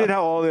I hated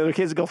how all the other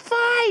kids would go,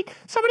 fight!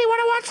 Somebody want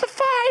to watch the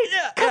fight!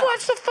 Yeah, Come yeah.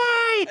 watch the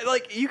fight!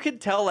 Like you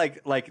could tell,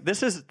 like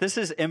this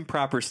is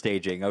improper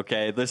staging.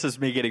 Okay, this is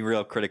me getting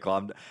real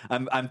critical.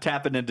 I'm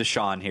tapping into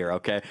Sean here.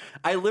 Okay,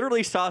 I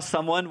literally saw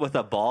someone with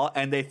a ball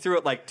and they threw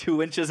it like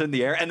 2 inches in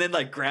the air and then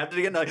like grabbed it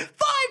again. And like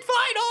fight,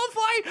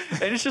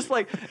 and it's just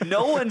like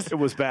no one's. It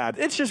was bad.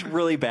 It's just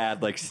really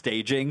bad, like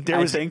staging. There I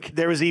was think.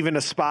 there was even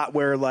a spot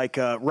where like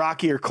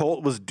Rocky or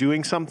Colt was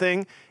doing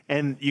something,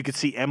 and you could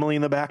see Emily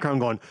in the background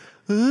going,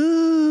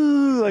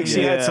 ooh, like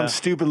she had Yeah. some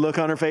stupid look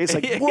on her face,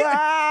 like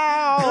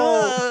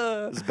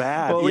wow, it's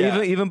bad. Well,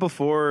 Yeah. even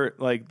before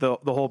like the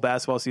whole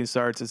basketball scene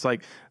starts, it's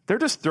like they're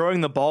just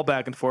throwing the ball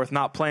back and forth,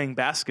 not playing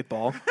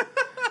basketball.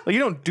 Like, you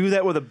don't do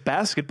that with a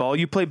basketball.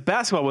 You play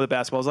basketball with a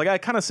basketball. It's like I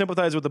kind of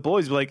sympathize with the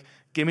bullies. But like,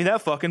 give me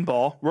that fucking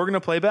ball. We're gonna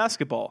play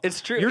basketball.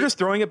 It's true. You're just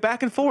throwing it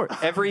back and forth.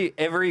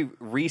 Every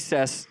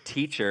recess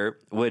teacher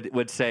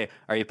would say,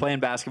 "Are you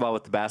playing basketball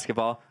with the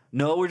basketball?"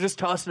 No, we're just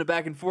tossing it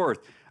back and forth.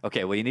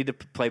 Okay, well, you need to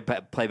play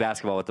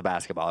basketball with the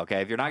basketball.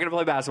 Okay, if you're not going to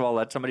play basketball,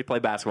 let somebody play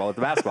basketball with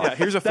the basketball. Yeah,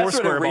 here's a That's what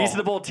four-square a ball.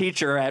 reasonable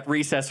teacher at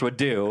recess would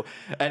do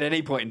at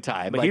any point in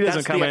time. But Like, he doesn't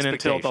that's come the in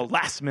until the expectation.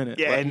 last minute.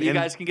 Yeah, Like, and You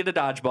guys can get a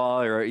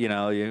dodgeball, or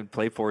you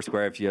play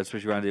foursquare if that's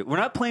what you want to do. We're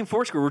not playing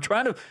foursquare. We're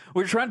trying to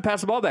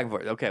pass the ball back and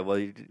forth. Okay, well,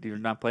 you're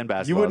not playing You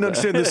basketball. wouldn't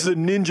understand. This is a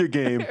ninja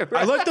game.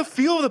 I like the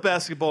feel of the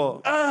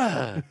basketball.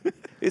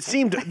 It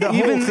seemed the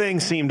whole thing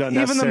seemed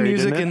unnecessary. Even the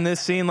music didn't it? in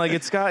this scene, like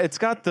it's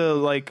got the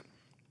like,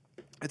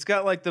 it's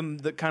got like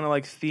the kind of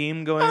like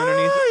theme going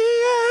underneath.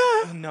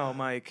 Oh, No,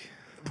 Mike.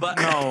 But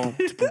No.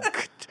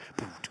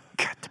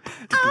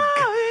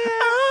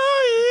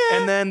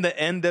 And then the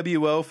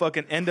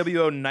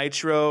NWO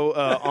Nitro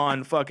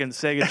on fucking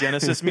Sega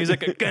Genesis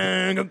music.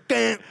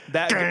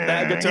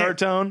 that guitar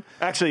tone.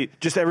 Actually,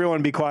 just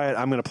everyone be quiet.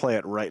 I'm going to play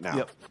it right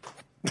now.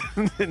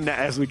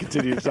 As we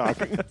continue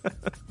talking.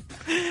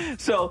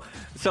 So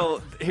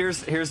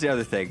here's the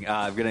other thing.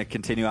 I'm gonna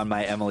continue on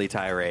my Emily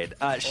tirade.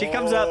 She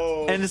comes up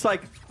and it's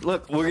like,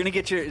 "Look, we're gonna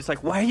get you." It's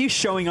like, "Why are you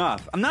showing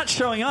off?" I'm not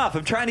showing off.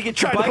 I'm trying to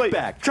get your bike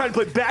back. Trying to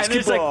play basketball. And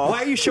it's like,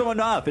 "Why are you showing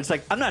off?" It's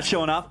like, "I'm not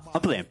showing off. I'm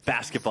playing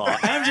basketball." And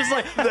I'm just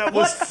like, That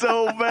was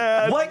so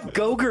bad. What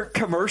Go-Gurt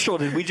commercial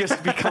did we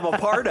just become a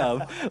part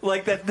of?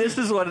 Like that. This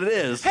is what it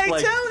is. Hey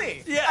like,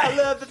 Tony, Yeah. I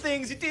love the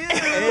things you do.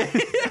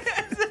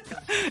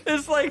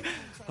 It's like,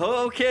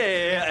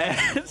 okay.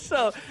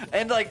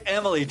 And like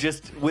Emily,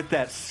 just with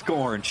that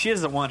scorn, she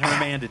doesn't want her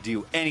man to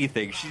do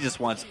anything. She just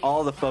wants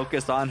all the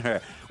focus on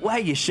her. Why are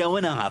you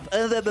showing off?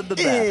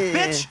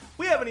 Bitch,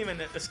 we haven't even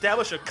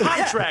established a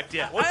contract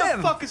yet. What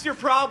the fuck is your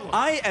problem?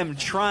 I am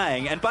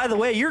trying. And by the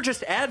way, you're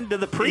just adding to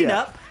the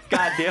prenup.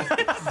 God damn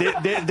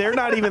it. They're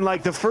not even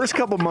like the first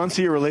couple months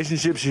of your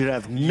relationship should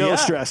have no Yeah.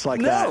 stress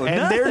like No, that.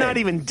 And they're nothing. not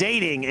even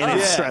dating and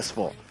it's Yeah.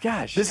 stressful.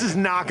 Gosh. This is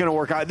not going to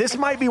work out. This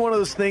might be one of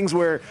those things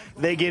where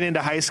they get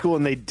into high school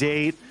and they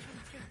date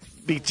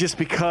just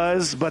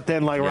because, but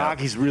then like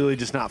Rocky's really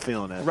just not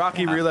feeling it.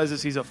 Rocky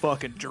realizes he's a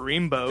fucking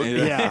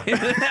dreamboat. Yeah.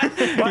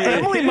 But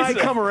Emily might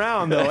come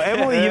around though.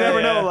 Emily, you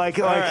never know. Like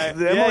right.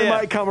 Emily Yeah.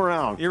 might come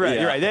around. You're right. Yeah.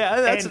 You're right.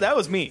 Yeah, And- that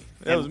was me.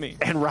 That was me.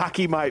 And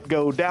Rocky might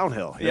go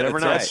downhill. You never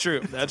know. That's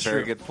true. That's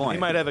Very true. good point. He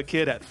might have a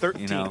kid at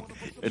 13. You know,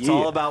 it's Yeah.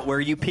 all about where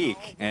you peak.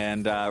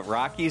 And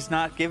Rocky's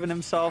not giving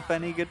himself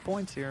any good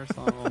points here.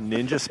 So.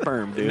 Ninja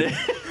sperm, dude.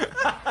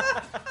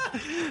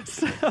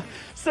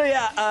 So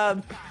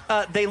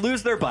yeah, they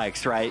lose their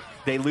bikes, right?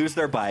 They lose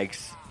their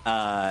bikes.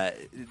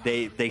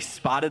 They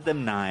spotted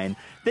them 9.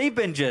 They've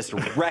been just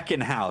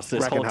wrecking house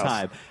this Wrecking whole house.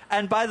 time.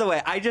 And by the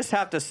way, I just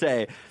have to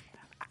say,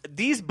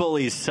 these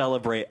bullies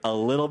celebrate a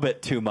little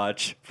bit too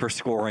much for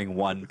scoring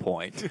 1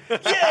 point.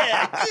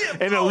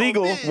 An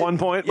illegal 1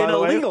 point, by An the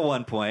way. illegal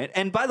 1 point.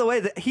 And by the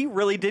way, he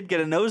really did get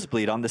a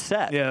nosebleed on the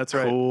set. Yeah, that's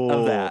right. Cool.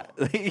 Of that,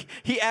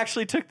 he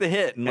actually took the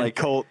hit and And like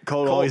Colt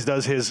always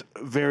does his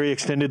very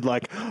extended,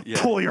 like,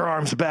 pull your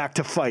arms back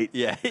to fight.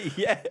 yeah,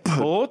 yeah.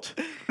 Colt?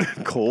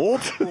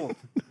 Colt?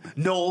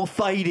 No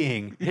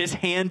fighting. His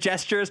hand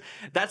gestures.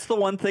 That's the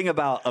one thing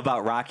about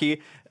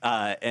Rocky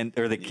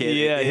or the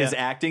kid. His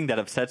acting that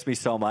upsets me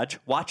so much.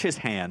 Watch his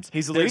hands.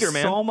 He's a There's leader,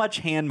 man. so much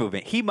hand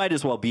movement. He might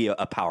as well be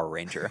a Power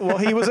Ranger. Well,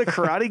 he was a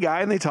karate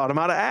guy, and they taught him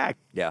how to act.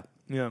 Yeah,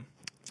 Yeah.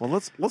 Well,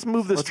 let's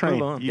move this Let's train.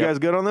 move on. You guys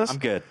good on this? I'm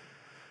good.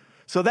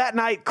 So that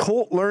night,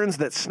 Colt learns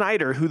that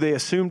Snyder, who they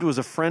assumed was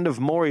a friend of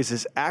Maury's,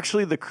 is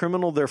actually the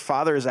criminal their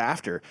father is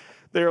after.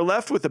 They are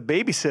left with a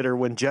babysitter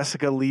when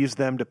Jessica leaves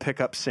them to pick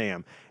up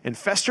Sam. And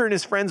Fester and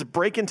his friends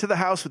break into the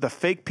house with a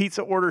fake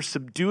pizza order,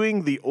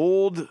 subduing the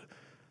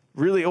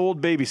really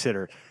old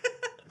babysitter.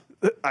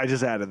 I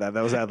just added that.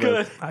 That was ad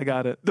lib. I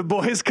got it. The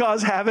boys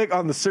cause havoc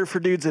on the surfer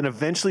dudes and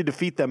eventually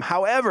defeat them.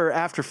 However,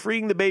 after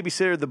freeing the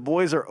babysitter, the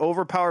boys are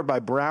overpowered by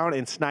Brown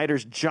and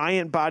Snyder's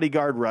giant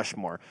bodyguard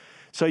Rushmore.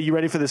 So you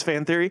ready for this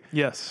fan theory?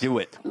 Yes. Do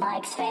it.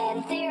 Mike's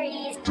Fan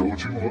Theories.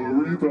 Don't you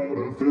worry about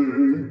a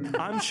thing.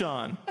 I'm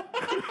Sean.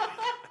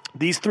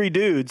 These three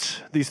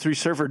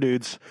surfer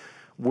dudes,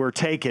 were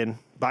taken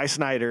by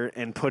Snyder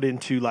and put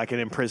into like an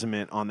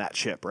imprisonment on that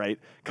ship, right?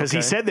 Because he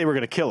Okay. said they were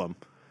going to kill him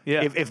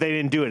Yeah. if they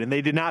didn't do it, and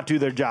they did not do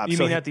their job. You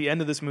So mean at the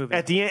end of this movie?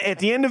 at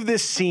the end of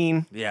this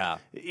scene, Yeah.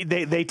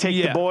 they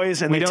take the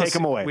boys and We they don't take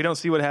them away. We don't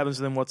see what happens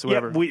to them Yeah,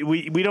 whatsoever.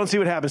 we don't see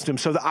what happens to them.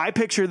 So I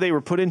picture they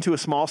were put into a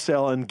small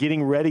cell and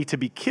getting ready to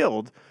be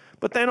killed.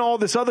 But then all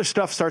this other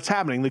stuff starts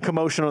happening, the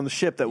commotion on the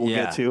ship that we'll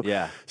Yeah, get to.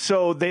 yeah.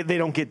 So they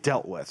don't get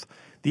dealt with.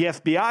 The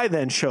FBI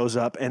then shows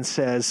up and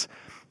says,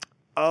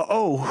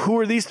 who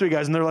are these three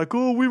guys? And they're like,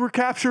 oh, we were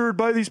captured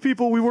by these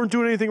people. We weren't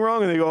doing anything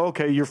wrong. And they go,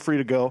 okay, you're free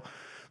to go.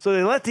 So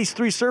they let these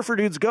three surfer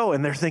dudes go.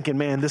 And they're thinking,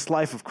 man, this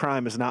life of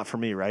crime is not for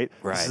me, right?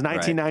 Right, This is right.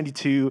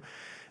 1992.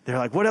 They're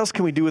like, what else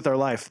can we do with our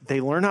life? They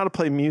learn how to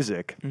play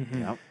music.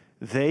 Yep.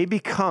 they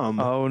become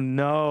Oh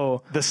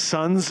no. the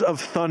Sons of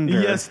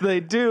Thunder. Yes, they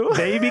do.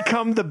 They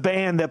become the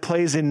band that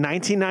plays in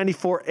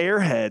 1994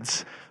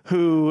 Airheads,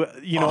 who,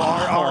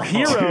 are our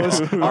heroes.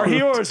 Our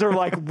heroes are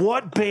like,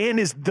 what band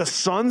is the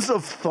Sons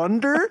of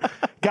Thunder?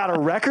 Got a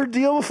record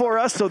deal before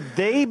us. So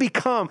they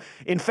become,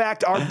 in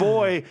fact, our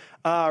boy,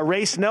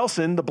 Race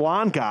Nelson, the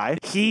blonde guy,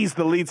 he's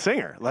the lead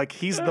singer. Like,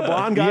 he's the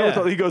blonde guy.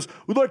 Yeah. He goes,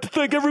 we'd like to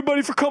thank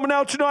everybody for coming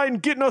out tonight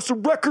and getting us a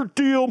record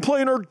deal and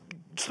playing our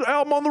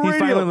album on the He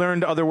radio. finally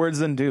learned other words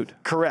than dude.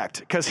 Correct,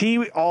 because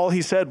all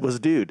he said was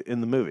 "dude" in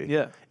the movie.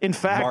 Yeah. In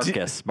fact,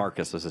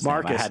 Marcus was his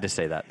name. I had to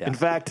say that. Yeah. In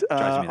fact,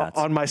 Drives me nuts.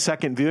 on my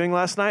second viewing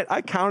last night,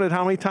 I counted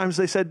how many times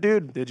they said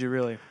 "dude." Did you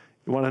really?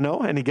 You want to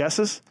know? Any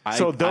guesses?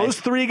 So those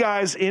three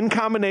guys in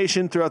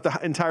combination throughout the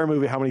entire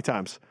movie, how many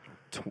times?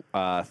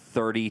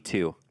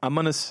 32. I'm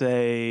gonna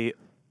say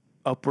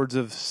upwards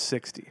of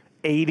 60.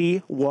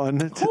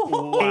 81.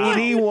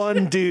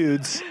 81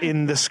 dudes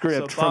in the So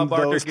script from Bob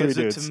Barker those three gives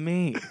it dudes. to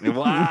me.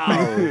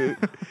 Wow.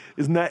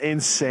 Isn't that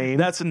insane?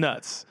 That's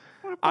nuts.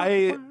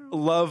 I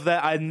love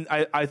that.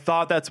 I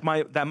thought that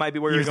might be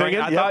where you're going.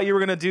 thinking? I Yep. thought you were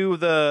gonna do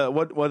the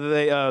what are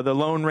they the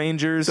Lone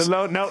Rangers.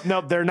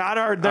 no, they're not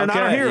our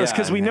Okay, heroes yeah.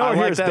 because we know I our like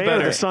heroes. that They are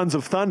better. the Sons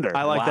of Thunder.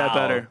 I like that Wow.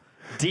 better.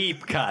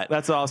 Deep cut.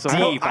 That's awesome.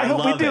 Deep. I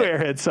hope we love do it.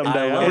 Airhead someday.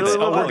 I I love really it.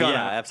 love Oh, working on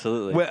yeah, it.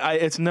 absolutely. Well,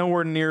 it's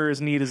nowhere near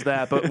as neat as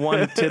that, but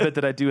one tidbit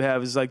that I do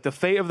have is like the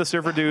fate of the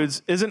Surfer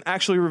Dudes isn't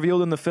actually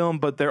revealed in the film,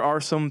 but there are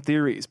some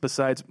theories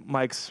besides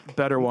Mike's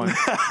better one.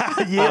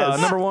 Yes.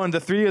 Number one, the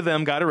three of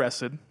them got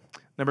arrested.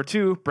 Number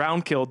two,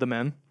 Brown killed the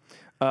men.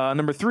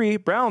 Number three,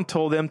 Brown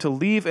told them to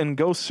leave and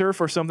go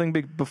surf or something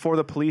before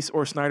the police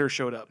or Snyder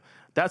showed up.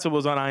 That's what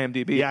was on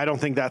IMDb. Yeah, I don't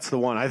think that's the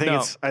one. I think No.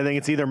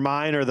 it's either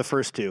mine or the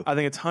first two. I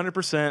think it's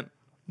 100%.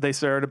 They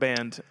started a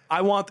band.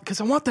 I want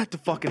that to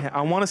fucking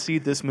I want to see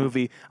this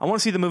movie. I want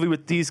to see the movie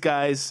with these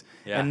guys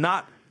Yeah. and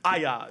not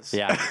Ayaz.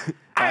 Yeah.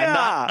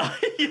 Ah,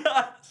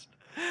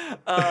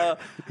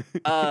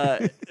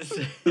 this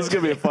is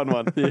gonna be a fun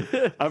one.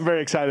 I'm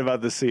very excited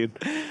about this scene.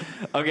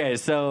 Okay,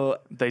 so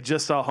They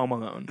just saw Home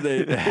Alone.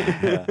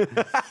 Well,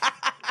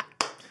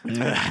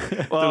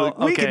 Well,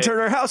 we okay. can turn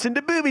our house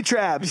into booby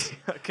traps.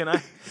 Can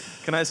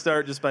I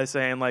start just by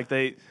saying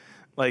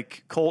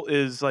Colt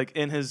is like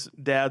in his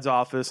dad's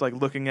office, like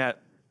looking at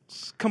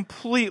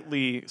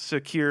completely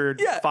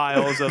secured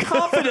files of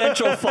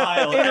confidential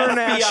files,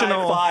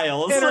 international FBI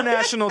files.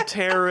 international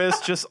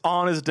terrorists just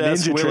on his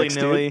desk Ninja willy tricks,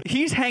 nilly.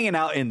 He's hanging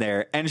out in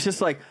there, and it's just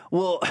like,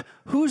 well,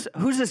 who's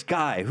this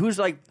guy? Who's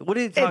like, what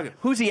are you talking?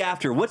 Who's he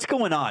after? What's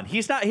going on? He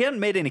hasn't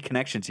made any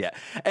connections yet.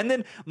 And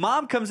then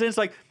mom comes in, it's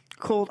like,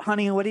 Colt,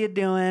 honey, what are you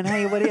doing?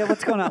 Hey,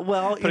 what's going on?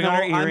 Well, Putting on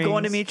her I'm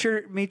going to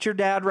earrings. meet your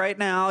dad right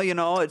now.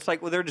 It's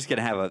like, well, they're just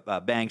gonna have a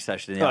bang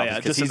session in the Oh, office yeah,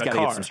 because just in he's the got to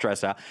get car. some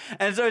stress out.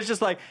 And so it's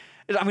just like,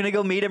 I'm gonna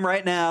go meet him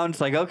right now. And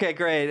it's like, okay,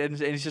 great. And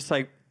it's just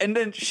like, and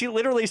then she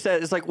literally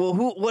says, it's like, well,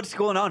 what's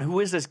going on? Who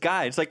is this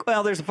guy? It's like,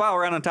 well, there's a file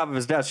right on top of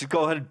his desk. Just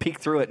go ahead and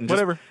peek through it and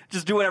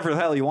just do whatever the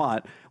hell you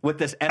want with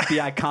this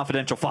FBI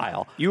confidential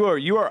file. You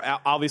are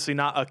obviously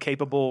not a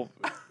capable,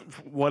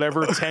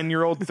 whatever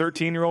 10-year-old,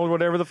 13-year-old,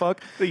 whatever the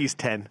fuck. I think he's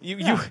 10.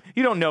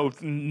 You don't know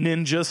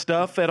ninja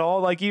stuff at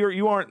all. Like you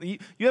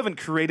haven't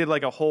created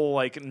like a whole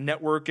like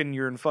network in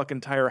your fucking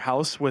entire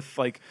house with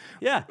like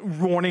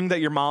warning that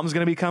your mom's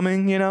gonna be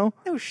coming. No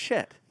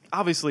shit.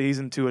 Obviously he's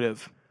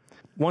intuitive.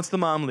 Once the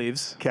mom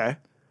leaves, Okay.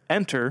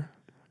 enter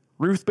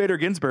Ruth Bader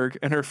Ginsburg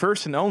in her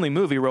first and only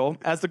movie role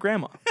as the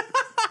grandma.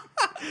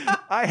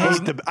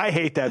 I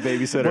hate that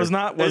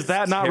babysitter. Was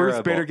that not Ruth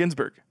terrible. Bader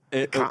Ginsburg?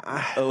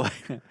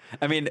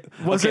 I mean,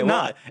 Was it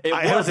not? It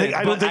I don't wasn't. think-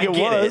 I don't but think it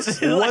get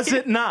was. Was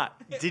it not?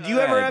 Did you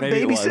ever have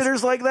maybe it was.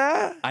 babysitters like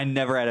that? I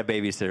never had a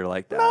babysitter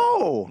like that.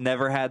 No.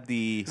 Never had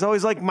the. It's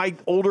always like my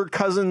older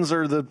cousins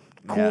or the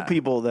cool Yeah.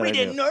 people that I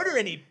knew. order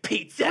any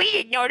pizza. We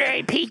didn't order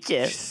any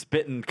pizza.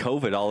 Spitting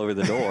COVID all over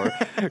the door.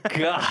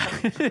 God,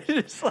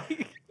 it's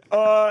like.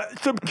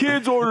 Some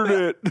kids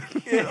ordered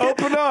it.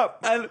 Open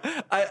up. And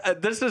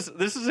this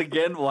is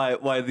again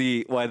why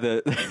the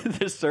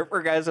the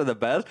surfer guys are the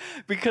best,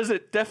 because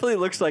it definitely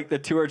looks like the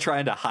two are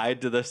trying to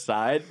hide to the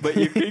side, but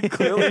you can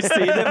clearly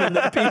see them in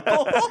the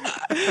people.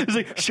 It's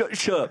like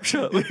shut up.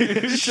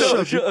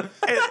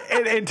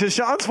 And to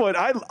Sean's point,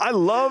 I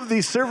love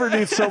these server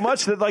dudes so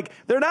much that like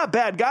they're not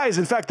bad guys.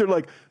 In fact, they're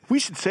like, we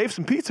should save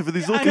some pizza for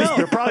these little I kids. know.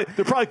 They're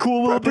probably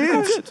cool little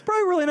dudes. It's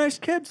probably really nice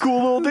kids. Cool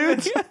little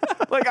dudes.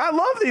 Like I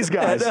love these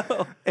guys.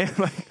 And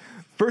like,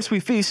 first we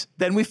feast,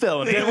 then we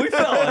felony. We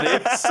fell in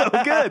it. so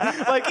good.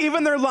 Like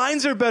even their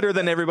lines are better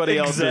than everybody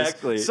else's.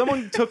 Exactly.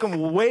 Someone took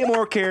them way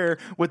more care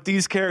with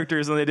these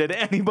characters than they did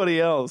anybody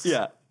else.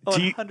 Yeah.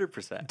 Do you-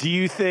 100%. Do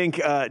you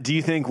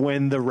think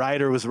when the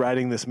writer was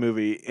writing this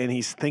movie and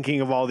he's thinking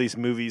of all these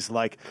movies,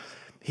 like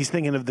he's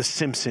thinking of The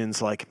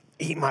Simpsons, like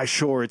Eat My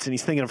Shorts, and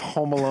he's thinking of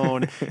Home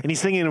Alone, and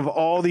he's thinking of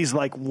all these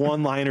like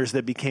one-liners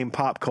that became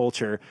pop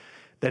culture,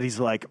 that he's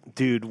like,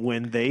 dude,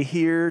 when they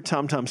hear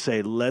Tum Tum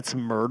say, "Let's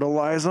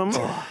myrtleize them,"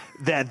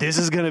 that this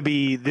is gonna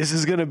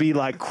be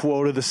like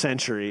quote of the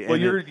century. Well,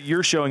 And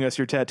you're showing us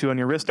your tattoo on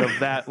your wrist of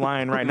that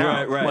line right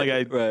now.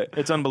 Right.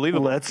 It's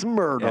unbelievable. let's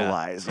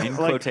myrtleize them. In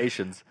Like,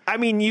 quotations. I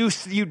mean, you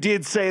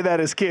did say that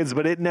as kids,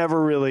 but it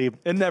never really.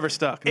 It never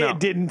stuck. No. It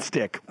didn't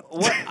stick.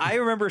 What I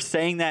remember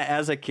saying that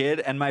as a kid,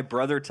 and my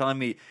brother telling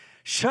me,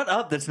 "Shut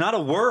up, that's not a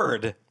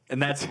word."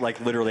 And that's like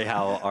literally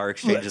how our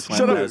exchanges went.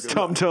 Shut up, was-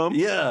 Tum Tum.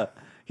 Yeah,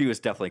 he was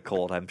definitely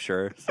cold, I'm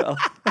sure. So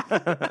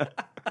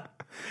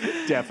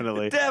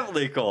Definitely.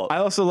 definitely cold. I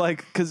also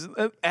like because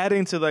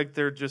adding to like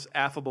their just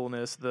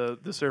affableness,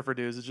 the surfer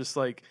dudes is just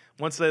like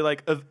once they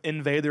like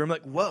invade the room,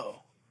 like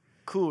whoa,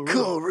 cool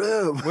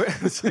room. room.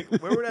 It's like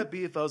where would I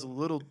be if I was a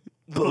little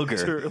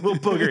Booger. a little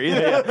booger?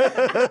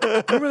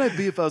 Yeah. Where would I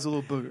be if I was a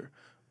little booger?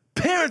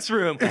 Parents'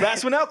 room.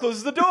 Last one out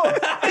closes the door.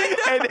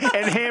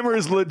 and Hammer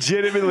is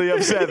legitimately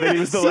upset that he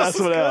was the last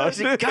one out.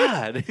 He's like,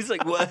 God. He's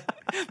like, what?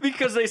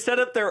 Because they set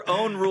up their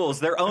own rules,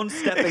 their own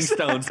stepping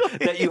stones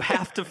that you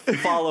have to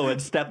follow and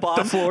step on.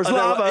 The floor's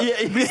Otherwise- lava. Yeah,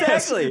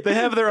 exactly. They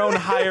have their own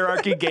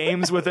hierarchy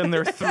games within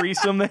their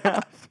threesome they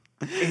have.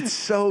 It's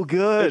so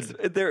good.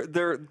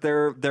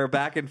 Their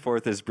back and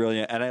forth is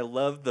brilliant, and I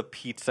love the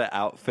pizza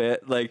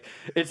outfit. Like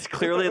it's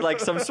clearly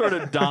like some sort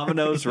of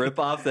Domino's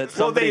ripoff that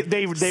Well, somebody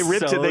they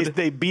ripped sewed. it.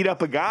 They beat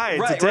up a guy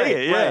to Right, take right,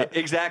 it. Yeah. right,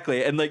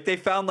 exactly. And like they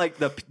found like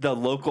the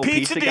local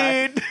Pizza pizza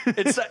guy. dude.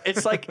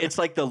 It's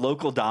like the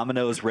local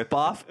Domino's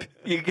ripoff.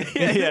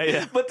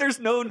 Yeah. But there's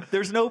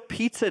no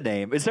pizza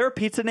name. Is there a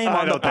pizza name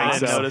I on don't the think I box?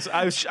 didn't so.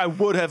 notice. I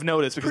would have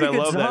noticed because Pretty I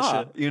good love that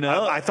job, shit. You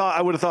know.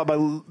 I would have thought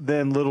by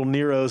then Little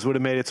Nero's would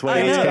have made its way I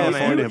into know,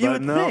 California, you but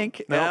would no.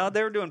 think. No,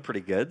 they were doing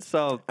pretty good.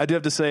 So I do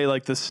have to say,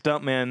 like the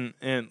stuntman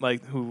and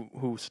like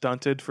who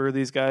stunted for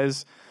these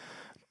guys,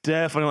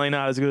 definitely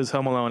not as good as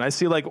Home Alone. I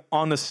see like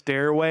on the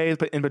stairway,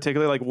 but in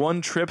particular, like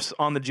one trips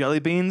on the jelly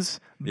beans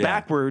Yeah.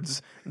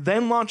 backwards,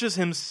 then launches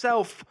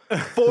himself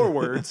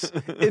forwards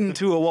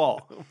into a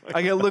wall.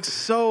 Like it looks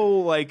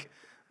so like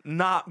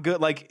not good.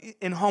 Like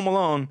in Home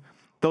Alone,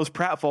 those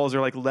pratfalls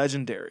are like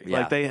legendary.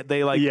 Yeah. Like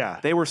they like Yeah.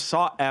 they were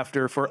sought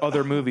after for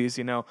other movies.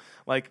 You know,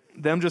 like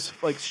them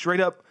just like straight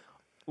up.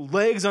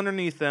 Legs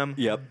underneath them,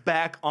 Yep.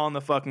 back on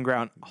the fucking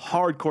ground.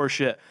 Hardcore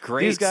shit.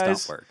 great These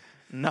guys, stunt work.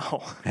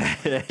 no,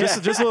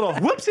 just a little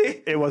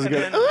whoopsie. It wasn't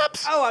good.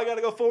 Oops! Oh, I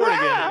gotta go forward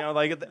again. You know,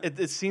 like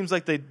it seems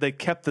like they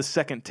kept the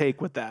second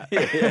take with that. You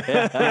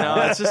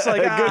know, it's just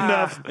like Good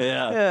enough.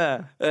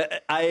 Yeah.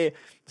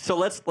 So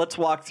let's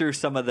walk through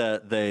some of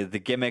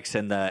the gimmicks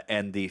and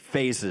the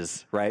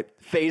phases, right?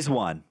 Phase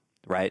one,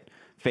 right?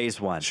 Phase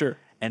one. Sure.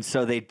 And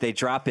so they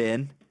drop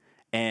in,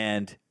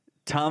 and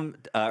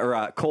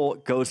Cole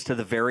goes to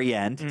the very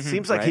end.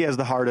 Seems like he has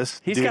the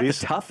hardest He's duties.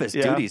 got the toughest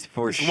Yeah. duties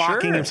for He's sure.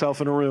 locking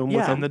himself in a room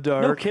with in the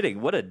dark. No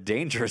kidding. What a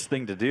dangerous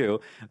thing to do.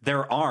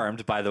 They're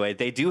armed, by the way.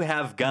 They do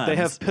have guns. They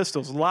have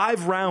pistols,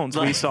 live rounds.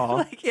 We saw.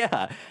 Like,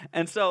 yeah.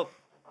 And so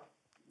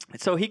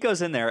he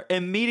goes in there,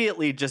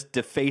 immediately just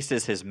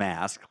defaces his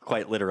mask,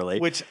 quite literally.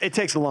 Which it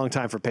takes a long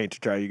time for paint to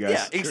dry, you guys.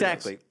 Yeah,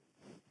 exactly.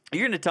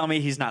 You're going to tell me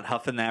he's not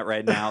huffing that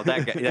right now?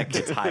 That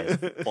kid's high as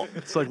fuck.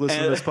 It's like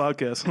listening to this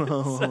podcast.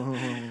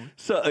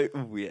 So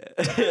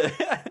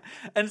yeah,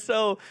 and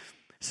so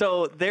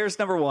there's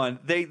number one.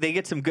 They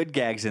get some good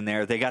gags in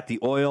there. They got the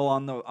oil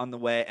on the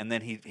way, and then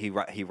he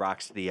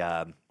rocks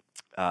the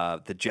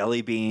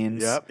jelly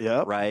beans.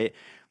 Yep. Right,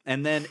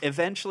 and then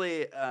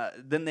eventually,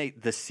 then the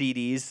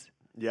CDs.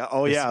 Yeah.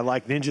 Oh, yeah.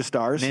 Like Ninja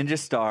Stars. Ninja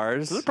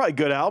Stars. Those are probably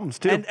good albums,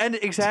 too. And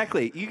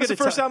exactly, you That's the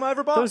first time I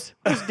ever bought.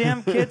 those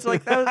damn kids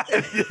like that.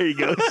 there he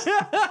goes.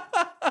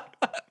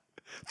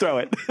 Throw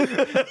it.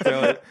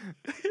 Throw it.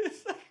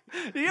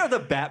 You know the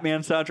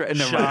Batman soundtrack?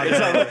 Never Shot mind.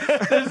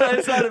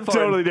 It's not important.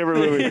 Totally different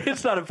movie.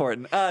 It's not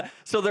important.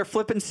 So they're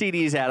flipping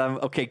CDs at him.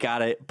 Okay,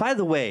 got it. By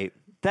the way,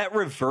 that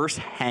reverse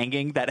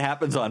hanging that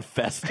happens on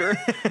Fester,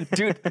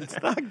 dude, it's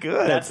not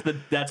good.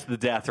 That's the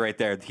death right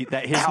there.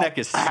 His neck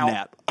is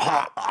snapped.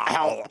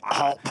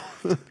 Help.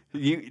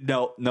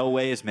 No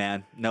ways,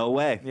 man. No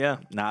way. Yeah.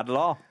 Not at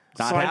all.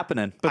 Not So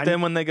happening. But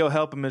then when they go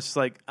help him, it's just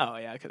like, oh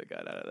yeah, I could have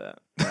got out of that.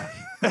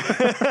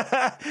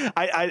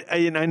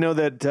 I know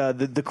that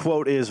the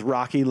quote is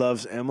Rocky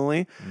loves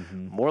Emily.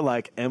 Mm-hmm. More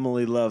like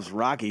Emily loves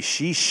Rocky.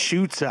 She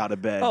shoots out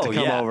of bed Oh, to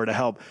come yeah. over to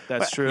help.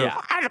 That's true. Yeah.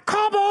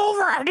 Come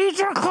over. I need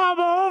you to come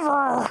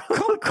over.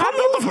 Come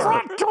in the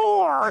front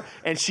door.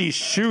 And she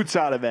shoots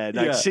out of bed.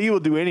 Like Yeah. she will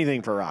do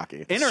anything for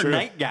Rocky. In her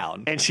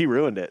nightgown. And she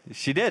ruined it.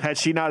 She did. Had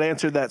she not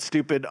answered that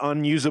stupid,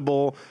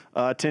 unusable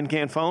tin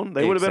can phone,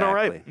 they would have been all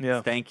right. Exactly.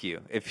 Yeah. Thank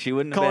you. If she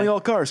wouldn't have Calling been, all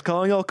cars.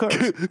 Calling all cars.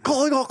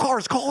 Calling all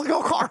cars. Calling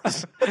all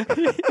cars.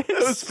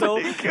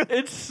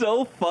 it's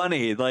so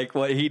funny, like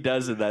what he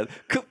does in that.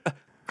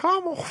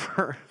 Come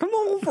over. Come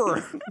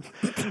over.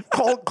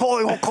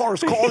 Calling all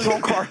cars. Calling all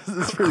cars.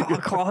 It's pretty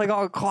good. calling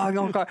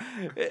on.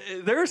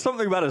 There's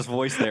something about his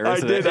voice there. I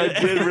Isn't did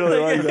really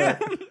like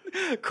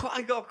that.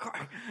 Calling all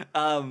car.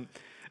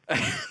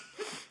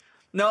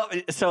 No,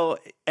 so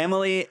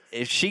Emily,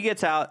 she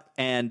gets out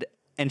and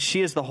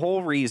she is the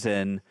whole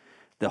reason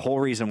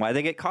why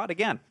they get caught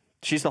again.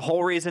 She's the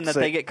whole reason that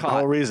they get caught. The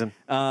whole reason.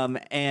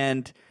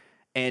 And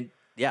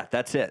yeah,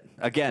 that's it.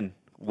 Again,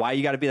 why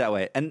you got to be that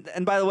way?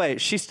 And by the way,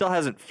 she still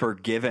hasn't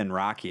forgiven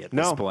Rocky at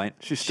this point.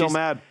 She's still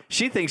mad.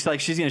 She thinks like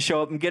she's gonna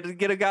show up and get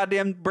a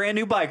goddamn brand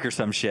new bike or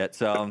some shit.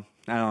 So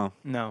I don't know.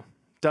 No,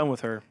 done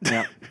with her.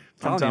 Yeah,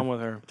 I'm done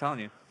with her. I'm telling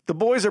you. The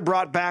boys are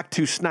brought back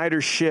to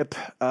Snyder's ship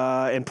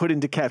and put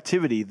into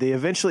captivity. They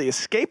eventually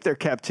escape their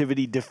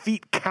captivity,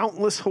 defeat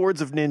countless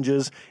hordes of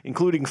ninjas,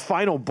 including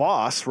final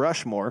boss,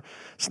 Rushmore.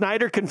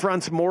 Snyder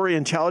confronts Mori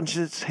and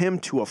challenges him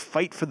to a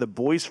fight for the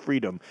boys'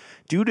 freedom.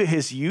 Due to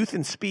his youth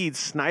and speed,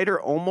 Snyder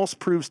almost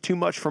proves too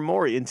much for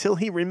Mori until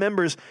he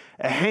remembers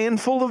a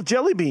handful of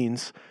jelly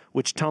beans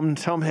which Tum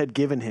Tum had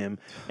given him,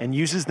 and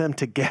uses them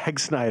to gag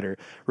Snyder.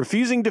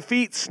 Refusing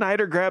defeat,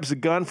 Snyder grabs a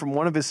gun from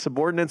one of his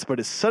subordinates, but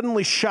is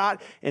suddenly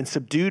shot and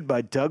subdued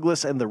by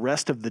Douglas and the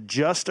rest of the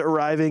just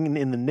arriving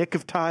in the nick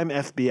of time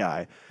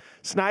FBI.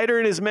 Snyder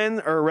and his men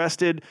are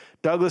arrested.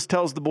 Douglas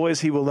tells the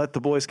boys he will let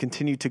the boys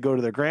continue to go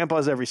to their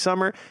grandpa's every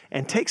summer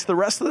and takes the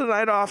rest of the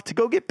night off to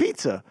go get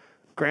pizza.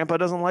 Grandpa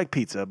doesn't like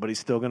pizza, but he's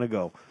still going to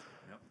go.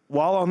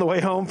 While on the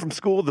way home from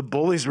school, the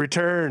bullies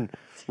return.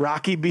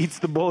 Rocky beats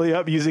the bully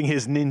up using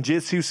his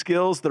ninjutsu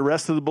skills. The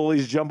rest of the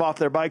bullies jump off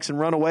their bikes and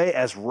run away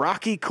as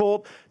Rocky,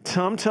 Colt,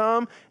 Tum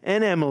Tum,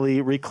 and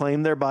Emily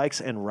reclaim their bikes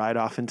and ride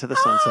off into the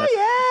sunset.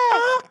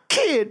 Oh,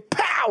 kid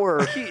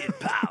power. Kid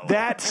power.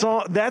 That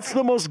song, that's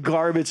the most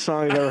garbage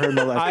song I've ever heard in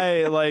my life.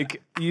 I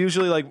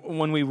usually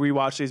when we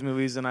rewatch these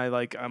movies and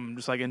I'm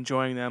just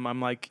enjoying them. I'm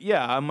like,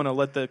 yeah, I'm gonna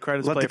let the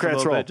credits play for a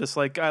little bit. Just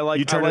like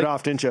you turned it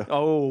off, didn't you?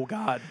 Oh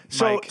God.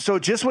 So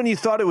just when you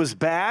thought it was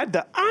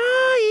bad,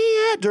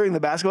 during the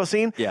basketball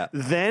scene,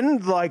 then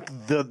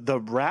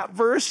the rap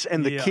verse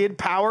and the kid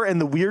power and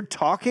the weird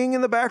talking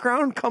in the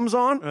background comes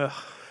on. Ugh.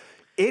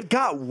 It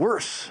got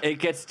worse. It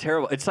gets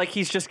terrible. It's like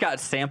he's just got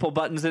sample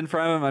buttons in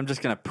front of him. I'm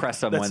just gonna press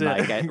them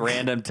at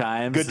random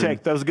times. Good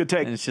take. That was a good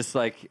take. And it's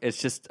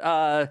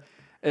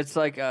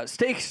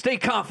stay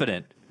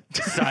confident,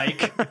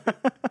 psych.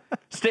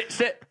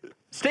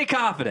 stay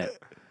confident,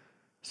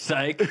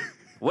 psych.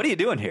 What are you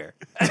doing here?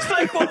 It's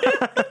like, what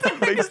the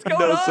heck is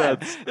going on?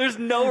 Sense. There's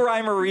no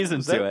rhyme or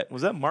reason to it.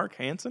 Was that Mark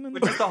Hansen?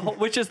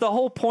 Which is the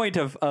whole point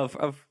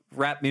of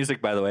rap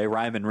music, by the way,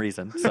 rhyme and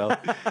reason. So,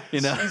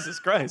 Jesus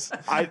Christ.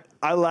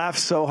 I laughed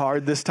so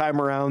hard this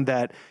time around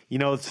that,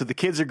 so the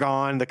kids are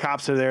gone, the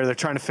cops are there, they're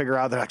trying to figure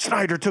out, they're like,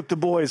 Snyder took the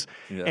boys.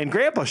 Yeah. And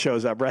Grandpa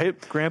shows up, right?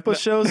 Grandpa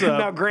shows up.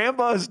 Now,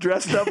 Grandpa is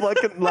dressed up like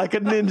a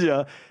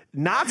ninja.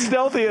 Not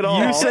stealthy at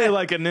all. You say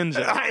like a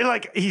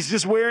ninja. He's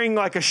just wearing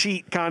like a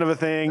sheet kind of a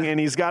thing, and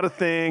he's got a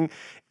thing,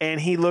 and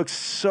he looks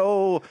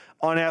so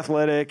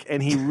unathletic,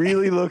 and he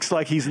really looks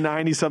like he's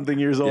 90-something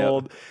years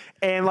old.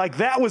 And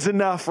that was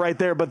enough right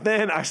there. But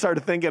then I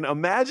started thinking,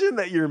 imagine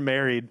that you're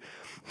married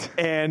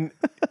and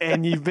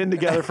you've been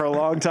together for a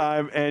long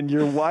time, and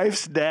your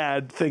wife's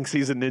dad thinks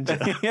he's a ninja.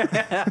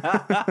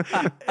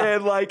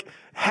 And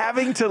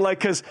having to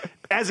because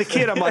as a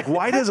kid, I'm like,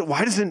 why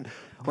didn't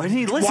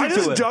he listen Why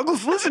doesn't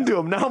Douglas listen to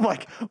him? Now I'm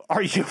like,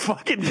 are you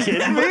fucking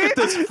kidding me? Look at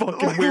this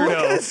fucking weirdo. Look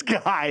at this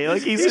guy.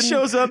 He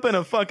shows up in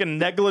a fucking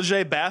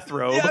negligee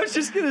bathrobe. Yeah, I was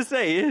just gonna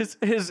say his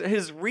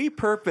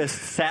repurposed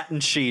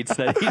satin sheets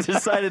that he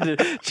decided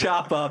to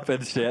chop up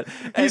and shit.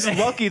 He's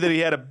lucky that he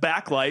had a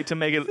backlight to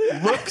make it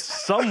look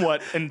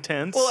somewhat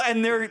intense. Well,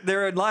 and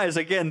therein lies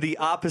again the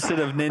opposite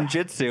of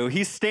ninjutsu.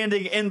 He's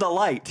standing in the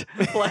light.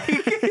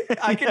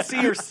 I can see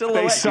your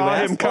silhouette. They saw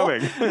him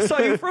coming. I saw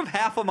you from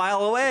half a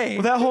mile away.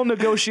 Well, that whole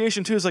negotiation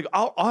too is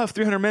I'll have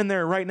 300 men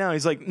there right now.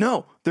 He's like,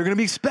 no, they're gonna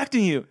be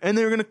expecting you, and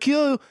they're gonna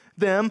kill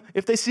them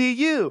if they see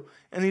you.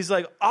 And he's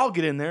like, I'll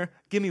get in there.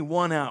 Give me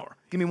 1 hour.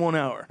 Give me 1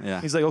 hour.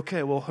 Yeah. He's like,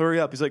 okay, well, hurry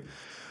up. He's like,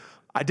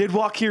 I did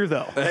walk here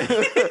though.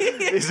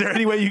 Is there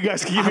any way you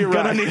guys can give me a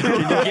ride? Can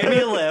you give me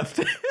a lift?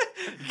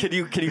 Can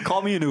you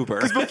call me an Uber?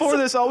 Because before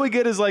this, all we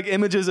get is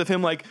images of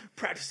him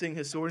practicing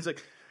his sword. He's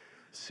like,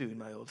 soon,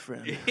 my old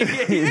friend.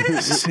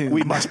 Soon.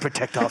 We must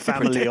protect our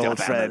family, old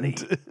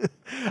friend.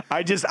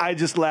 I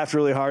just laughed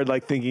really hard,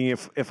 thinking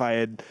if I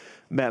had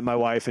met my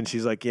wife and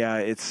she's like, yeah,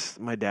 it's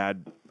my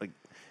dad.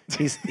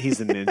 He's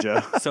a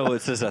ninja. So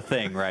this is a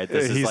thing, right?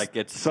 This is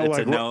it's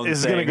a known thing.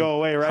 It's gonna go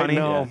away, right? Honey,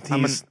 no,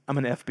 I'm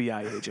an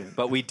FBI agent.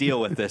 But we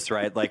deal with this,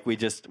 right?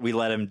 We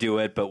let him do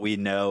it, but we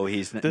know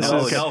he's he is.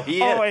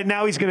 And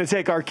now he's gonna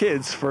take our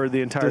kids for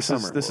the entire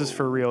summer. This is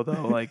for real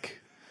though.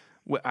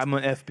 I'm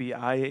an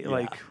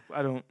FBI.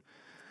 I don't.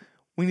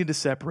 We need to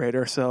separate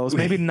ourselves.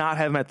 Maybe not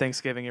have him at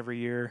Thanksgiving every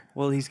year.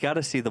 Well, he's got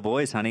to see the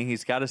boys, honey.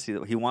 He's got to see.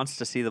 He wants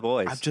to see the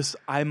boys.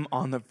 I'm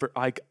on the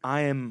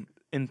I am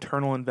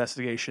internal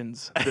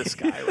investigations. This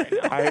guy right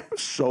now. I'm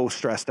so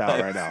stressed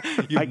out right now.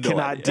 I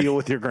cannot deal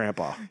with your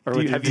grandpa.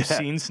 Have you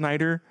seen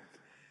Snyder?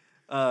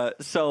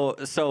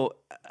 So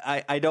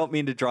I don't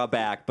mean to draw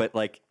back, but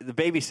the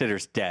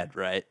babysitter's dead,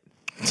 right?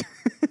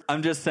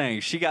 I'm just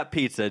saying she got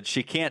pizza.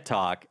 She can't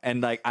talk,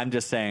 and I'm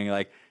just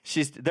saying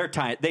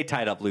They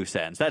tied up loose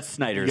ends. That's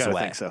Snyder's You gotta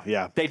way. think so,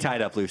 yeah. They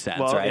tied up loose ends,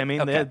 Well, right? I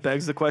mean, Okay. that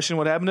begs the question: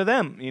 what happened to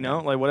them? You know,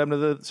 like what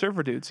happened to the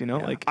surfer dudes? You know,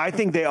 like I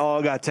think they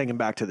all got taken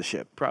back to the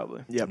ship.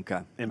 probably. Yep.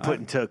 Okay. And put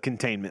into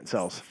containment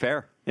cells.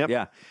 Fair. Yep.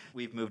 Yeah.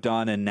 We've moved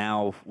on, and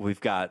now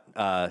we've got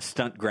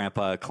Stunt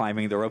Grandpa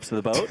climbing the ropes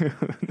of the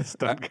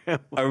boat.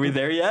 Are we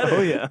there yet?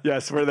 Oh yeah.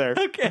 Yes, we're there.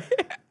 Okay.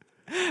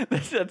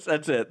 That's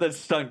it. That's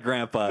Stunt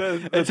Grandpa.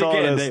 That's all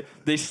it is.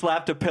 They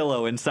slapped a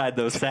pillow inside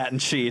those satin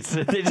sheets.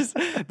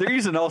 They're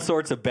using all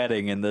sorts of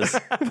bedding in this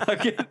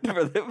fucking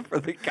for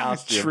the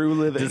costume True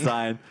living.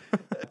 design.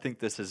 I think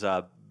this is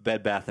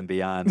Bed Bath and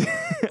Beyond.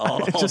 all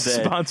Just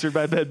day. sponsored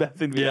by Bed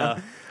Bath and Yeah,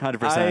 Beyond.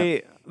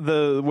 100%.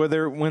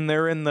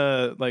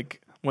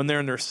 When they're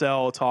in their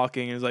cell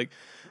talking, it's like,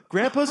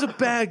 Grandpa's a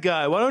bad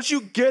guy. Why don't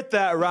you get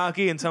that,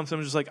 Rocky? And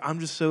sometimes just like, I'm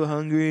just so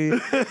hungry.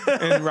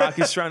 And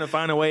Rocky's trying to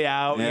find a way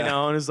out, you Yeah.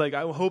 know, and it's like,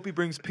 I hope he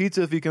brings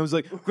pizza if he comes.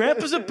 Like,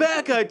 Grandpa's a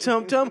bad guy,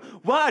 Tum Tum.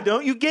 Why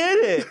don't you get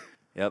it?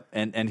 Yep.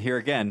 And here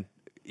again,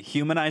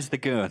 humanize the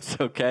goons,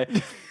 okay?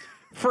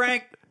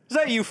 Frank, is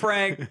that you,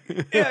 Frank?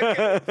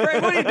 Yeah,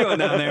 Frank, what are you doing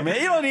down there, man?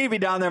 You don't need to be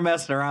down there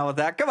messing around with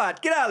that. Come on,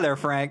 get out of there,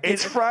 Frank.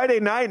 It's Friday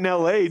night in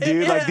L.A.,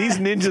 dude. Yeah. Like, these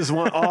ninjas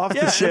want off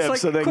the it's ship like,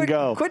 so they quit, can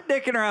go. Quit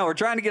dicking around. We're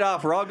trying to get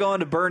off. We're all going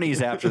to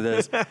Bernie's after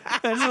this.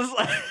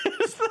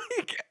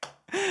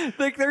 It's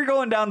like they're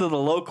going down to the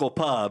local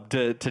pub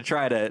to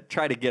try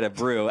to get a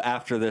brew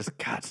after this.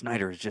 God,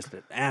 Snyder is just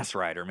an ass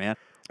rider, man.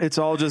 It's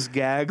all just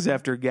gags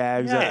after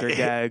gags after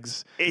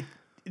gags.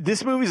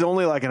 This movie's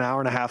only like an hour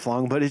and a half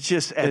long, but it's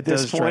just at It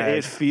this does point, drag.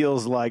 it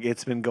feels like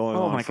it's been going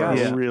on my for gosh.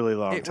 a really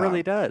long It time.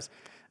 really does.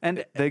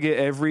 And They get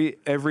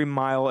every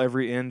mile,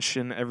 every inch,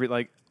 and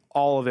every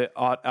all of it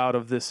out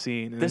of this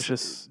scene. And it's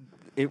just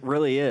it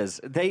really is.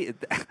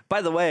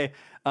 By the way,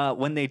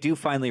 when they do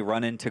finally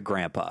run into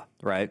Grandpa,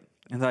 right?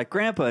 And they're like,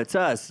 Grandpa, it's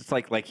us. It's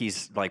like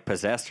he's like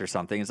possessed or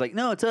something. He's like,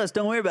 no, it's us.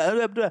 Don't worry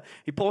about it.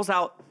 He pulls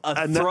out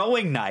a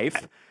throwing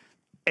knife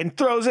And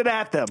throws it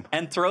at them.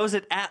 and throws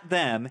it at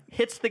them,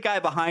 hits the guy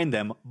behind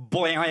them.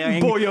 Boing.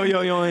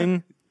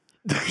 boing.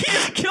 He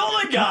just killed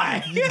a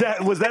guy.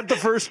 Was that the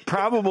first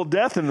probable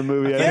death in the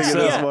movie? I think at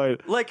this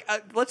point. Like,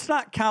 let's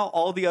not count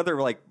all the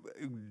other like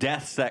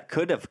deaths that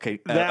could have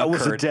That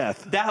was a occurred.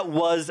 death. That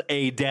was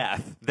a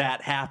death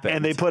that happened.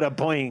 And they put a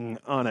boing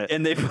on it.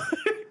 and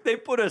they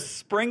put a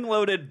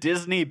spring-loaded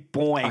Disney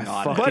boing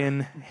on it.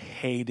 Fucking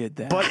hated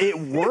that. But it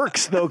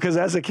works, though, because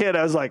as a kid,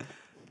 I was like,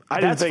 I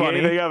didn't That's think funny.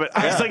 anything of it.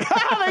 I was like,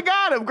 they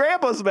got him.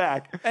 Grandpa's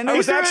back. And I he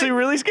was threw actually it-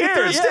 really he scared.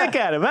 threw a Stick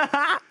at him. And,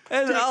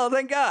 oh,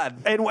 thank God.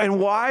 And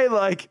why,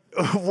 like,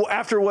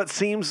 after what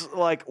seems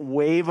like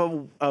wave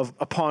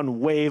upon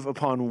wave of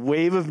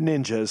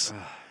ninjas,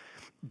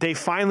 they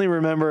finally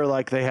remember,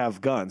 like, they have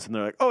guns. And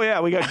they're like, oh,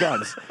 yeah, we got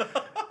guns.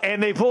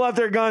 And they pull out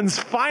their guns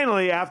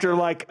finally after,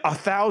 like,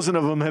 1,000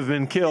 of them have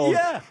been killed.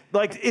 Yeah.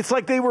 Like, it's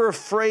like they were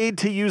afraid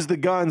to use the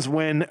guns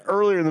when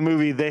earlier in the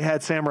movie they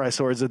had samurai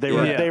swords that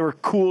they were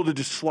cool to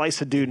just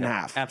slice a dude in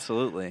half.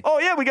 Absolutely. Oh,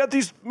 yeah, we got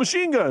these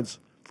machine guns.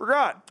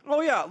 Forgot.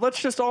 Oh, yeah,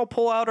 let's just all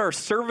pull out our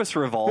service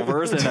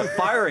revolvers in a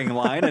firing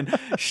line and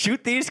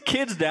shoot these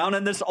kids down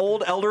and this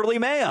old elderly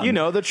man. you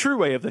know, the true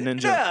way of the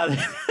ninja.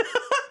 Yeah.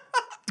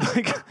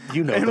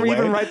 You know And the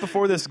even way. right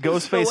before this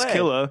Ghostface way.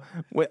 Killer,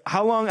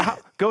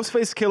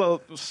 Ghostface Killer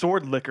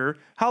Sword Licker,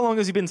 how long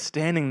has he been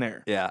standing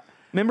there? Yeah.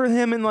 Remember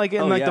him in yeah.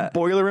 the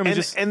boiler room? And,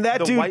 just and that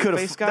the dude white could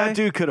face have guy? that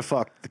dude could have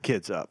fucked the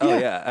kids up. Oh,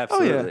 yeah,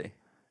 absolutely.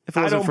 If it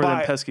I wasn't don't for buy-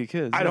 them pesky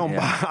kids. I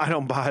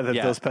don't buy that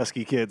Yeah. those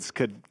pesky kids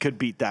could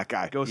beat that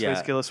guy. Ghostface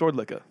Yeah. Killer Sword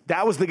Licker.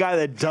 That was the guy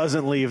that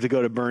doesn't leave to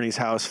go to Bernie's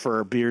house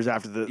for beers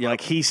after the Yep.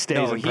 like he stays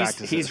No, and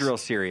practices. he's real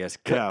serious.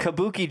 Yeah.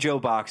 Kabuki Joe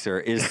Boxer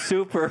is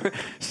super Man,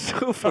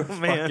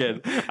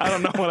 fucking. I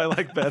don't know what I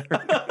like better.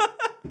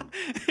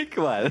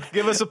 Come on.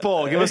 Give us a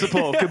poll. Give us a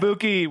poll.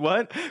 Kabuki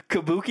what?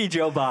 Kabuki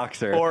Joe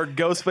Boxer. Or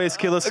Ghostface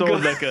Killer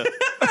Sword Licker?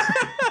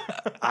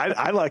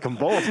 I like them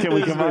both. Can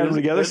we combine them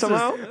together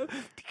somehow?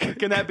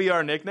 Can that be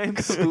our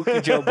nicknames?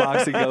 Kabuki Joe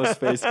Boxer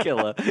Ghostface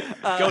Killer.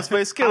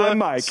 Ghostface Killer. I'm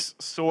Mike.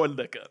 Sword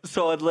Licker.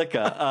 Sword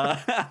Licker.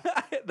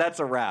 That's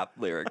a rap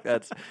lyric.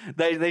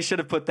 They should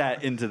have put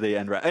that into the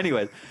end rap.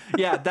 Anyways,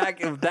 yeah,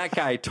 that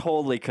guy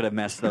totally could have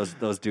messed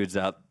those dudes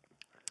up.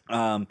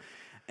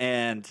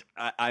 And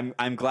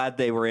I'm glad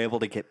they were able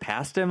to get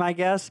past him, I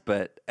guess.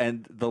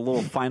 And the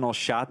little final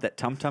shot that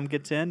Tum Tum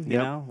gets in, you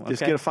Yep. know,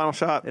 Just okay. get a final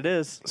shot. It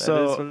is. That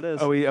So is what it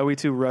is. are we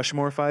to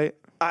Rushmore fight?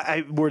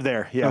 We're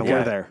there. Yeah,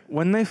 we're there.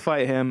 When they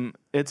fight him,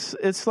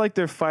 it's like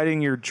they're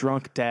fighting your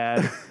drunk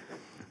dad,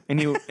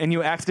 and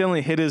you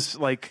accidentally hit his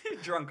like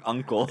drunk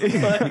uncle.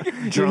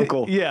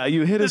 Drunkle. yeah,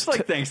 you hit his It's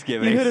like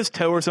Thanksgiving. You hit his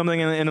toe or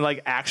something, and it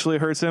like actually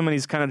hurts him, and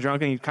he's kind of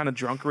drunk, and he kind of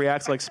drunk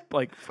reacts like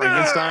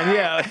Frankenstein.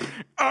 Yeah,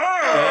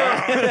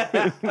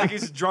 like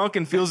he's drunk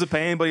and feels the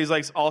pain, but he's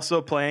like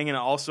also playing and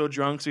also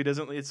drunk, so he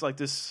doesn't. It's like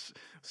this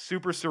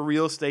super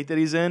surreal state that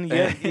he's in.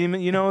 Yeah,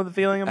 you know the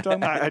feeling I'm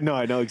talking about. I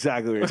know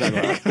exactly what you're talking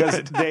about.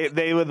 Because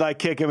they would like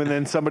kick him, and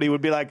then somebody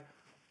would be like,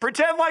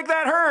 "Pretend like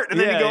that hurt," and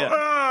then Yeah, you go, yeah.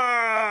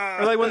 "Ah!"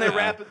 Or like when they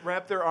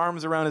wrap their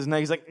arms around his neck,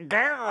 he's like,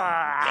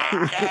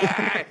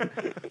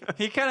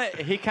 he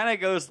kind of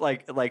goes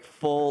like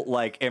full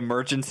like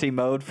emergency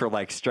mode for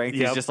like strength.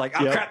 He's just like,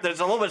 oh crap, there's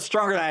a little bit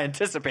stronger than I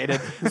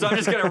anticipated, so I'm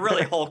just gonna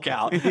really Hulk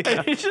out.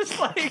 And he's just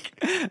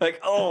like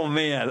oh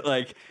man,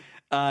 like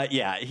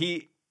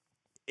he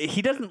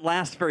doesn't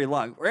last very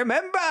long.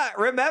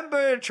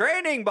 Remember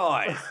training,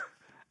 boys.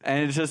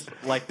 And it's just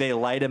like they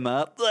light him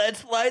up.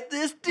 Let's light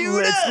this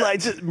dude up.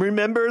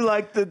 Remember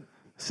like the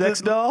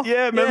sex doll?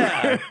 Yeah,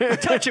 remember? Yeah.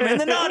 Touch him in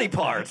the naughty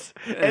parts.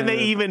 And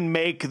they even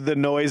make the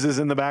noises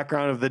in the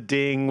background of the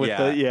ding with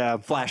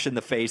the flash in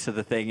the face of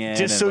the thing in.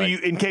 Just so you,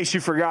 in case you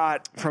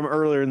forgot from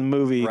earlier in the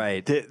movie,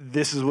 right?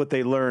 This is what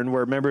they learned.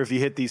 Where remember, if you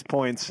hit these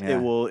points, it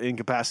will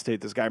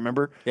incapacitate this guy.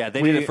 Remember? Yeah,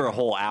 they did it for a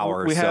whole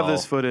hour. We have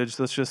this footage.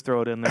 Let's just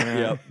throw it in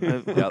there.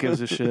 Who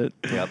gives a shit?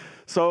 Yep.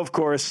 So of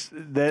course,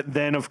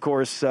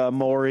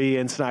 Maury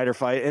and Snyder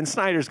fight, and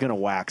Snyder's gonna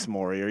wax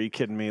Maury. Are you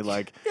kidding me?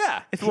 Like,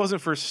 if it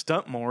wasn't for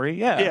Stunt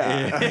Maury,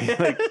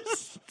 like,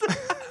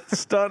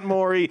 Stunt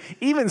Maury,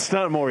 even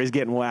Stunt Maury's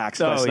getting waxed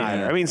by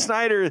Snyder. Yeah. I mean,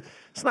 Snyder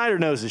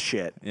knows his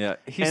shit. Yeah,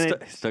 he's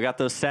still got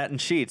those satin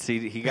sheets.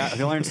 He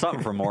learned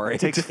something from Maury.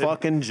 It takes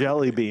fucking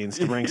jelly beans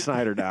to bring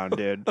Snyder down,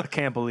 dude. I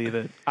can't believe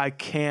it. I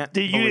can't.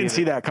 You didn't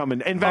see that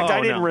coming. In fact,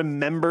 I didn't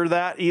remember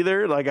that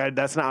either. Like,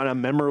 that's not a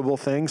memorable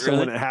thing. So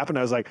when it happened,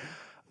 I was like,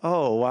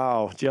 oh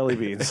wow, jelly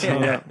beans.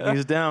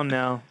 He's down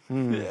now.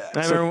 Yeah.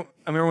 I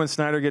remember when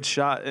Snyder gets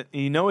shot.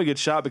 He gets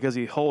shot because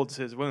he holds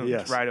his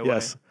wounds right away.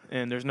 Yes.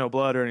 And there's no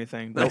blood or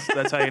anything.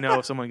 That's how you know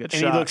if someone gets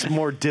shot. And he looks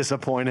more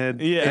disappointed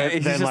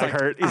than like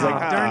hurt. He's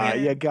like,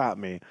 you got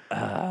me.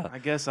 I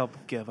guess I'll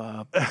give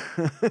up.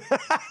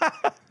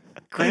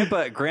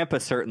 Grandpa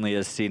certainly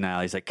is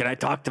senile. He's like, can I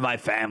talk to my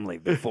family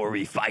before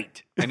we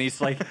fight? And he's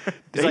like,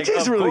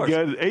 AJ's really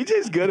good.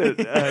 AJ's good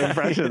at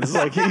impressions.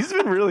 Like, he's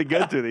been really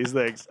good through these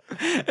things.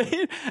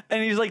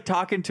 And he's like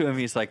talking to him.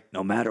 He's like,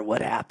 no matter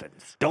what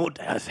happens, don't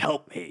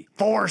help me.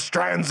 4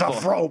 strands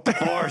of rope.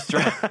 4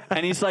 strands.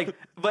 And he's like,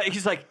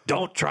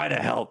 don't try to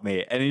help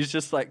me. And he's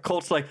just like,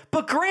 Colt's like,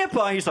 but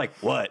Grandpa. He's like,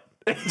 what?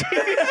 It's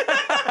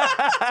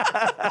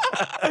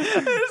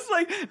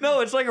like, no,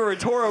 it's like a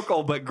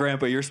rhetorical, but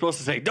Grandpa, you're supposed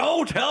to say,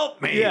 don't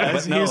help me. Yeah,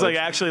 but he was like,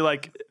 actually,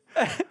 like,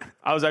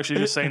 I was actually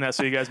just saying that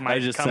so you guys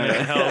might just come in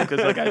and help,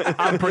 because like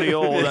I'm pretty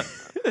old.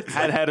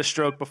 I had a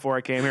stroke before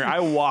I came here.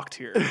 I walked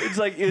here. It's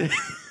like,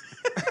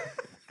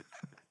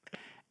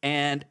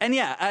 and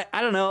yeah,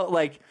 I don't know,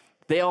 like,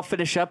 they all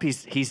finish up.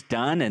 He's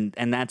done,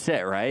 and that's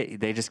it, right?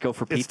 They just go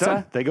for pizza. It's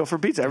done. They go for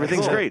pizza.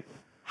 Everything's great.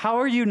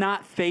 How are you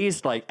not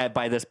phased by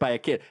this by a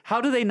kid?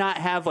 How do they not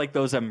have like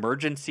those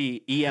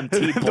emergency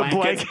EMT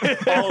blankets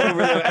all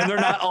over them, and they're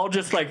not all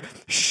just like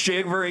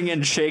shivering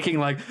and shaking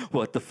like,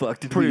 what the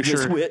fuck did we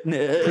just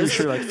witness? Pretty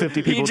sure like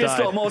 50 people died. He just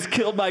died. almost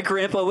killed my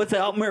grandpa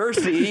without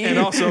mercy. And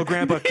also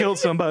Grandpa killed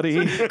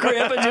somebody.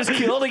 Grandpa just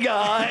killed a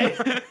guy.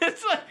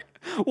 It's like,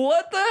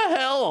 what the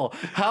hell?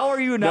 How are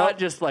you not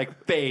just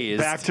like phased?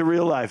 Back to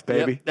real life,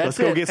 baby. Yep, Let's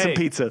go get some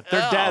pizza.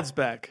 Their dad's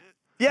back.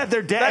 Yeah,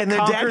 their dad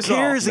cares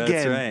all.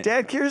 again. Right.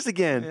 Dad cares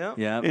again.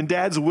 Yeah. And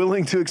Dad's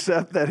willing to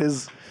accept that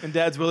his. And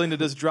Dad's willing to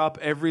just drop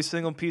every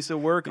single piece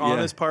of work on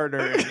his partner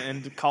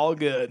and call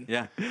good.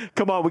 Yeah.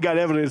 Come on, we got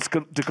evidence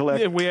to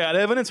collect. Yeah, we got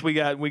evidence. We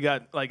got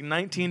like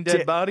 19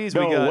 dead bodies.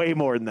 No, we got way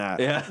more than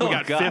that. Yeah. We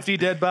got 50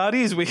 dead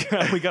bodies. We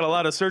got a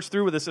lot of search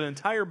through with this an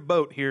entire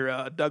boat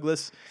here,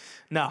 Douglas.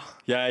 No.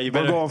 Yeah, you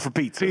We're better going for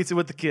pizza. Pizza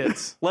with the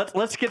kids.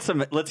 let's get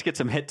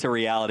some hit to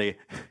reality.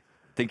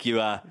 Think you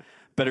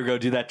better go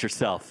do that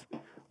yourself.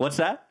 What's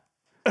that?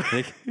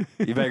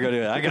 You better go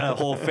do it. I got a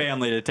whole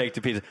family to take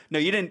to pizza. No,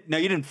 you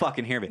didn't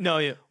fucking hear me. No,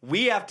 you.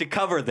 We have to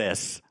cover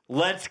this.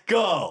 Let's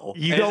go.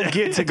 You don't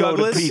get to go to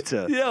Douglas,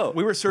 pizza. Yo.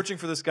 We were searching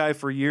for this guy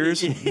for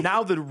years.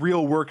 Now the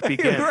real work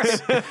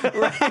begins.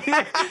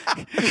 Right.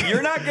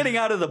 You're not getting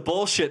out of the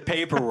bullshit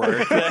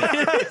paperwork.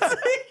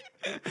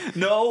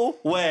 No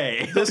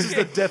way. This is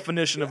the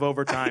definition of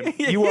overtime.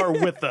 You are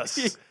with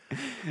us.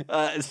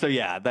 So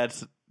yeah,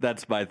 that's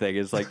my thing.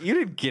 It's like, you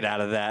didn't get out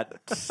of that,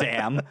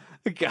 Sam.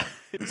 God.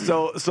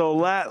 So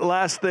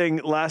last thing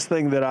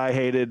that I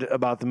hated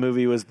about the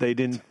movie was they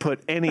didn't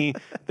put any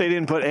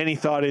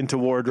thought into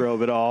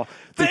wardrobe at all.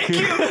 Thank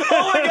you.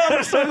 Oh my God,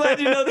 I'm so glad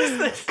you know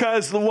this.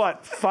 Because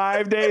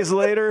 5 days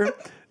later,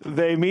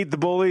 they meet the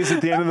bullies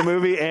at the end of the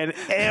movie, and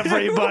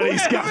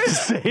everybody's got the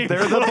same.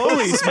 They're the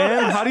bullies,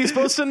 man. How are you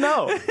supposed to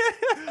know?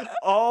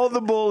 All the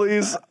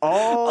bullies,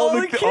 all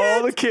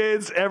the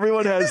kids,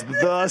 everyone has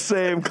the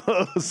same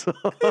clothes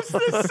on. It's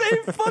the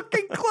same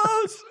fucking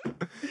clothes.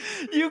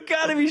 You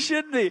gotta be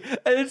shitting me.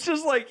 And it's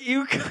just like,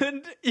 you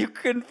couldn't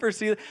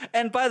foresee that.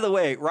 And by the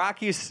way,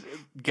 Rocky's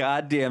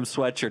goddamn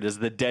sweatshirt is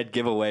the dead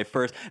giveaway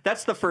first.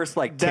 That's the first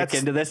tick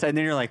into this, and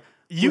then you're like,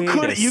 you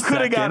could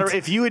have got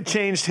if you had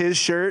changed his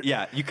shirt.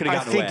 Yeah, you could have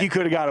gotten I think away. you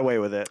could have got away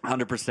with it.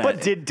 100%.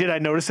 But did I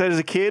notice that as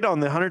a kid on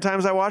the 100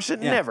 times I watched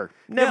it? Yeah.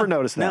 Never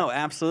noticed that. No,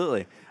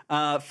 absolutely.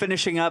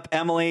 Finishing up,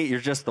 Emily, you're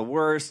just the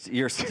worst.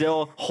 You're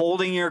still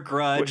holding your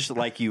grudge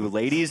like you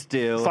ladies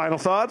do. Final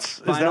thoughts?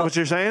 Is that what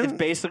you're saying? It's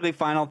basically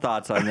final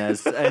thoughts on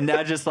this. And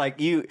I just like,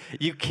 you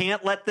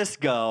can't let this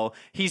go.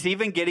 He's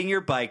even getting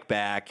your bike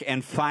back.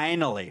 And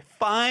finally,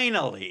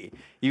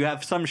 you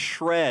have some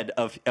shred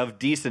of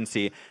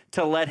decency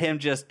to let him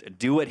just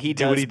do what he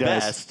does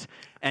best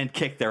and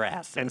kick their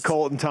asses. And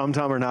Colt and Tom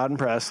Tom are not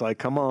impressed. Like,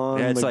 come on,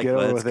 yeah, it's like, get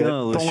over let's with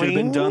go. it. It should have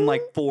been done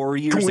like 4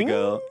 years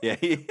ago. Yeah.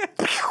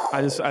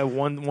 I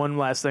one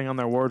last thing on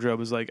their wardrobe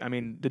was like, I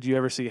mean, did you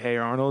ever see Hey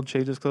Arnold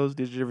change his clothes?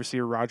 Did you ever see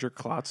Roger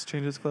Klotz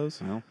change his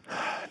clothes?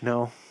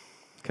 No.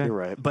 Okay. You're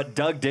right. But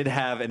Doug did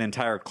have an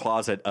entire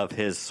closet of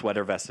his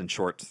sweater vest and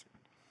shorts.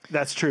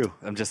 That's true.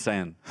 I'm just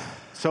saying.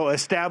 So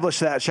establish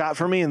that shot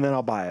for me, and then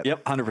I'll buy it.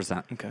 Yep,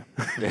 100%. Okay.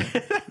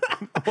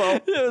 Well,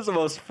 it was the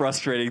most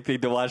frustrating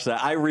thing to watch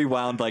that. I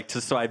rewound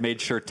just so I made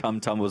sure Tum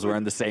Tum was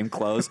wearing the same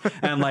clothes,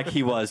 and like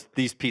he was,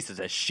 these pieces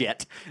of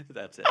shit.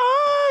 That's it.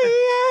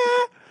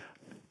 Oh, yeah.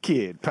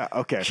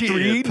 Okay.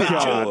 Kid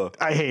power. God,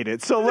 I hate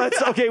it. So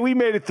we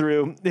made it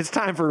through. It's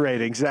time for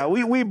ratings. Now,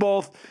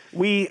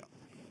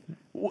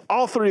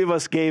 all three of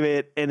us gave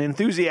it an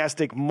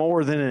enthusiastic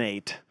more than an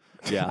 8.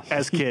 Yeah.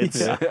 As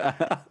kids.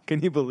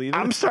 Can you believe it?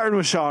 I'm starting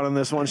with Sean on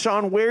this one.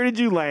 Sean, where did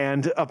you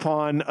land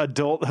upon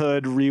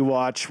adulthood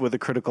rewatch with a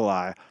critical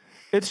eye?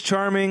 It's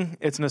charming.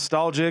 It's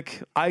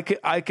nostalgic. I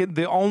could.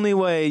 The only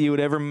way you would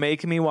ever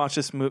make me watch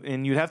this movie,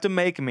 and you'd have to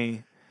make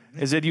me,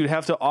 is that you'd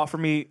have to offer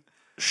me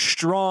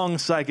strong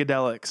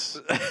psychedelics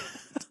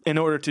in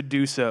order to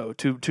do so.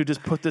 To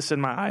just put this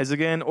in my eyes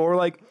again, or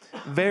like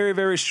very,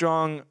 very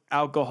strong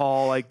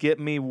alcohol, like get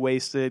me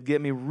wasted,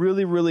 get me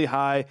really, really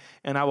high,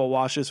 and I will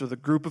watch this with a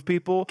group of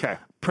people. Okay.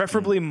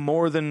 Preferably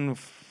more than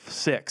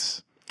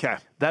 6. Okay.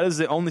 That is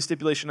the only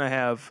stipulation I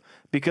have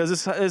because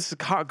it's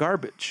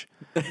garbage.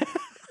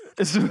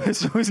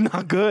 It's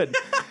not good.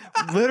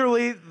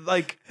 Literally,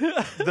 like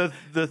the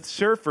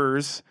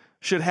surfers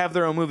should have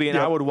their own movie, and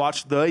I would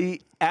watch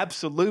the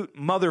absolute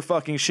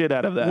motherfucking shit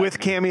out of that. With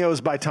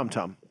cameos by Tum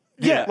Tum.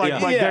 Yeah,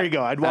 there you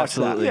go. I'd watch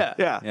Absolutely. that.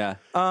 Yeah.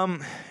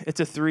 It's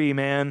a 3,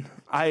 man.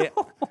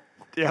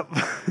 Yep.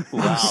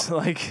 Wow.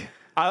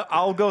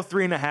 I'll go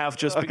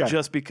 3.5 Okay.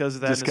 just because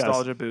of that Just 'cause.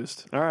 nostalgia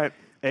boost. All right.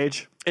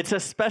 Age. It's a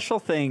special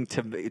thing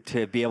to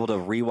be able to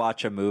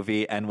rewatch a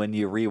movie, and when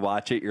you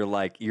rewatch it,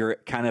 you're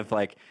kind of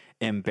like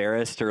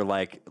embarrassed or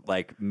like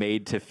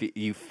made to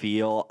you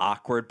feel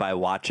awkward by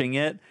watching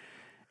it.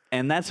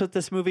 And that's what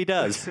this movie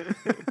does.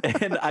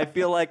 And I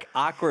feel like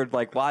awkward,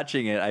 like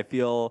watching it. I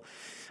feel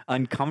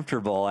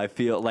uncomfortable. I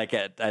feel like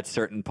at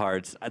certain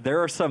parts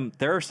there are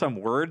some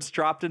words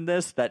dropped in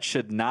this that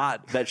should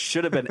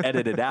have been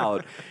edited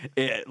out,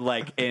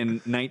 like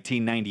in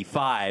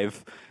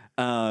 1995.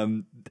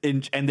 And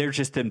they're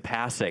just in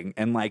passing,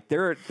 and like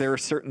there are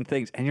certain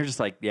things, and you're just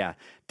like, yeah,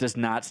 does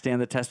not stand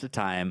the test of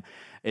time.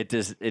 It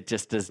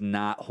just does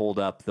not hold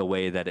up the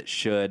way that it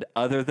should,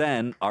 other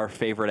than our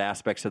favorite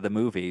aspects of the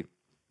movie.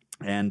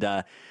 And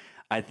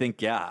I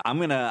think, I'm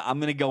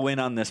gonna go in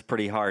on this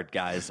pretty hard,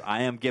 guys.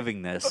 I am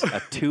giving this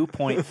a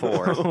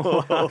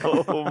 2.4.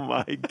 Oh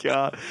my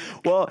God.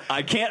 Well,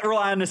 I can't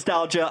rely on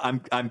nostalgia.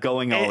 I'm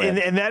going all in.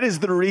 And that is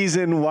the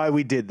reason why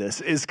we did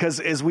this, is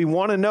because we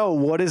want to know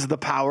what is the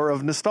power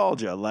of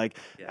nostalgia. Like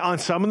on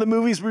some of the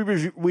movies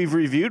we've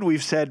reviewed,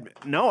 we've said,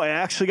 no, it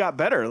actually got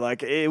better. Like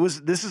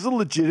this is a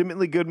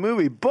legitimately good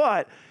movie,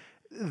 but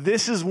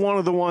this is one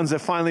of the ones that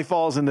finally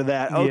falls into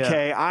that.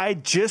 Okay,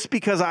 just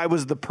because I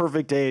was the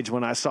perfect age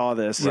when I saw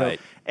this,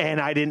 right, and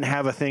I didn't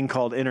have a thing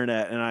called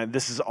internet, and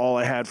this is all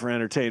I had for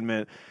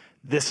entertainment.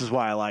 This is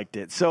why I liked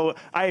it. So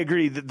I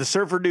agree that the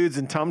surfer dudes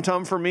and Tum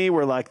Tum for me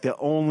were like the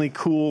only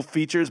cool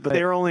features, but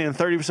they were only in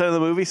 30% of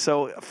the movie.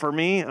 So for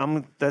me,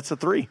 that's a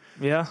 3.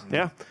 Yeah.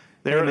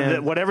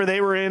 Whatever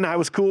they were in, I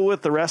was cool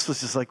with. The rest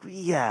was just like,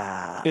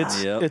 yeah.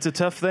 It's a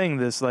tough thing,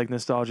 this like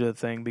nostalgia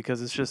thing,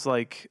 because it's just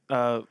like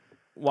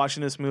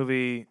watching this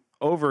movie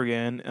over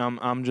again.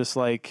 I'm just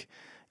like,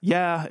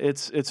 yeah,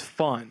 it's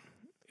fun.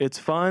 It's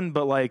fun,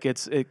 but like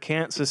it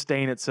can't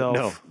sustain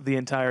itself the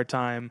entire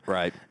time.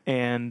 Right.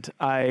 And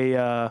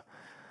I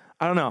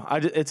don't know. I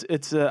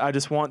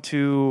just want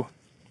to.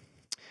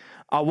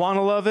 I want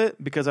to love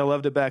it because I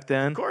loved it back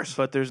then. Of course.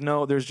 But there's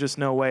just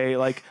no way.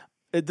 Like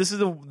this is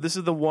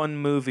the one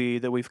movie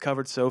that we've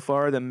covered so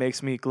far that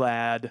makes me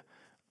glad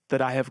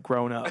that I have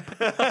grown up.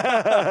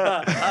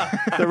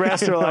 The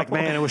rest are like,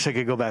 man, I wish I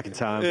could go back in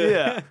time.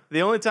 Yeah.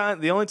 The only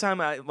time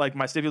I like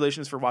my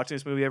stipulations for watching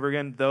this movie ever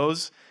again,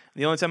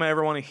 the only time I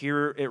ever want to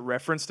hear it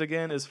referenced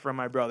again is from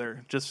my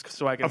brother, just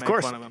so I can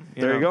make fun of him.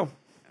 There you go.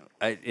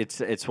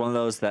 It's one of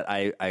those that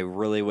I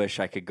really wish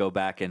I could go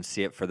back and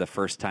see it for the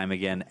first time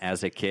again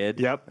as a kid.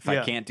 Yep. If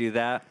I can't do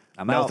that,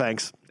 I'm No out.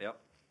 thanks. Yep.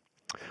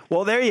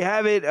 Well, there you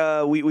have it.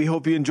 We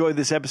hope you enjoyed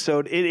this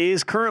episode. It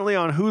is currently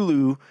on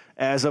Hulu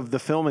as of the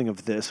filming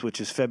of this,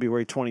 which is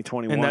February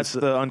 2021. And that's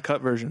the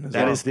uncut version as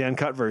That well. is the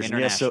uncut version.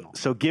 Yes. International.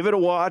 So give it a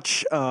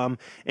watch. And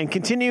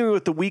continuing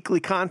with the weekly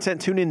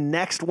content, tune in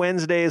next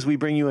Wednesday as we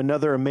bring you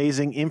another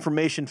amazing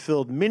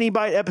information-filled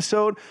mini-bite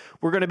episode.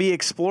 We're going to be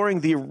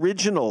exploring the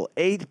original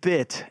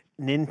 8-bit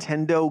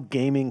Nintendo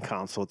gaming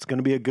console. It's going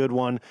to be a good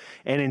one.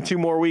 And in 2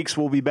 more weeks,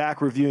 we'll be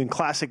back reviewing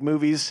classic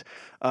movies,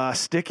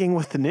 sticking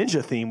with the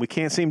ninja theme. We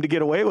can't seem to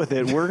get away with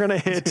it. We're going to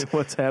hit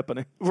What's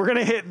happening? We're going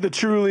to hit the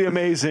truly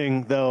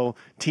amazing, though,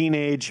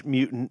 Teenage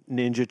Mutant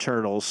Ninja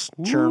Turtles.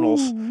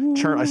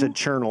 I said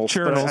churnals,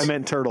 but I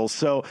meant turtles.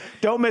 So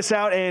don't miss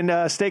out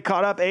and stay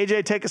caught up.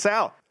 AJ, take us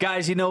out.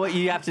 Guys, you know what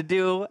you have to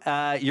do?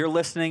 You're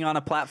listening on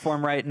a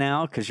platform right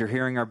now because you're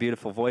hearing our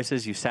beautiful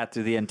voices. You sat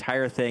through the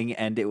entire thing,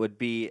 and it would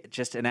be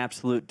just an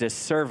absolute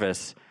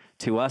disservice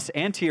to us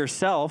and to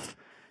yourself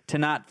to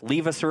not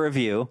leave us a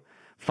review,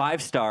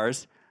 5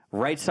 stars,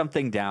 write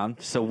something down,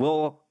 so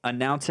we'll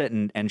announce it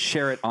and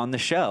share it on the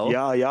show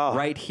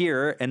right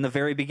here in the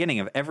very beginning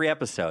of every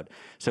episode.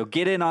 So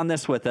get in on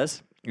this with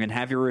us and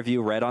have your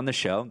review read on the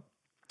show.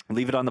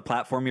 Leave it on the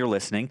platform you're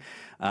listening.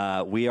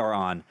 We are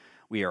on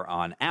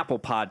Apple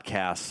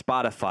Podcasts,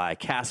 Spotify,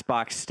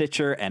 CastBox,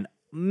 Stitcher, and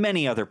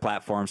many other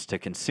platforms to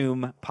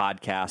consume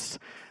podcasts.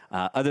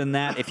 Other than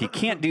that, if you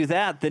can't do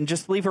that, then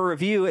just leave a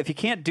review. If you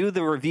can't do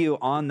the review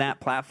on that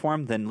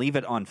platform, then leave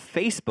it on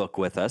Facebook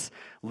with us.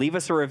 Leave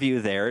us a review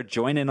there.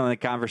 Join in on the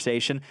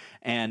conversation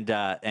and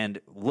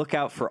look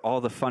out for all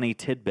the funny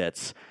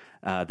tidbits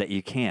that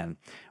you can.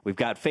 We've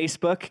got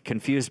Facebook,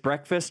 Confused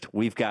Breakfast.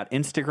 We've got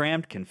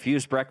Instagram,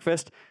 Confused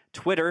Breakfast.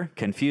 Twitter,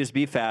 Confused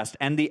Be Fast,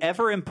 and the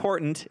ever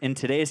important in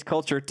today's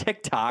culture,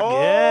 TikTok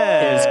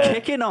is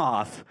kicking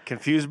off.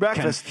 Confused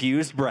Breakfast.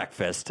 Confused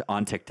Breakfast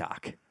on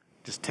TikTok.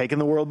 Just taking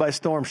the world by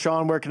storm.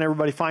 Sean, where can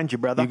everybody find you,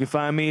 brother? You can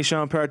find me,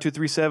 Sean Power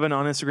 237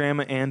 on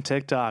Instagram and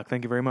TikTok.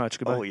 Thank you very much.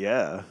 Goodbye. Oh,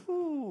 yeah.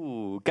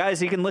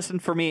 Guys, you can listen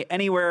for me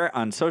anywhere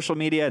on social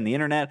media and the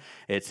internet.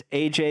 It's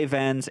AJ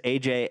Vens,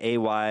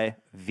 AJAYVENS,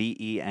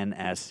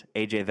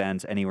 AJ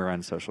Vens, anywhere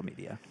on social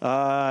media.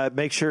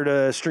 Make sure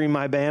to stream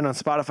my band on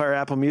Spotify or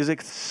Apple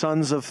Music,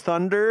 Sons of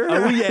Thunder.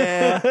 Oh,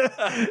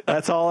 yeah.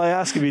 That's all I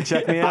ask of you.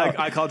 Check me out.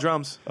 I call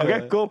drums.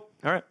 Okay, cool.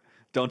 All right.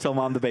 Don't tell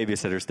mom the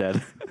babysitter's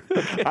dead.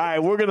 All right,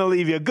 we're going to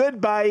leave you.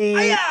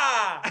 Goodbye.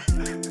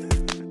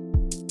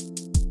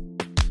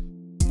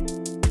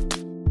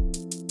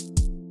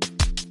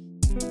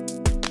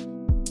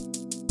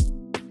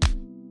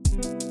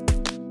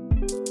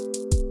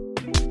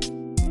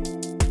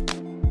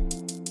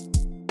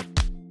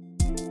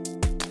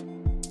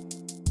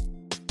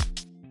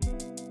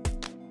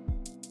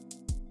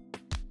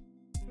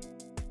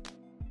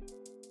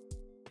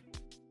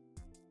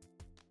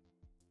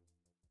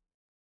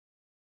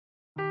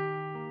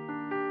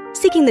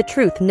 Seeking the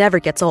truth never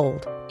gets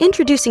old.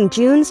 Introducing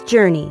June's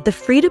Journey, the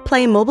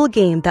free-to-play mobile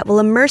game that will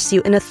immerse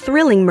you in a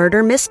thrilling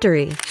murder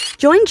mystery.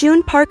 Join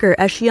June Parker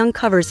as she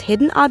uncovers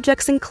hidden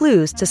objects and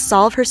clues to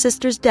solve her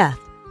sister's death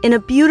in a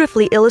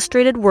beautifully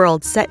illustrated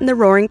world set in the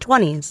Roaring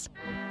 '20s.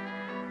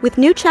 With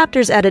new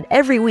chapters added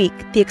every week,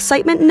 the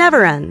excitement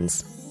never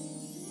ends.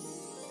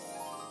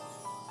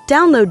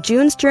 Download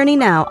June's Journey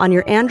now on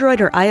your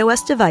Android or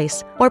iOS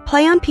device or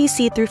play on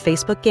PC through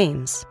Facebook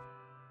Games.